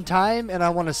them one time, and I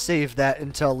want to save that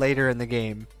until later in the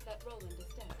game.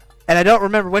 And I don't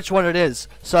remember which one it is,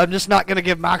 so I'm just not going to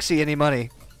give Moxie any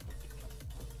money.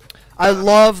 I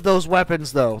love those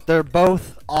weapons, though. They're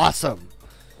both awesome.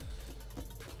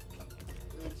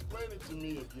 Explain it to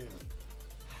me again.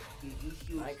 Did you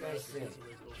shoot Like I said.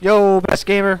 Yo, best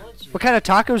gamer. What kind of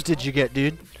tacos did you get,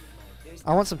 dude?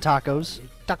 I want some tacos.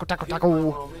 Taco, taco,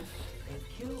 taco.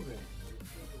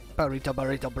 Burrito,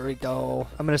 burrito, burrito.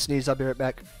 I'm gonna sneeze. I'll be right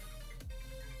back.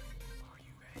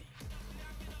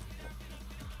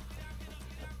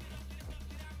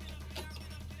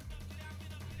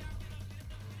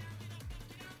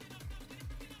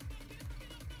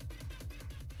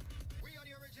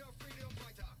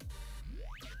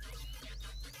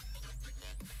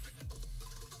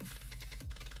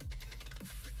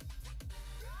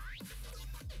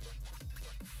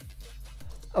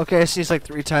 Okay, I sneezed like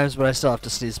 3 times, but I still have to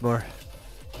sneeze more.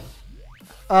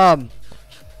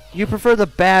 You prefer the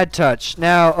bad touch.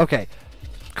 Now, okay.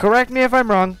 Correct me if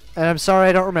I'm wrong, and I'm sorry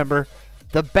I don't remember.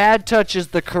 The bad touch is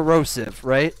the corrosive,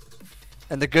 right?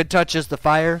 And the good touch is the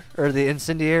fire, or the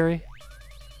incendiary?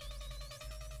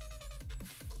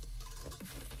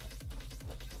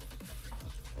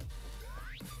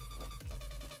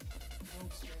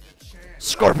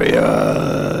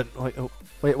 Scorpion! Wait, oh,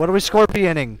 wait, what are we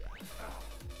scorpioning?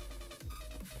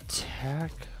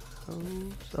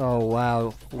 Tacos? Oh,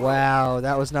 wow. Wow,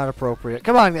 that was not appropriate.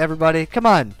 Come on, everybody. Come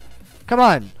on. Come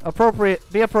on. Appropriate.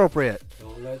 Be appropriate.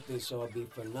 Don't let this all be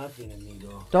for nothing,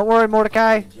 amigo. Don't worry,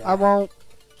 Mordecai. I won't.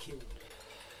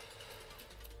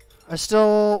 I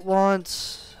still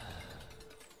want...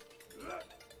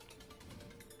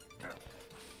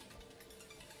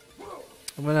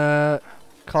 I'm gonna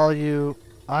call you...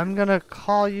 I'm gonna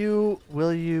call you...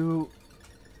 Will you...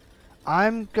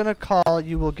 I'm gonna call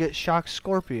you will get Shock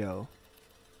Scorpio.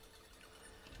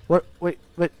 What? Wait,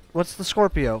 what's the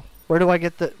Scorpio? Where do I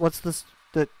get the... What's this...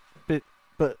 The...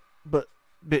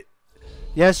 Bit...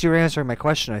 Yes, you're answering my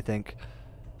question, I think.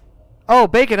 Oh,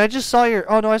 Bacon, I just saw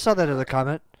your... Oh, no, I saw that other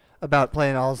comment about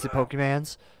playing all the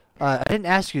Pokemons. I didn't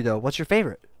ask you, though. What's your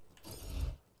favorite?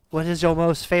 What is your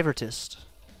most favoritist?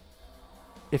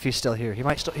 If he's still here. He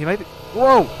might still... He might be...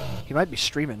 Whoa! He might be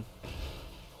streaming.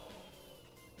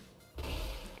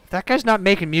 If that guy's not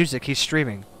making music, he's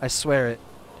streaming. I swear it.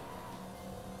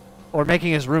 Or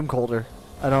making his room colder.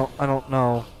 I don't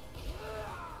know.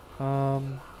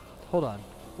 Hold on.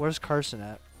 Where's Carson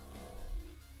at?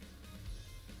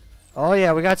 Oh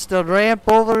yeah, we got to ramp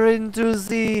over into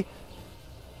the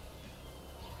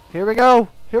Here we go.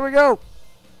 Here we go.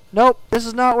 Nope, this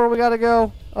is not where we gotta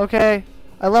go. Okay,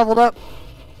 I leveled up.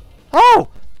 Oh!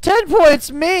 10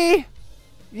 points, me!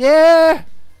 Yeah!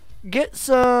 Get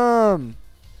some!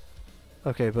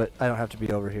 Okay, but I don't have to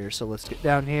be over here, so let's get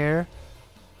down here.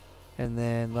 And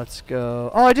then let's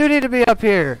go. Oh, I do need to be up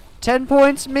here. 10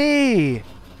 points, me!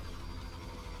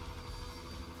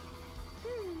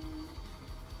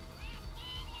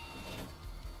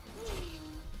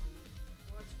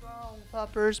 What's wrong,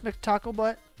 Puppers McTaco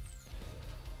Butt?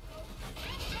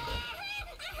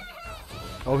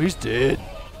 Oh, he's dead.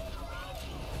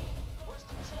 Where's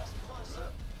the chest, Corsair?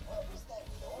 What was that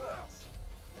noise?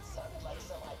 It sounded like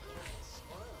some Iberian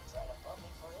screw trying to bump me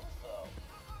for info.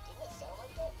 Didn't it sound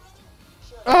like that?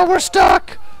 Sure. Oh, we're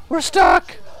stuck! We're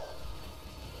stuck!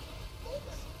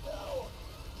 No.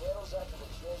 Ghetto's after the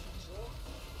treasure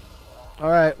too?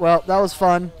 Alright, well, that was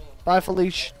fun. Bye,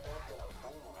 Felice.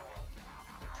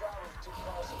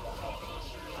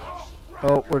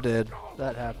 Oh, we're dead.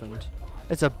 That happened.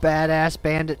 It's a badass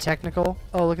bandit technical.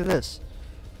 Oh, look at this.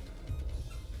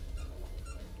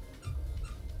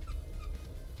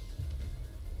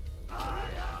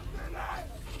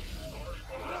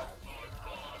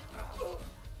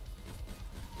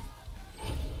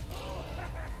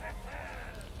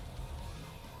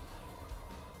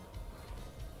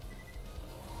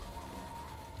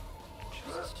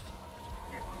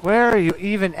 Where are you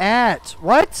even at?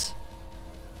 What?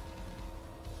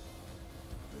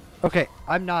 Okay,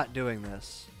 I'm not doing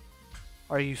this.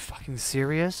 Are you fucking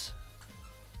serious?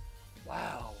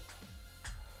 Wow.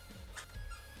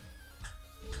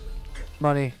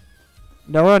 Money.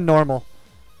 No, normal.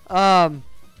 Normal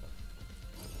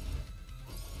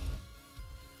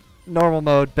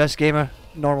mode. Best gamer.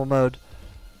 Normal mode.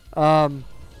 I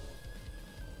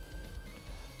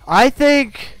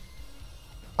think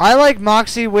I like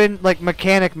Moxie like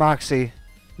Mechanic Moxie.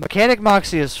 Mechanic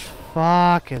Moxie is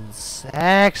fucking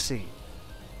sexy.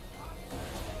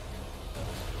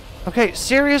 Okay,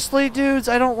 seriously, dudes,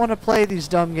 I don't want to play these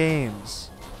dumb games.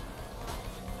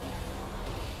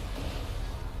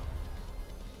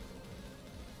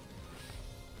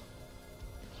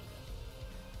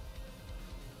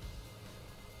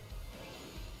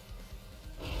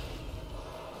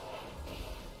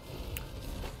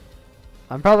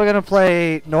 I'm probably going to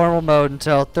play normal mode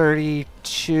until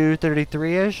 32,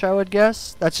 33-ish, I would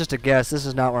guess. That's just a guess. This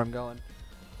is not where I'm going.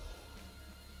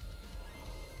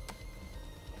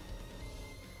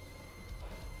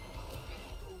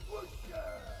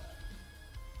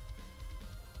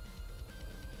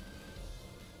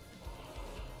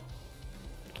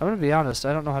 I'm going to be honest.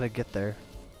 I don't know how to get there.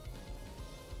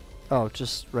 Oh,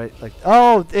 just right like...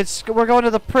 Oh, we're going to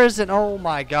the prison. Oh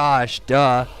my gosh.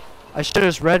 Duh. I should have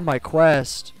just read my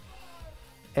quest.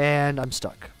 And I'm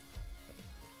stuck.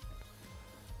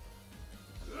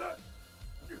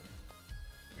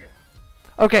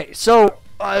 Okay, so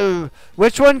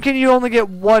which one can you only get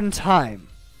one time?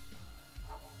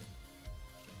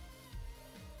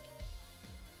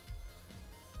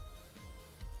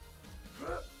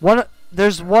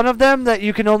 There's one of them that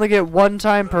you can only get one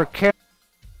time per character.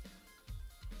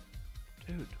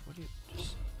 Dude, what do you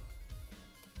just...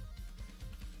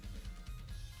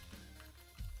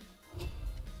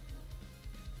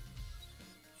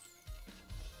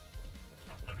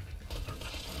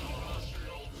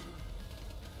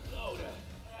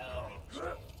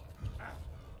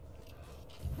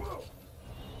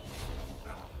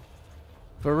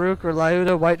 Farouk or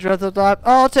Liuda, white dress at the top.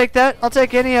 Oh, I'll take that. I'll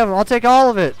take any of them. I'll take all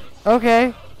of it.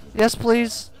 Okay. Yes,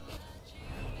 please.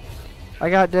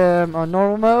 I got them on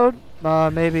normal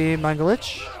mode. Maybe my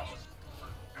glitch.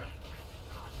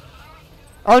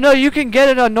 Oh no, you can get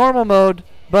it on normal mode,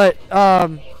 but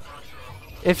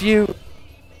if you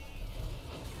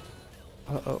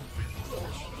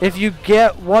if you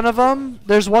get one of them,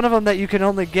 there's one of them that you can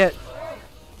only get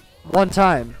one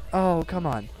time. Oh, come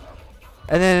on.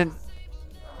 And then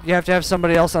you have to have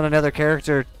somebody else on another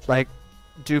character, like,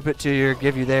 dupe it to you or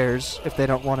give you theirs if they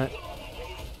don't want it.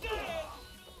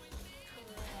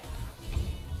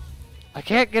 I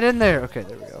can't get in there. Okay,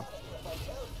 there we go.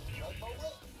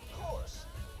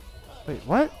 Wait,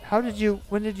 what? How did you,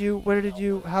 when did you, where did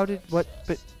you, how did, what,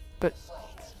 but...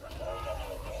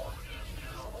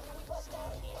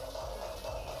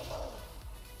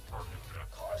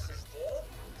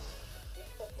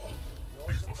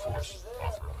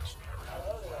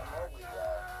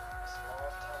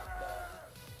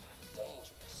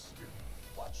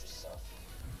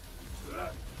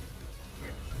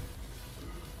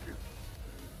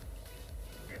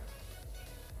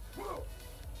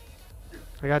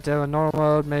 I got down in normal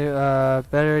mode. Maybe,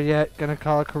 better yet, gonna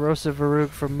call a corrosive Varuk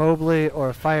from Mobley or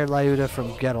a fire Lyuda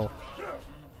from Gettle.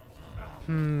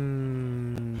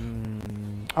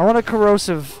 I want a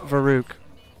corrosive Varuk.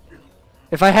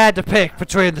 If I had to pick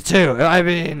between the two, I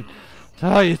mean,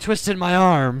 oh, you twisted my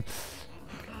arm.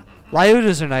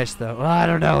 Lyudas are nice though. Well, I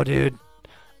don't know, dude.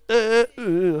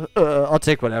 I'll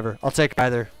take whatever. I'll take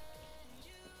either.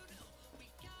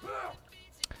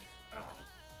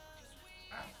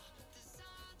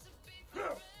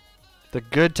 The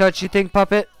good touch, you think,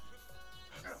 puppet?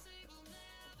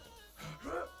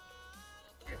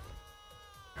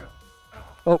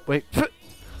 Oh, wait.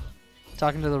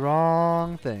 Talking to the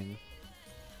wrong thing.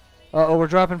 Uh-oh, we're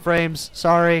dropping frames.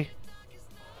 Sorry.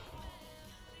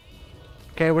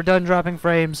 Okay, we're done dropping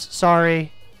frames.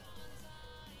 Sorry.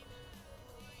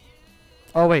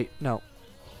 Oh, wait. No.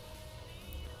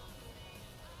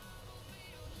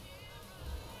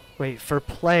 Wait, for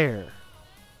player.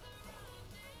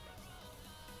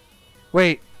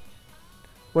 Wait,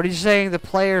 what are you saying the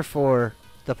player for,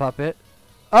 the puppet?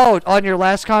 Oh, on your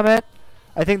last comment?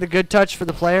 I think the good touch for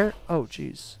the player? Oh,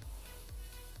 jeez.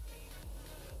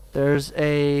 There's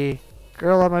a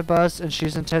girl on my bus, and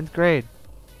she's in 10th grade.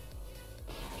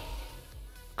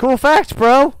 Cool fact,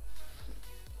 bro!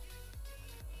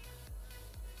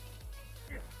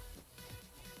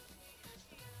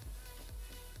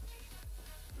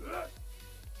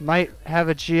 Might have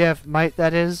a GF, might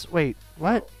that is? Wait,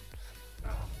 what?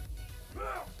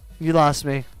 You lost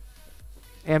me.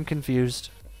 Am confused.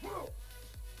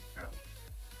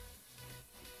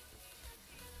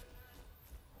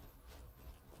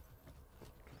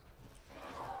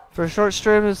 For a short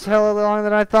stream, it's hella longer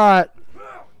than I thought.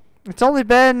 It's only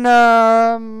been,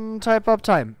 type up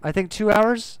time. I think 2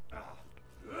 hours?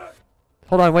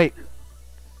 Hold on, wait.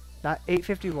 Not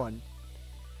 8:51.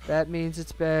 That means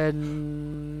it's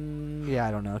been, yeah,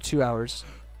 I don't know, 2 hours.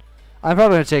 I'm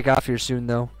probably going to take off here soon,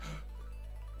 though.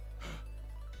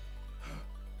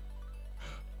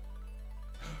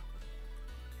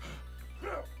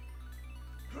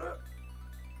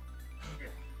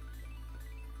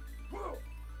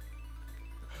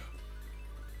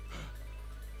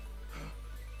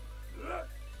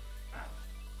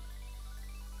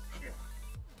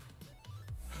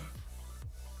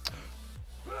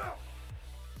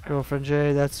 Girlfriend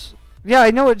Jay, that's... Yeah,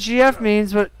 I know what GF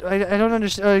means, but I don't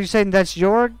understand. Are you saying that's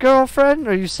your girlfriend?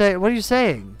 Or you say... What are you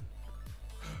saying?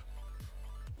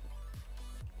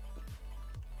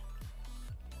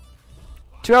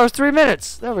 Two hours, 3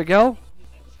 minutes. There we go.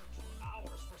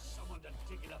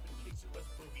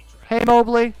 Hey,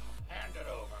 Mobley.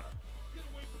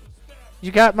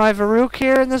 You got my Varuk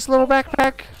here in this little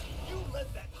backpack?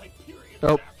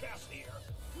 Nope.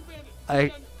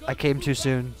 I came too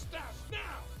soon.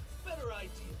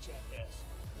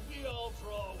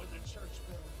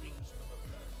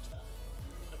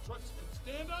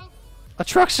 A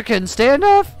Truxican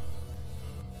standoff?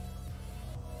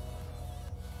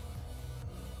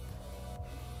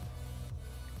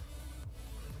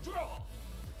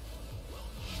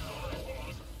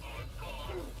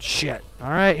 Shit.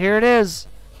 Alright, here it is.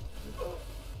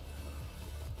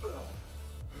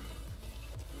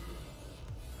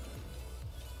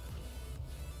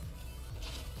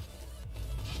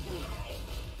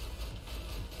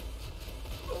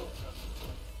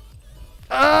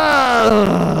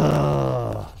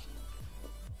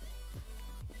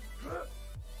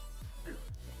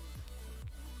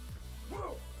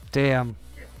 Damn.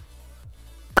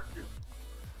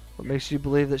 What makes you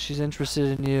believe that she's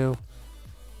interested in you?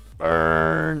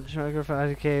 Burn.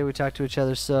 Okay, we talk to each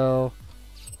other, so...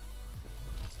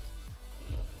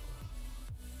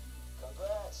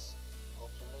 Congrats. Hope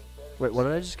you make better Wait, what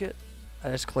did I just get? I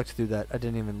just clicked through that. I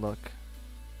didn't even look.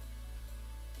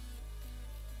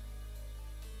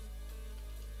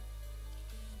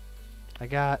 I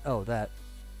got... Oh, that.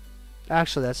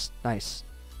 Actually, that's nice.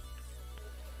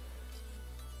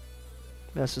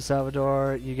 That's for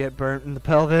Salvador. You get burnt in the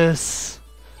pelvis.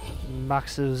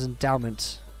 Max's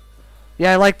endowment.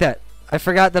 Yeah, I like that. I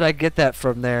forgot that I get that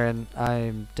from there, and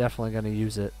I'm definitely going to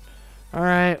use it.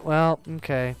 Alright, well,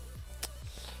 okay.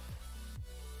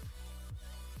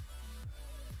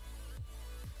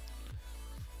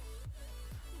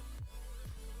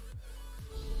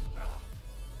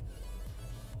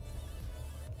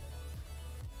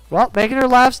 Well, making her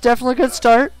laugh's definitely a good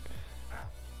start.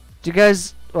 Do you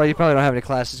guys... Well, you probably don't have any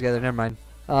classes together. Never mind.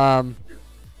 Do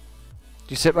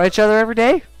you sit by each other every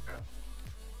day?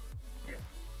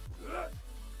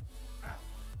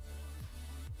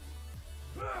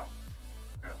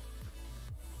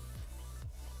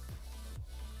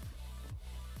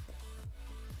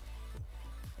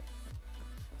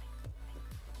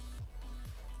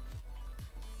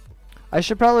 I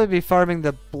should probably be farming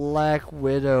the Black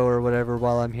Widow or whatever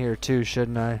while I'm here too,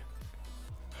 shouldn't I?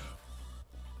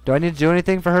 Do I need to do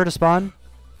anything for her to spawn?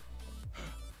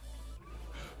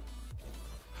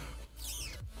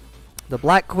 The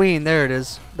Black Queen, there it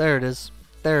is. There it is.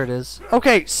 There it is.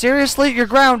 Okay, seriously, you're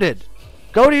grounded.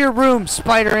 Go to your room,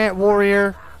 Spider Ant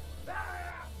Warrior.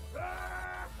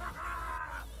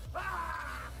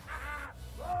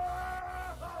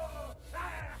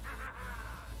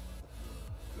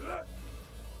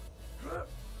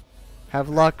 Have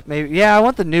luck, maybe. Yeah, I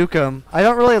want the Nukem. I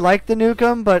don't really like the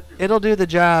Nukem, but it'll do the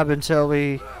job until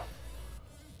we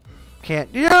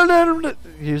can't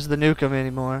use the Nukem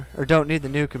anymore, or don't need the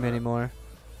Nukem anymore.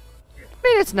 I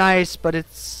mean, it's nice, but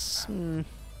it's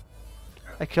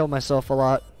I kill myself a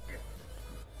lot.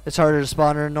 It's harder to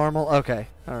spawn her in normal. Okay,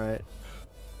 all right.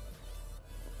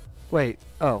 Wait.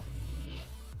 Oh.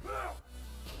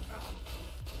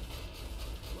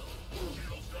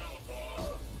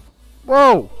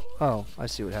 Whoa. Oh, I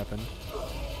see what happened.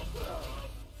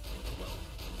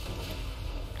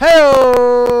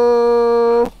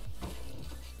 Hey-o!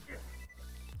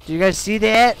 Do you guys see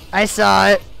that? I saw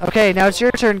it. Okay, now it's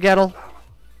your turn, Gettle.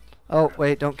 Oh,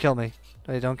 wait, don't kill me.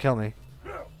 Wait, don't kill me.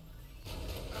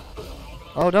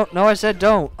 Oh, don't. No, I said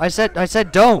don't. I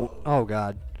said don't. Oh,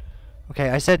 God.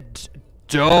 Okay, I said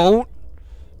don't.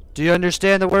 Do you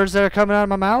understand the words that are coming out of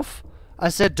my mouth? I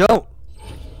said don't.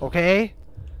 Okay?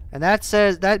 And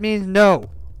that means no.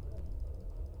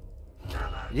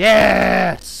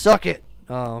 Yeah! Suck it!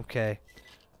 Oh, okay.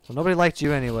 Well, nobody liked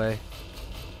you anyway.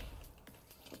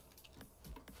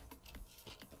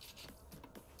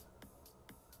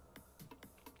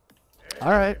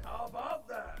 Alright.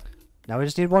 Now we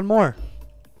just need one more.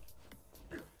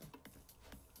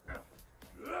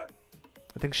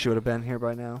 I think she would have been here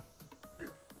by now.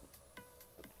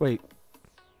 Wait.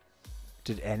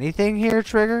 Did anything here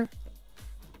trigger?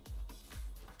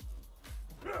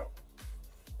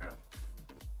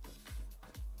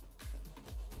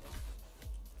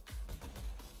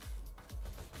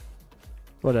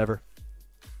 Whatever.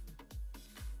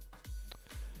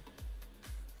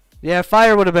 Yeah,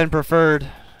 fire would have been preferred.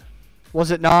 Was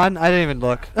it non? I didn't even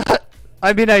look.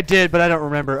 I mean, I did, but I don't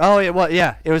remember. Oh, it was.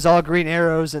 Yeah, it was all green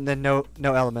arrows and then no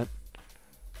element.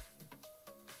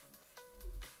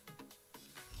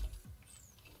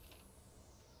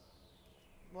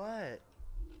 What?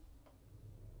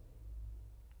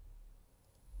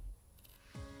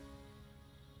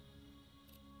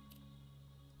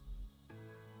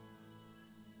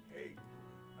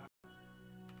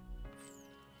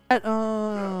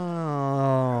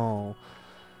 Oh.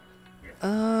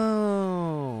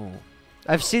 Oh.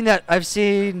 I've seen that. I've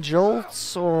seen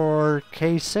Jolts or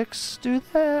K6 do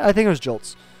that. I think it was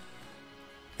Jolts.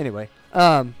 Anyway,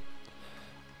 I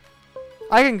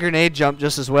can grenade jump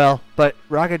just as well, but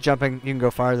rocket jumping you can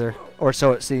go farther, or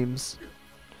so it seems.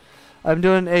 I'm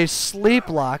doing a sleep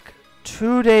lock,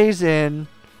 2 days in,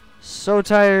 so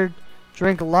tired,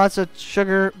 drink lots of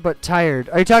sugar, but tired.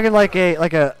 Are you talking like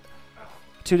a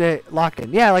 2-day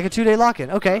lock-in? Yeah, like a 2-day lock-in.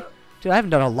 Okay. Dude, I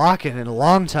haven't done a lock-in in a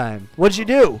long time. What'd you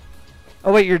do?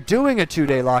 Oh, wait, you're doing a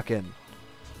 2-day lock-in.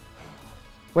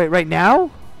 Wait, right now?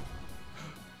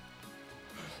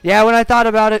 Yeah, when I thought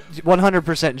about it,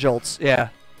 100% Jolts. Yeah.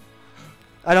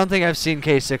 I don't think I've seen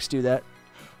K6 do that.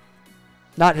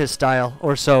 Not his style,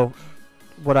 or so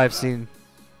what I've seen.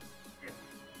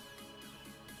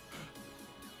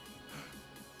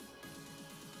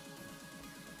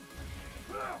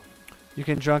 You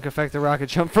can drunk effect the rocket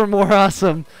jump for more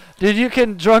awesome. Dude, you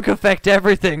can drunk effect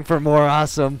everything for more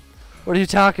awesome. What are you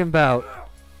talking about?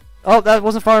 Oh, that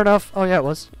wasn't far enough. Oh, yeah, it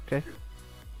was. Okay.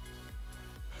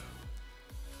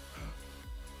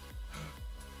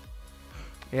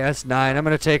 Yeah, it's 9. I'm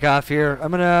gonna take off here.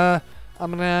 I'm gonna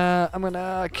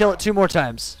kill it 2 more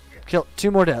times. Kill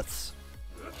 2 more deaths.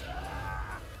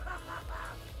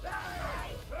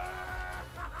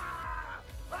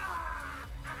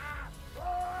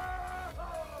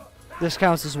 This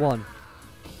counts as 1.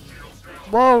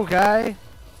 Whoa, guy.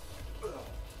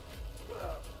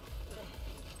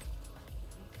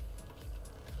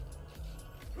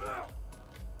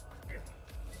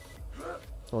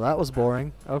 Well, that was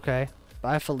boring. Okay.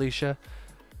 Bye, Felicia.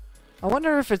 I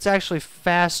wonder if it's actually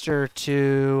faster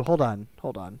to... Hold on.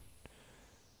 Hold on.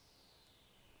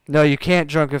 No, you can't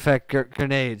drunk effect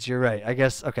grenades. You're right. I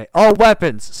guess... Okay. Oh,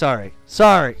 weapons. Sorry.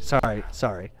 Sorry.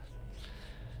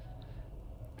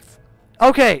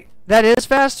 Okay. That is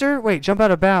faster? Wait, jump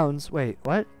out of bounds. Wait,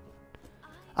 what?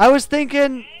 I was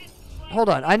thinking... Hold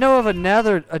on. I know of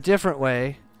a different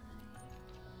way.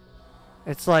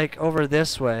 It's like over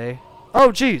this way. Oh,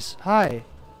 jeez. Hi.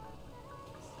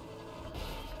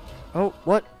 Oh,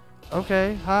 what?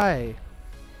 Okay, hi.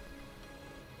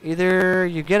 Either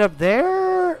you get up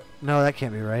there... No, that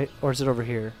can't be right. Or is it over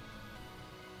here?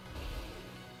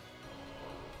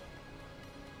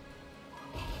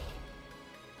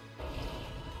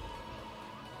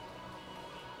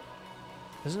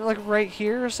 Isn't it like right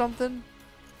here or something?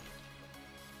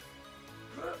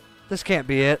 This can't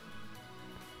be it.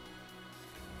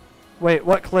 Wait,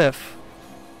 what cliff?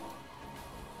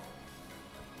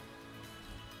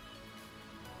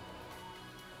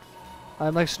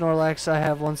 I'm like Snorlax. I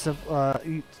have one simple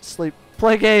eat, sleep,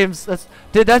 play games.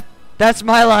 That's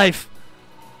my life.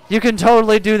 You can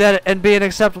totally do that and be an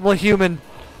acceptable human.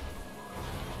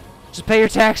 Just pay your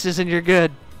taxes and you're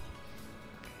good.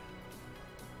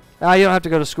 Ah, you don't have to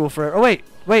go to school for it. Oh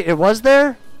wait, it was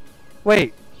there?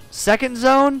 Wait, second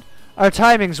zone? Our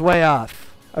timing's way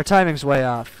off. Our timing's way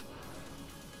off.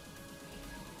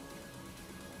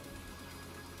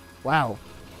 Wow.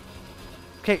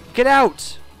 Okay, get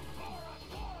out!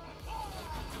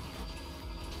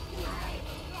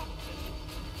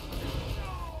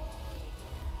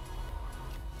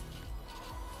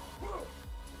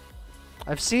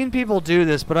 I've seen people do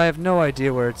this, but I have no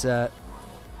idea where it's at.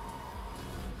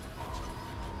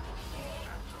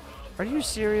 Are you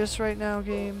serious right now,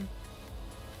 game?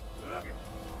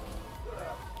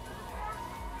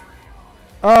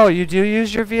 Oh, you do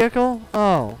use your vehicle?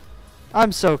 Oh.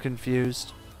 I'm so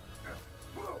confused.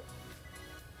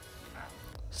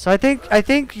 So I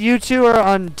think you two are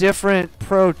on different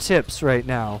pro tips right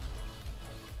now.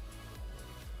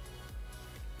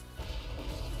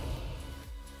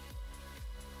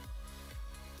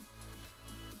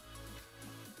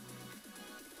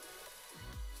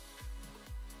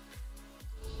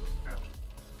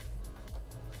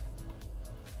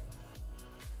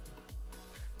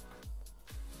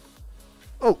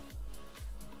 Oh.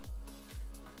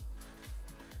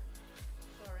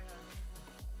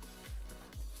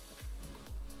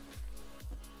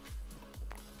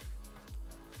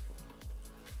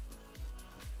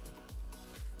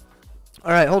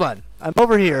 All right, hold on. I'm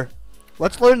over here.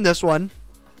 Let's learn this one.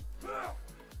 Podunks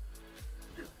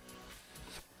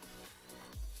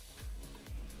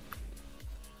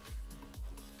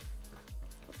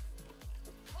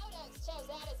chose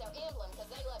that as their emblem because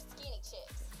they love skinny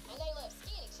chicks. And they love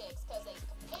skinny chicks because they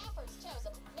gaffers chose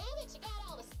them. Now that you got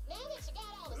all the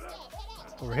stuff, head out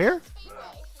to the Over here? Speedway.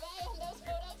 Man, those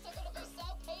Podunks are gonna be so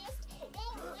pissed.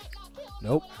 They'll regret not killing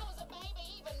Nope. me when I was a baby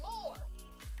even more.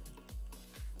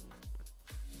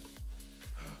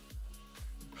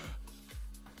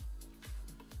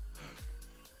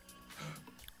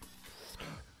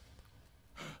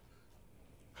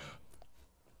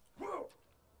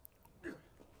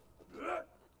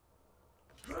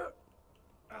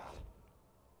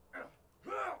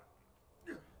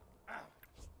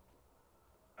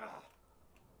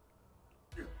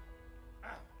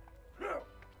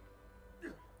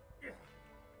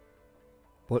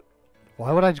 What?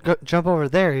 Why would I jump over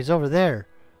there? He's over there.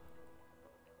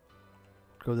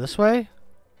 Go this way?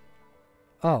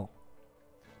 Oh.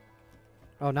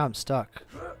 Oh, now I'm stuck.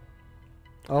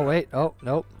 Oh, wait. Oh,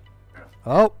 nope.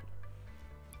 Oh.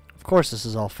 Of course this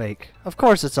is all fake. Of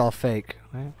course it's all fake.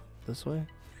 Right? This way?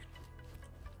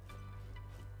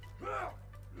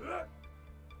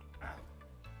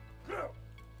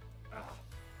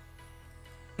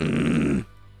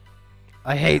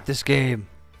 I hate this game.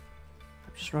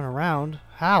 Just run around.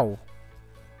 How?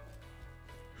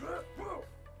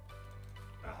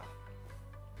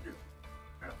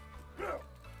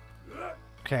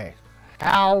 Okay.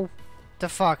 How the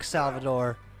fuck,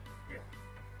 Salvador?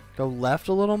 Go left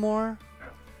a little more?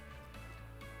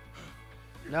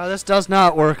 No, this does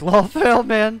not work. Lol failed,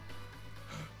 man.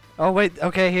 Oh, wait.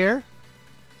 Okay, here.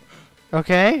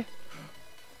 Okay.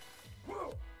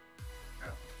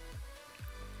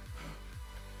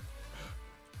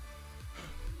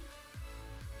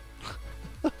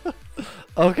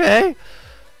 Okay.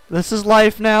 This is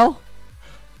life now.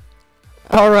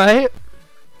 Alright.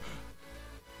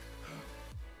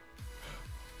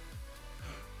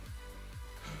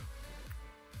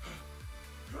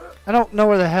 I don't know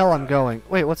where the hell I'm going.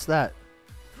 Wait, what's that?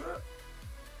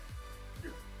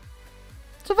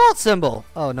 It's a vault symbol.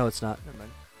 Oh, no, it's not. Never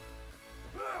mind.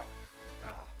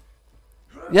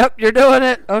 Yep, you're doing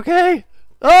it. Okay.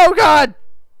 Oh, God.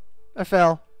 I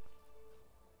fell.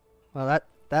 Well,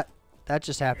 that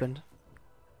just happened.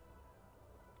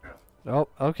 Oh,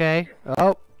 okay.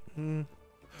 Oh.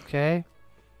 Okay.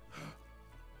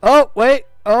 Oh, wait.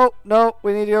 Oh, no.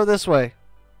 We need to go this way.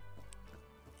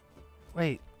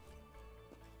 Wait.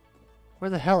 Where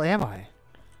the hell am I?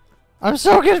 I'm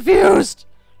so confused!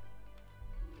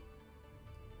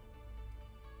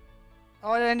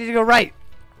 Oh, I need to go right.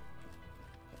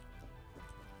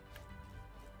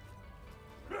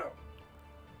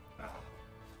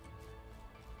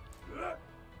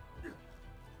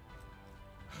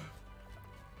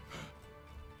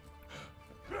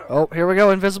 Oh, here we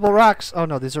go. Invisible rocks. Oh,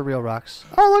 no, these are real rocks.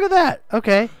 Oh, look at that.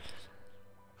 Okay.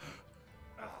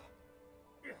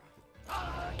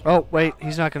 Oh, wait.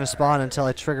 He's not going to spawn until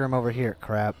I trigger him over here.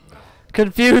 Crap.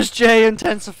 Confused J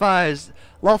intensifies.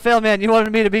 Lol, fail man, you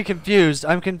wanted me to be confused.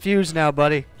 I'm confused now,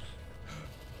 buddy.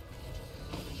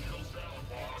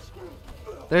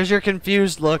 There's your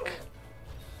confused look.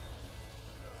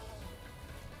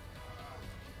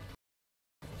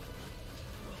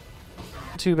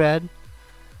 Too bad.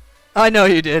 I know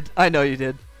you did. I know you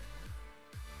did.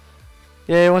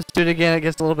 Yeah, once you do it again, it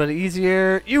gets a little bit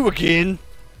easier. You again.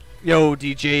 Yo,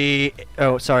 DJ.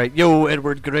 Oh, sorry. Yo,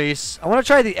 Edward Grace. I want to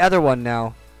try the other one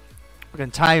now. We're going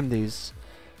to time these.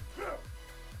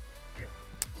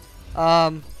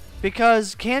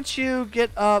 Because can't you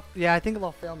get up? Yeah, I think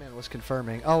Little Failman was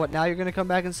confirming. Oh, what, now you're going to come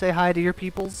back and say hi to your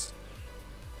peoples?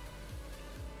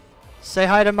 Say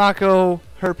hi to Mako,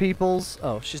 her peoples.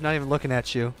 Oh, she's not even looking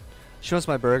at you. She wants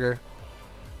my burger.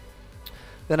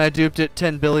 Then I duped it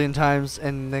 10 billion times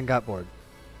and then got bored.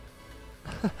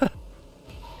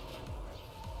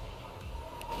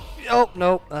 Oh,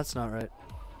 nope, that's not right.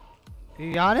 You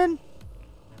yawning?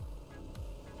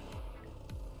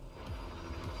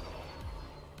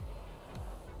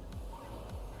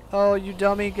 Oh, you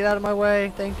dummy, get out of my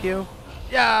way. Thank you.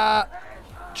 Yeah!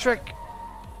 Trick!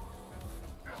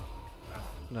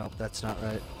 Nope, that's not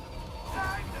right.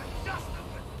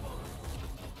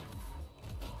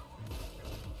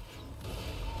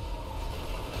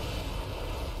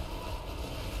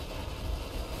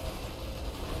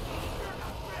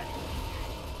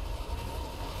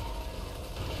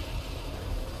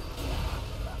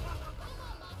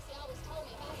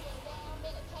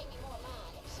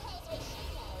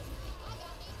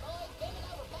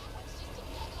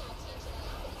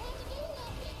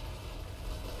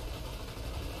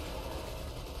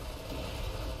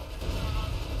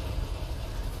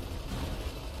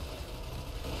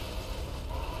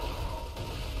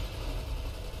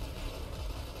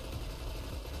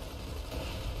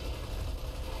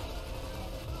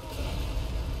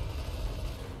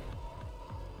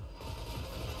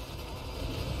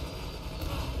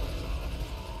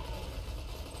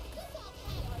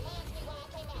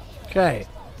 Okay.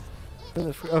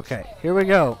 Okay, here we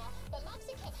go.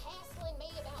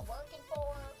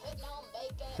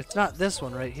 It's not this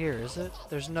one right here, is it?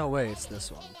 There's no way it's this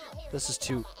one. This is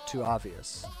too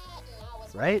obvious.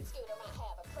 Right?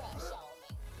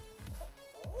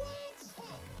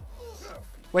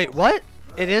 Wait, what?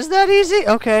 It is that easy?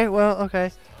 Okay, well,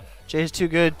 okay. Jay's too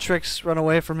good. Tricks run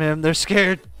away from him. They're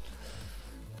scared.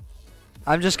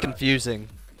 I'm just confusing.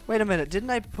 Wait a minute. Didn't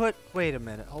I put... Wait a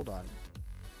minute. Hold on.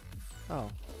 Oh.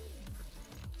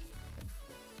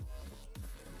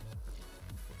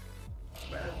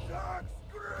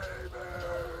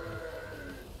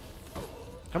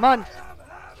 Come on.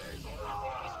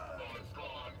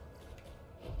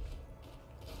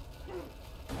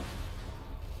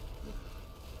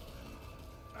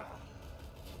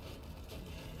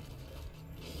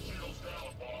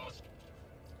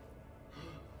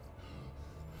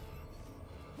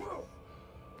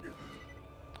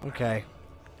 Okay.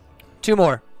 Two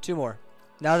more.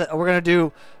 Now that we're gonna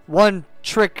do one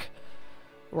trick,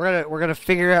 we're gonna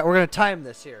figure out. We're gonna time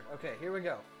this here. Okay, here we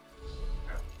go.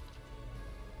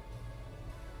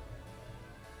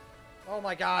 Oh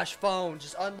my gosh, phone,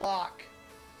 just unlock.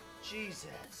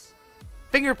 Jesus.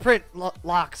 Fingerprint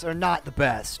locks are not the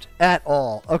best at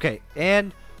all. Okay,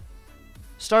 and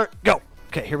start. Go.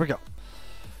 Okay, here we go.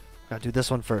 Gotta do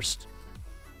this one first.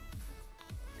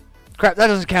 Crap, that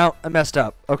doesn't count. I messed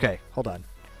up. Okay, hold on.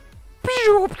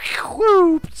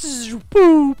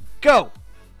 Go.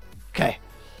 Okay.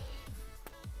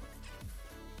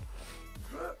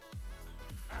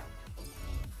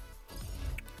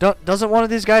 Doesn't one of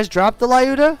these guys drop the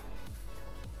Lyuda?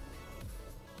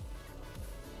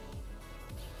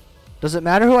 Does it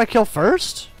matter who I kill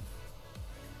first?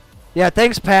 Yeah,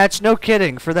 thanks, Patch. No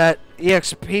kidding for that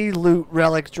EXP loot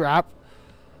relic drop.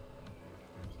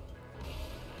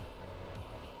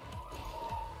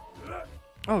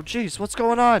 Oh, jeez, what's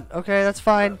going on? Okay, that's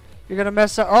fine. You're gonna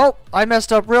mess up. Oh, I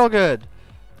messed up real good.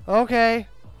 Okay.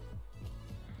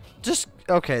 Just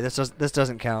okay. This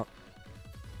doesn't count.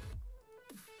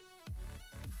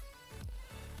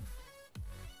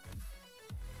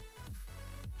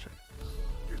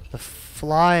 The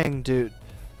flying dude.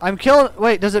 I'm killing.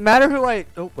 Wait, does it matter who I?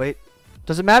 Oh, wait.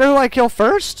 Does it matter who I kill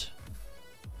first?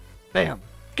 Bam.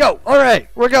 Go! Alright,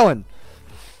 we're going.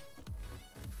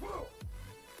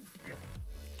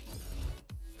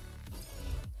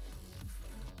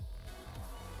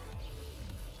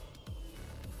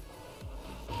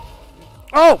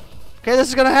 Oh! Okay, this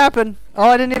is gonna happen. Oh,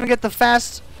 I didn't even get the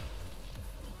fast.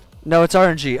 No, it's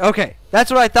RNG. Okay,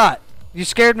 that's what I thought. You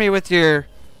scared me with your...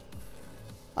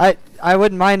 I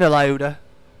wouldn't mind a Lauda.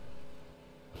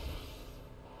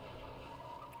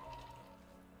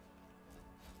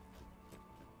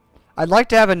 I'd like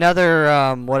to have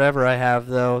another, whatever I have,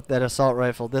 though, that assault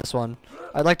rifle, this one.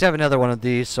 I'd like to have another one of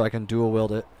these so I can dual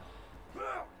wield it.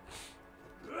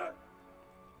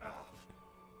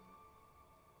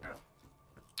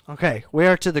 Okay, we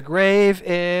are to the grave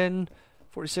in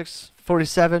 46,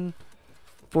 47,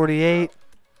 48,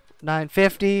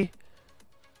 950.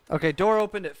 Okay, door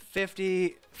opened at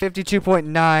 50,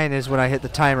 52.9 is when I hit the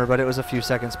timer, but it was a few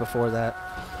seconds before that.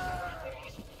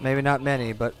 Maybe not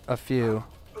many, but a few.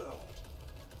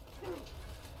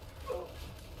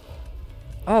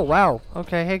 Oh, wow.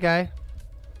 Okay, hey, guy.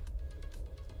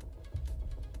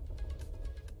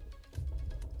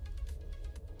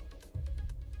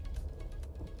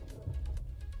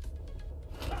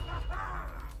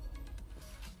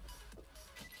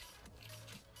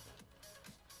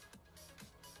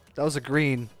 That was a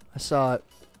green. I saw it.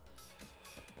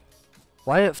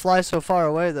 Why did it fly so far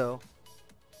away, though?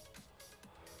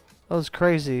 That was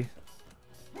crazy.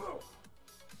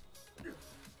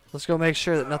 Let's go make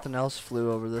sure that nothing else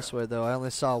flew over this way, though. I only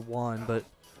saw one, but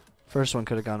first one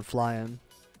could have gone flying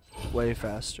way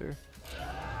faster.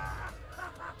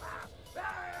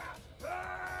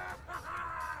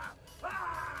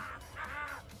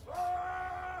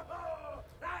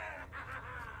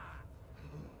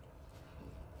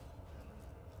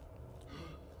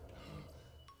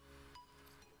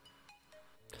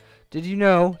 Did you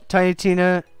know Tiny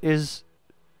Tina is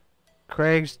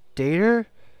Craig's dater?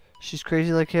 She's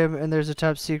crazy like him, and there's a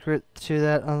top secret to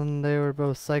that. They were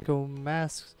both psycho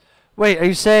masks. Wait, are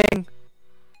you saying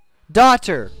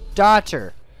daughter?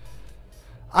 Daughter.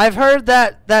 I've heard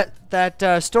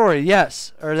that story.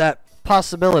 Yes, or that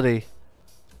possibility.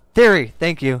 Theory.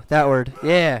 Thank you. That word.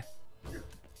 Yeah.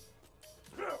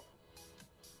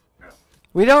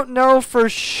 We don't know for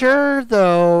sure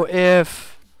though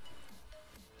if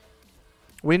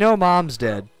we know mom's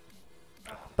dead.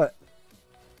 But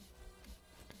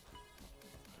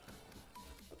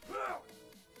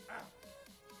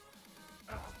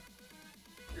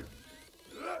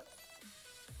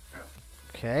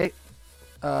okay.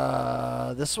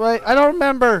 This way? I don't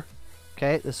remember.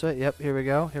 Okay, this way. Yep, here we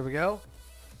go. Here we go.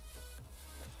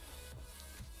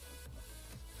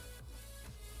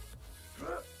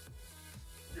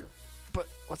 But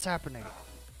what's happening?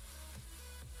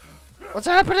 What's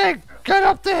happening? Get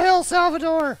up the hill,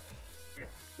 Salvador!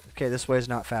 Okay, this way is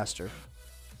not faster.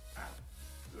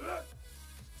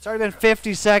 It's already been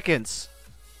 50 seconds.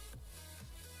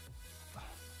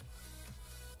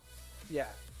 Yeah.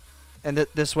 And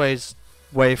this way's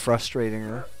way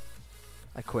frustrating.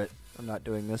 I quit. I'm not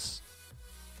doing this.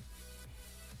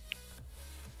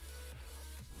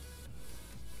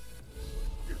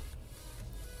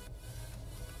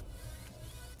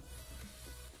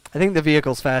 I think the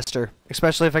vehicle's faster,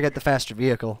 especially if I get the faster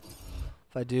vehicle.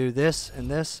 If I do this and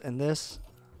this and this.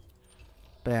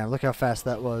 Bam, look how fast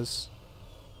that was.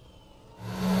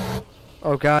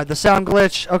 Oh god, the sound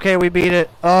glitch. Okay, we beat it.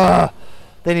 Ugh,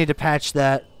 they need to patch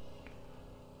that.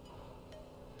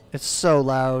 It's so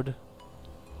loud.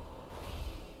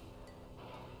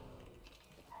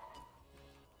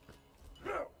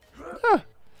 Ah.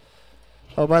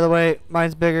 Oh, by the way,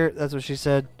 mine's bigger. That's what she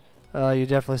said. You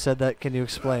definitely said that. Can you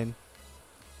explain?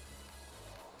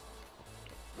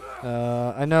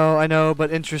 I know,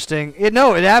 but interesting.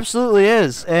 No, it absolutely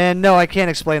is. And no, I can't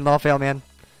explain Lawfail, man.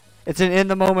 It's an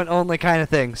in-the-moment only kind of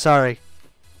thing. Sorry.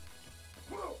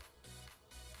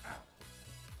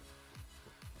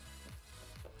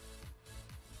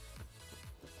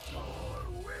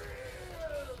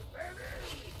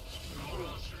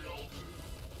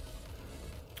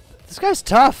 This guy's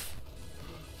tough.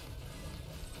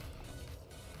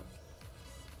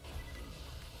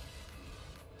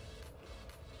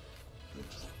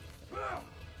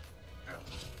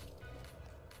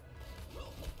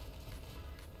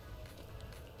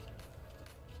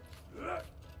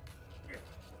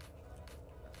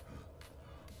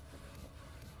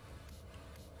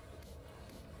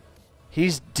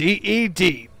 He's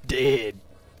DED dead.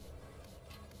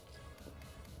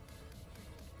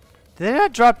 Did they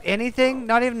not drop anything?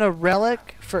 Not even a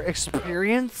relic for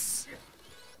experience?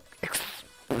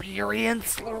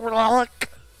 Experience relic?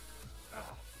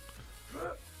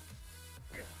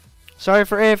 Sorry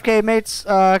for AFK mates.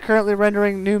 Currently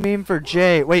rendering new meme for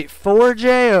J. Wait, for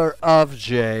J or of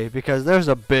J? Because there's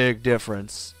a big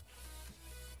difference.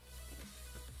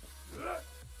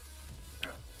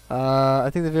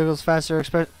 I think the vehicle's faster.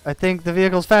 I think the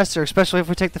vehicle's faster, especially if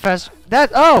we take the fast.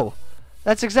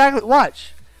 That's exactly.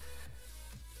 Watch.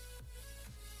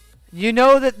 You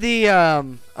know that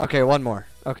the Okay, one more.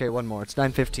 Okay, one more. It's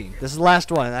 9:15. This is the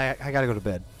last one. I gotta go to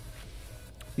bed.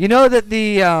 You know that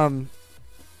the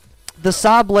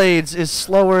saw blades is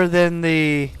slower than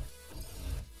the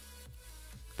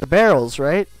barrels,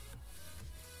 right?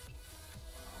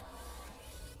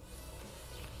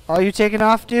 Are you taking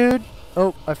off, dude?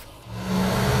 Oh,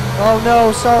 oh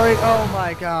no, sorry. Oh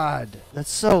my god. That's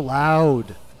so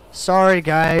loud. Sorry,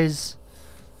 guys.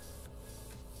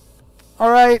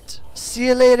 Alright. See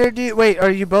you later, dude. Wait,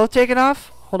 are you both taking off?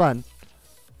 Hold on.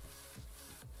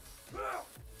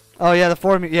 Oh yeah, the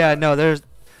formula. Yeah, no,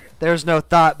 there's no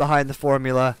thought behind the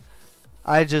formula.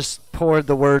 I just poured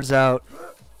the words out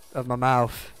of my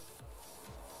mouth.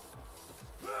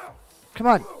 Come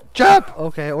on, jump!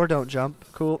 Okay, or don't jump.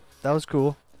 Cool. That was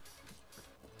cool.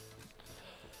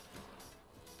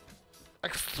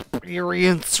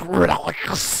 Experience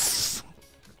relics.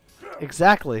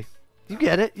 Exactly. You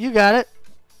get it. You got it.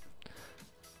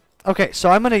 Okay, so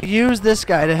I'm going to use this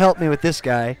guy to help me with this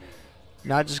guy.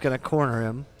 Not just going to corner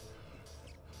him.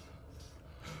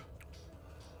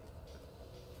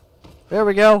 There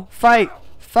we go. Fight.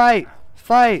 Fight.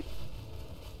 Fight.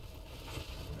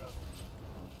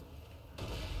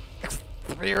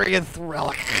 Experience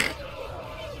relic.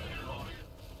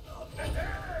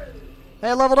 Hey,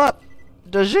 I leveled up.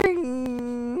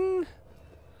 Da-zing.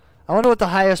 I wonder what the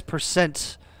highest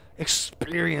percent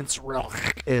experience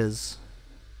relic is.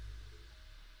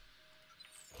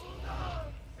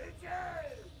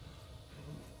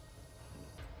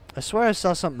 I swear I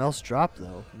saw something else drop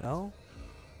though. No?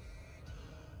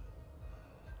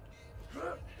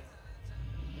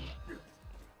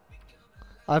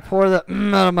 I pour the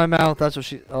out of my mouth. That's what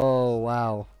she. Oh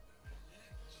wow.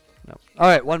 No. All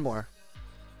right, one more.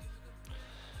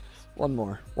 One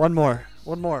more. One more.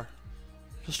 One more.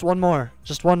 Just one more.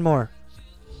 Just one more.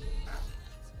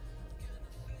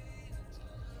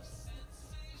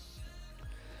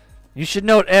 You should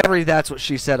note every "that's what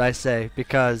she said" I say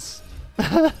because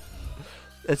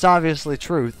it's obviously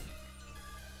truth,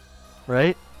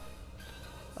 right?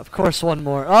 Of course, one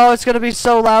more. Oh, it's gonna be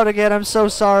so loud again. I'm so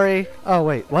sorry. Oh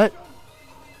wait, what?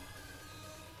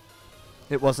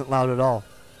 It wasn't loud at all.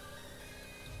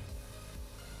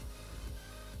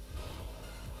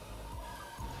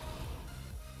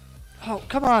 Oh,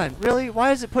 come on. Really?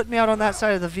 Why is it putting me out on that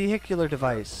side of the vehicular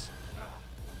device?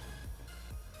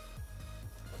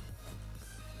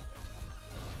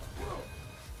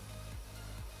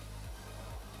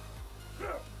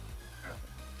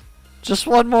 Just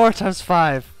one more times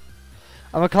 5.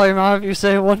 I'm gonna call your mom if you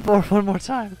say one more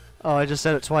time. Oh, I just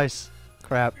said it twice.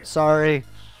 Crap. Sorry.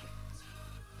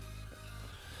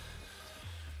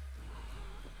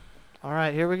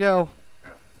 Alright, here we go.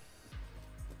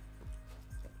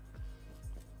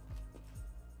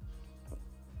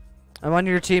 I'm on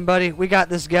your team, buddy. We got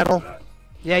this, Gettle.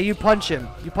 Yeah, you punch him.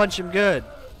 You punch him good.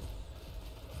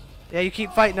 Yeah, you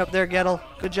keep fighting up there, Gettle.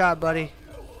 Good job, buddy.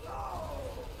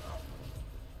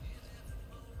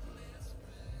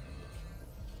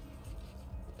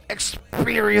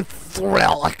 Experience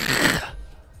relic.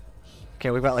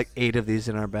 Okay, we've got like 8 of these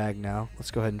in our bag now.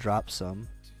 Let's go ahead and drop some.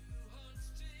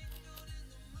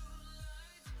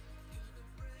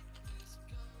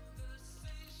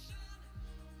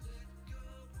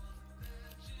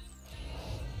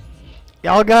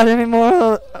 Y'all got any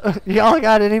more? Y'all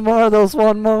got any more of those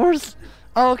one mores?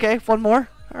 Oh, okay, one more.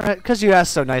 All right, cause you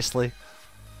asked so nicely.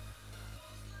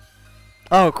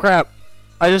 Oh crap!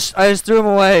 I just threw them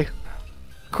away.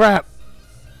 Crap.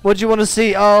 What'd you want to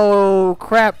see? Oh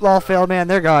crap! Law failed, man.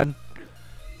 They're gone.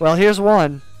 Well, here's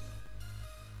one.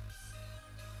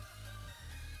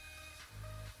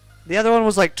 The other one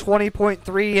was like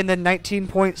 20.3 and then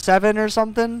 19.7 or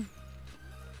something.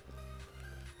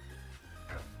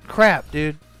 Crap,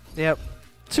 dude. Yep.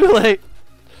 Too late.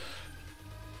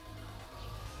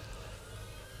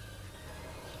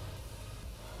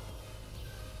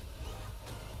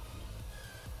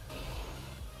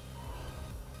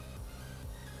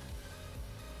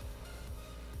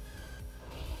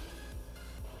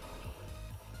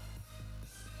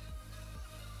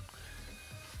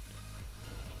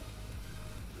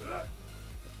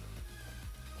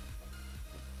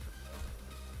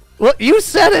 Well, you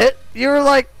said it. You were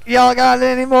like, y'all got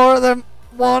any more of them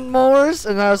one mores?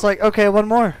 And I was like, okay, one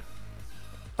more.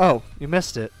 Oh, you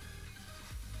missed it.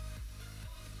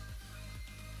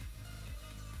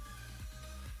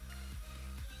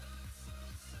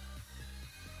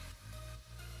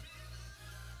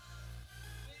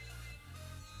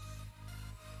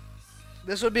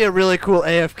 This would be a really cool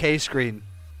AFK screen.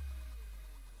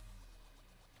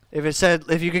 If it said,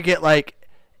 if you could get like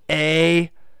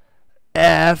A,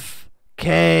 F,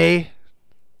 K.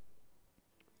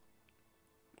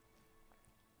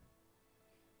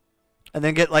 And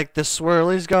then get like the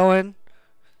swirlies going.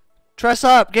 Dress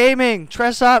up gaming,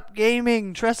 dress up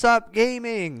gaming, dress up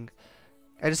gaming.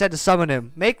 I just had to summon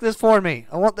him. Make this for me.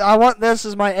 I want this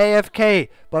as my AFK,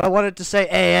 but I want it to say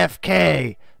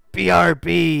AFK.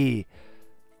 BRB.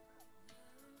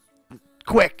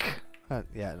 Quick.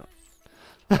 Yeah.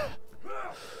 I don't.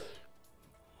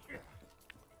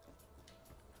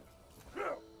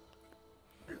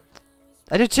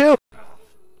 I do too.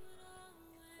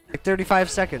 Like 35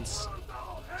 seconds.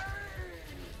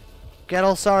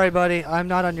 Gettle, sorry buddy. I'm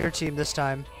not on your team this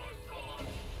time.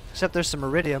 Except there's some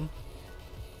iridium.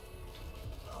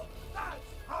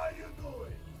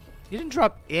 You didn't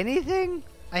drop anything?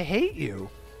 I hate you.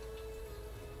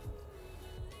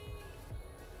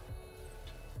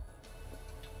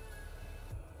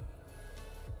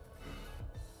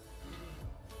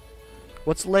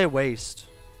 What's lay waste?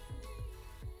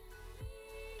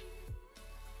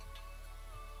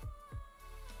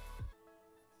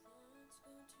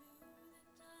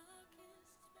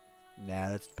 Nah,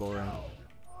 that's boring.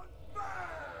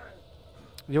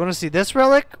 You want to see this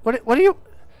relic? What do you...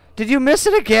 Did you miss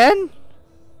it again?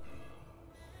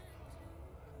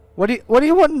 What are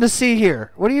you wanting to see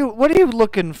here? What are you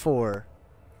looking for?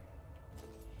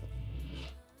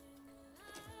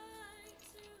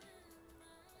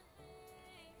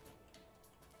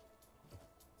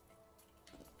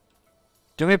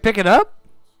 Do you want me to pick it up?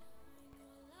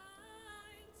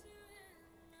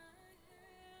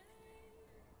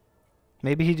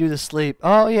 Maybe he'd do the sleep.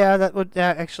 Oh yeah, that would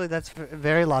actually that's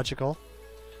very logical.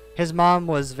 His mom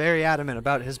was very adamant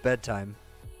about his bedtime.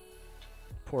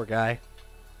 Poor guy.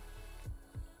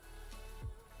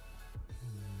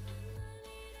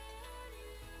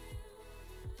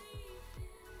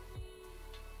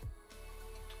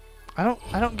 I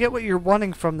don't get what you're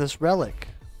wanting from this relic.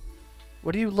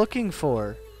 What are you looking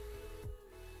for?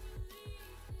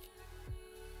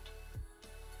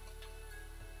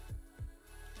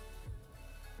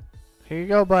 Here you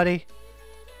go, buddy.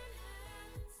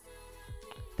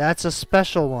 That's a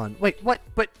special one. Wait, what?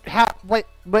 But how? Wait,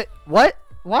 what?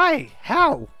 Why?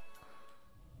 How?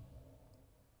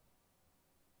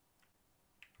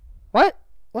 What?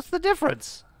 What's the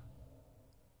difference?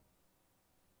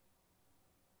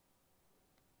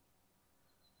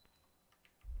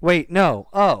 Wait, no.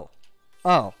 Oh.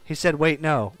 Oh, he said wait,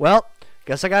 no. Well,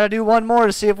 guess I gotta do one more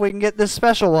to see if we can get this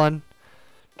special one.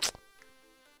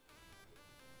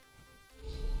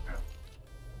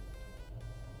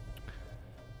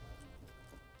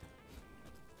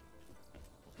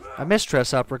 I miss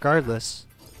dress up regardless.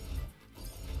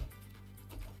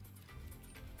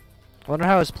 I wonder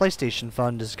how his PlayStation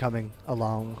fund is coming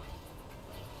along.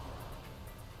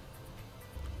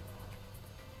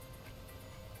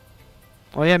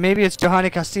 Oh yeah, maybe it's Johanny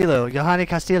Castillo. Johanny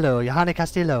Castillo. Johanny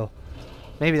Castillo.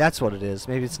 Maybe that's what it is.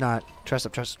 Maybe it's not. Dress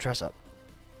up, dress up, dress up.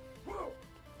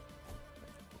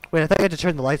 Wait, I thought you had to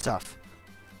turn the lights off.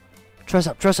 Dress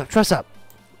up, dress up, dress up.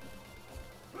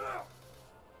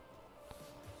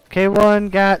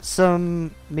 K1 got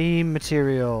some meme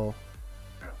material.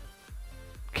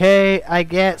 Okay, I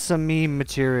get some meme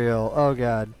material. Oh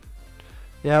god.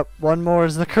 Yep, one more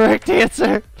is the correct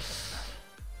answer.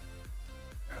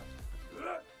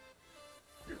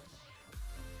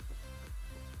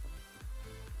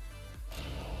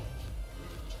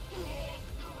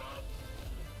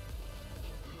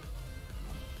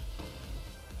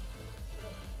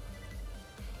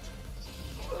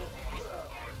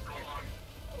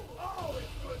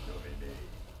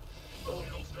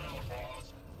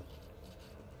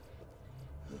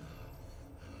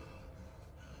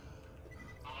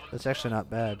 That's actually not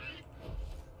bad.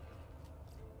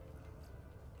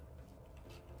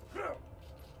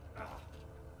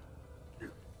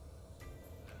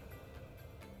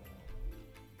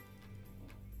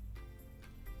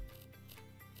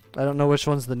 I don't know which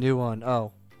one's the new one.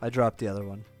 Oh, I dropped the other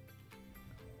one.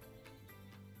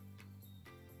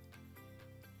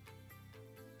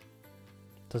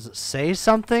 Does it say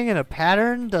something in a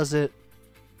pattern? Does it...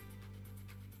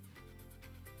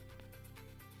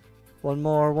 One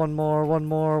more, one more, one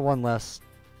more, one less.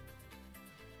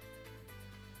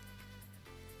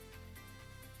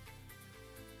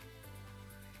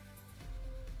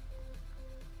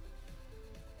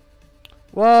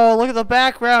 Whoa, look at the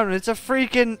background. It's a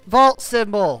freaking vault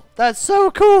symbol. That's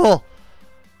so cool.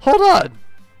 Hold on.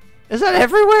 Is that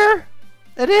everywhere?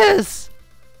 It is.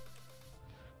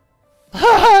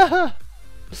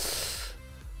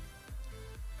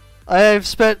 I've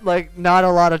spent like not a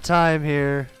lot of time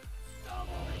here.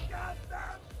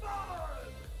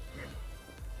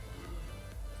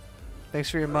 Thanks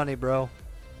for your money, bro.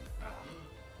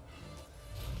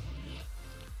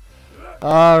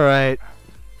 Alright.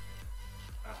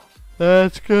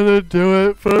 That's gonna do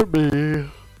it for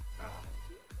me.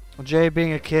 Jay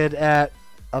being a kid at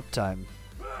uptime.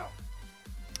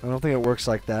 I don't think it works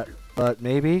like that, but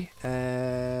maybe. And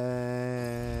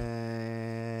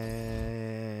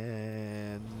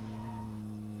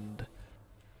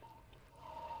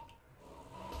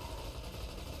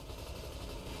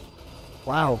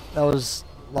wow, that was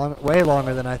long, way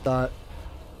longer than I thought.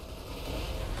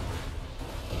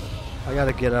 I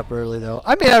gotta get up early though.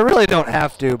 I mean, I really don't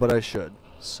have to, but I should.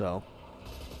 So.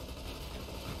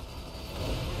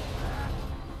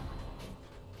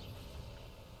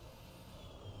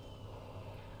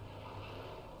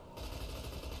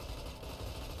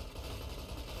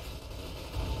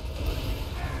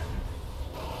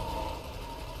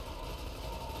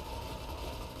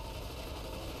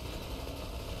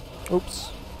 Oops.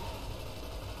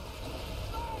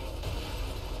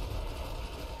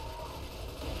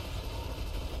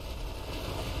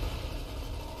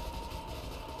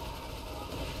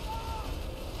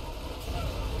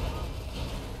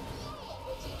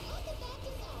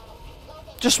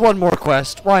 Just one more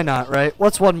quest. Why not, right?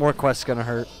 What's one more quest gonna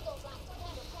hurt?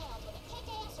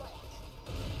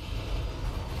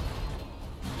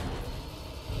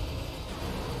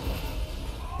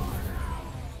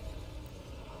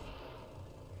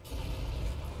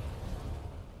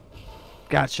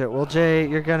 Gotcha. Well, Jay,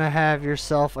 you're gonna have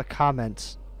yourself a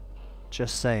comment.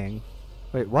 Just saying.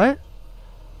 Wait, what?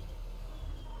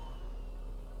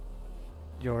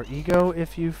 Your ego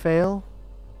if you fail?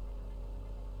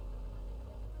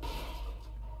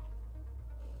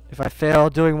 If I fail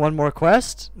doing one more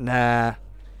quest? Nah.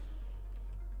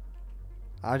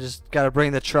 I just gotta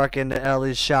bring the truck into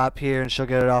Ellie's shop here and she'll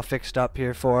get it all fixed up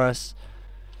here for us.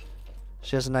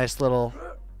 She has a nice little...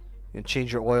 You can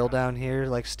change your oil down here,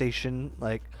 like station,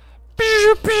 like...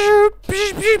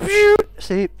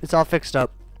 See? It's all fixed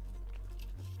up.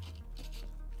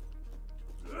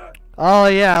 Oh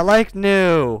yeah, like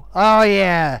new. Oh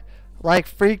yeah, like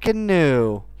freaking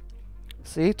new.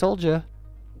 See? Told you.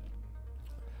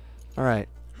 Alright.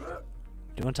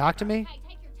 You want to talk to me? Hey,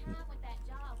 take your time with that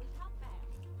job. We talked about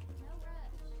it. No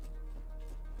rush.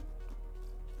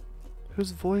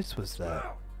 Whose voice was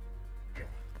that?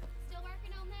 Still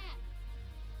working on that.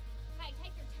 Hey,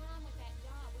 take your time with that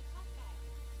job. We talked about it.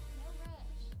 No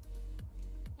rush.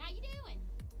 How you doing?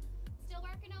 Still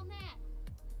working on that.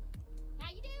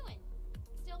 How you doing?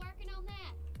 Still working on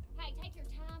that. Hey, take your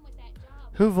time with that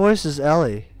job. Who voices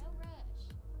Ellie? No rush.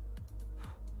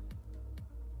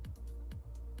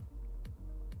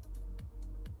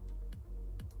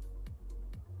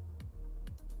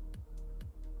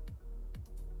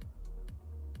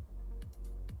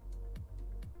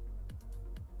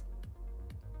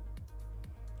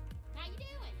 How you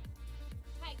doing?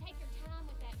 Hey, take your time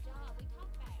with that job. We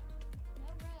talked about it. No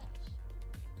rush.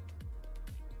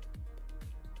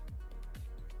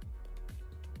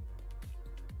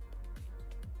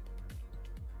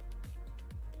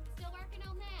 Still working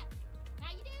on that.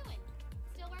 How you doing?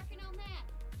 Still working on that.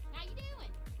 How you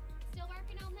doing? Still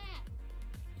working on that.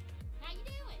 How you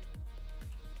doing?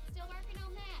 Still working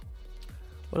on that.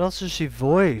 What else has she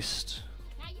voiced?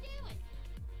 How you doing?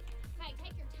 Hey,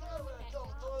 take your time with that job.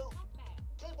 We talked about it.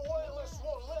 Keep away unless you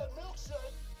want a lead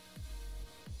milkshake.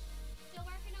 Still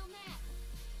working on that.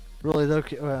 Really though,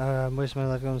 I'm wasting my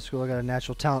life going to school. I got a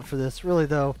natural talent for this. Really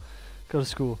though, go to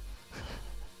school.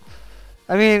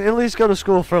 I mean, at least go to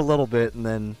school for a little bit and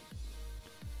then...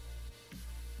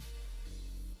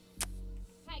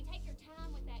 Hey, take your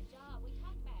time with that job. We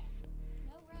talked about it.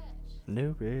 No rush.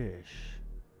 No rush.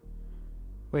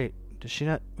 Wait, does she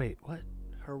not... Wait, what?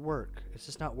 Her work. Is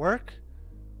this not work?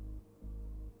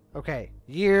 Okay.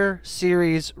 Year,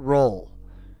 series, role.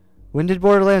 When did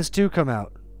Borderlands 2 come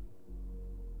out?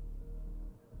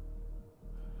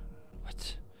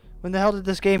 What? When the hell did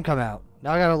this game come out?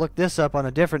 Now I gotta look this up on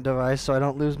a different device so I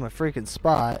don't lose my freaking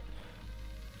spot.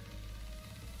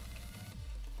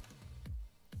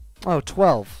 Oh,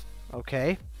 12.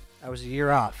 Okay. I was a year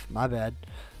off. My bad.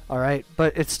 Alright,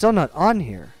 but it's still not on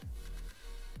here.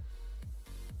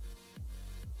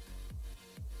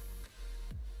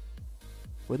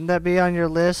 Wouldn't that be on your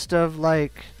list of,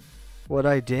 like, what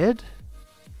I did?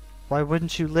 Why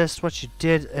wouldn't you list what you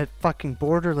did at fucking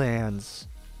Borderlands?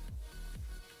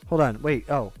 Hold on, wait,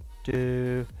 oh.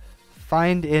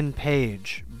 Find in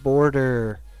page.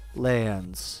 Borderlands.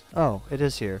 Oh, it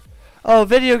is here. Oh,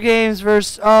 video games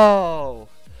versus... Oh!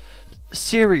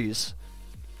 series.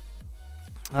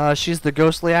 She's the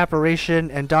ghostly apparition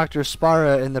and Dr.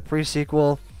 Spyro in the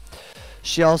pre-sequel.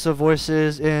 She also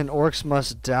voices in Orcs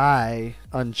Must Die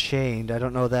Unchained. I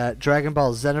don't know that. Dragon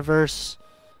Ball Xenoverse.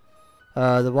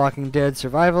 The Walking Dead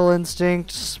Survival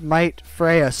Instinct. Smite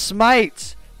Freya.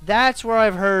 Smite! That's where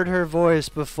I've heard her voice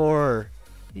before.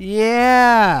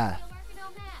 Yeah! Still working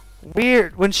on that.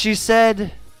 Weird. When she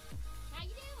said, How you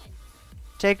doing?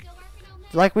 take, Still working on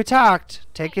that. like we talked,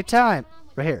 take your time.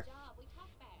 with Right that here. job. We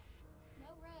talked about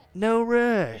it. No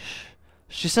rush. No rush.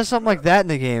 She said something like that in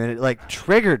the game and it like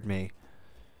triggered me.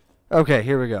 Okay,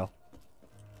 here we go.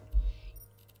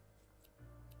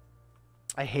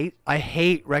 I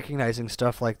hate recognizing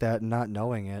stuff like that and not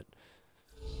knowing it.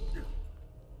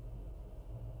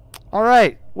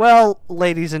 Alright, well,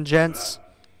 ladies and gents,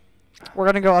 we're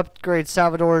gonna go upgrade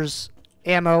Salvador's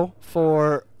ammo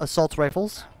for assault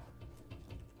rifles.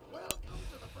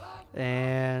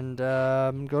 And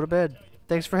go to bed.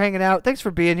 Thanks for hanging out. Thanks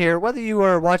for being here. Whether you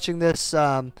are watching this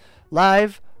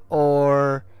live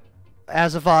or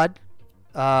as a VOD,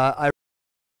 I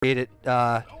appreciate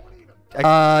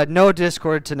it. No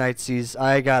Discord tonight, C's.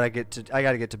 I gotta get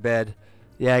to bed.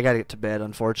 Yeah, I gotta get to bed,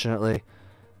 unfortunately.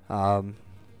 I'm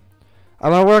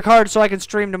gonna work hard so I can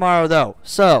stream tomorrow, though.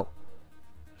 So,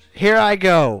 here I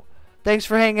go. Thanks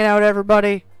for hanging out,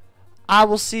 everybody. I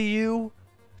will see you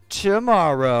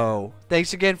tomorrow.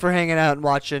 Thanks again for hanging out and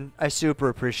watching. I super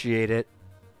appreciate it.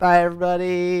 Bye,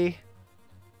 everybody.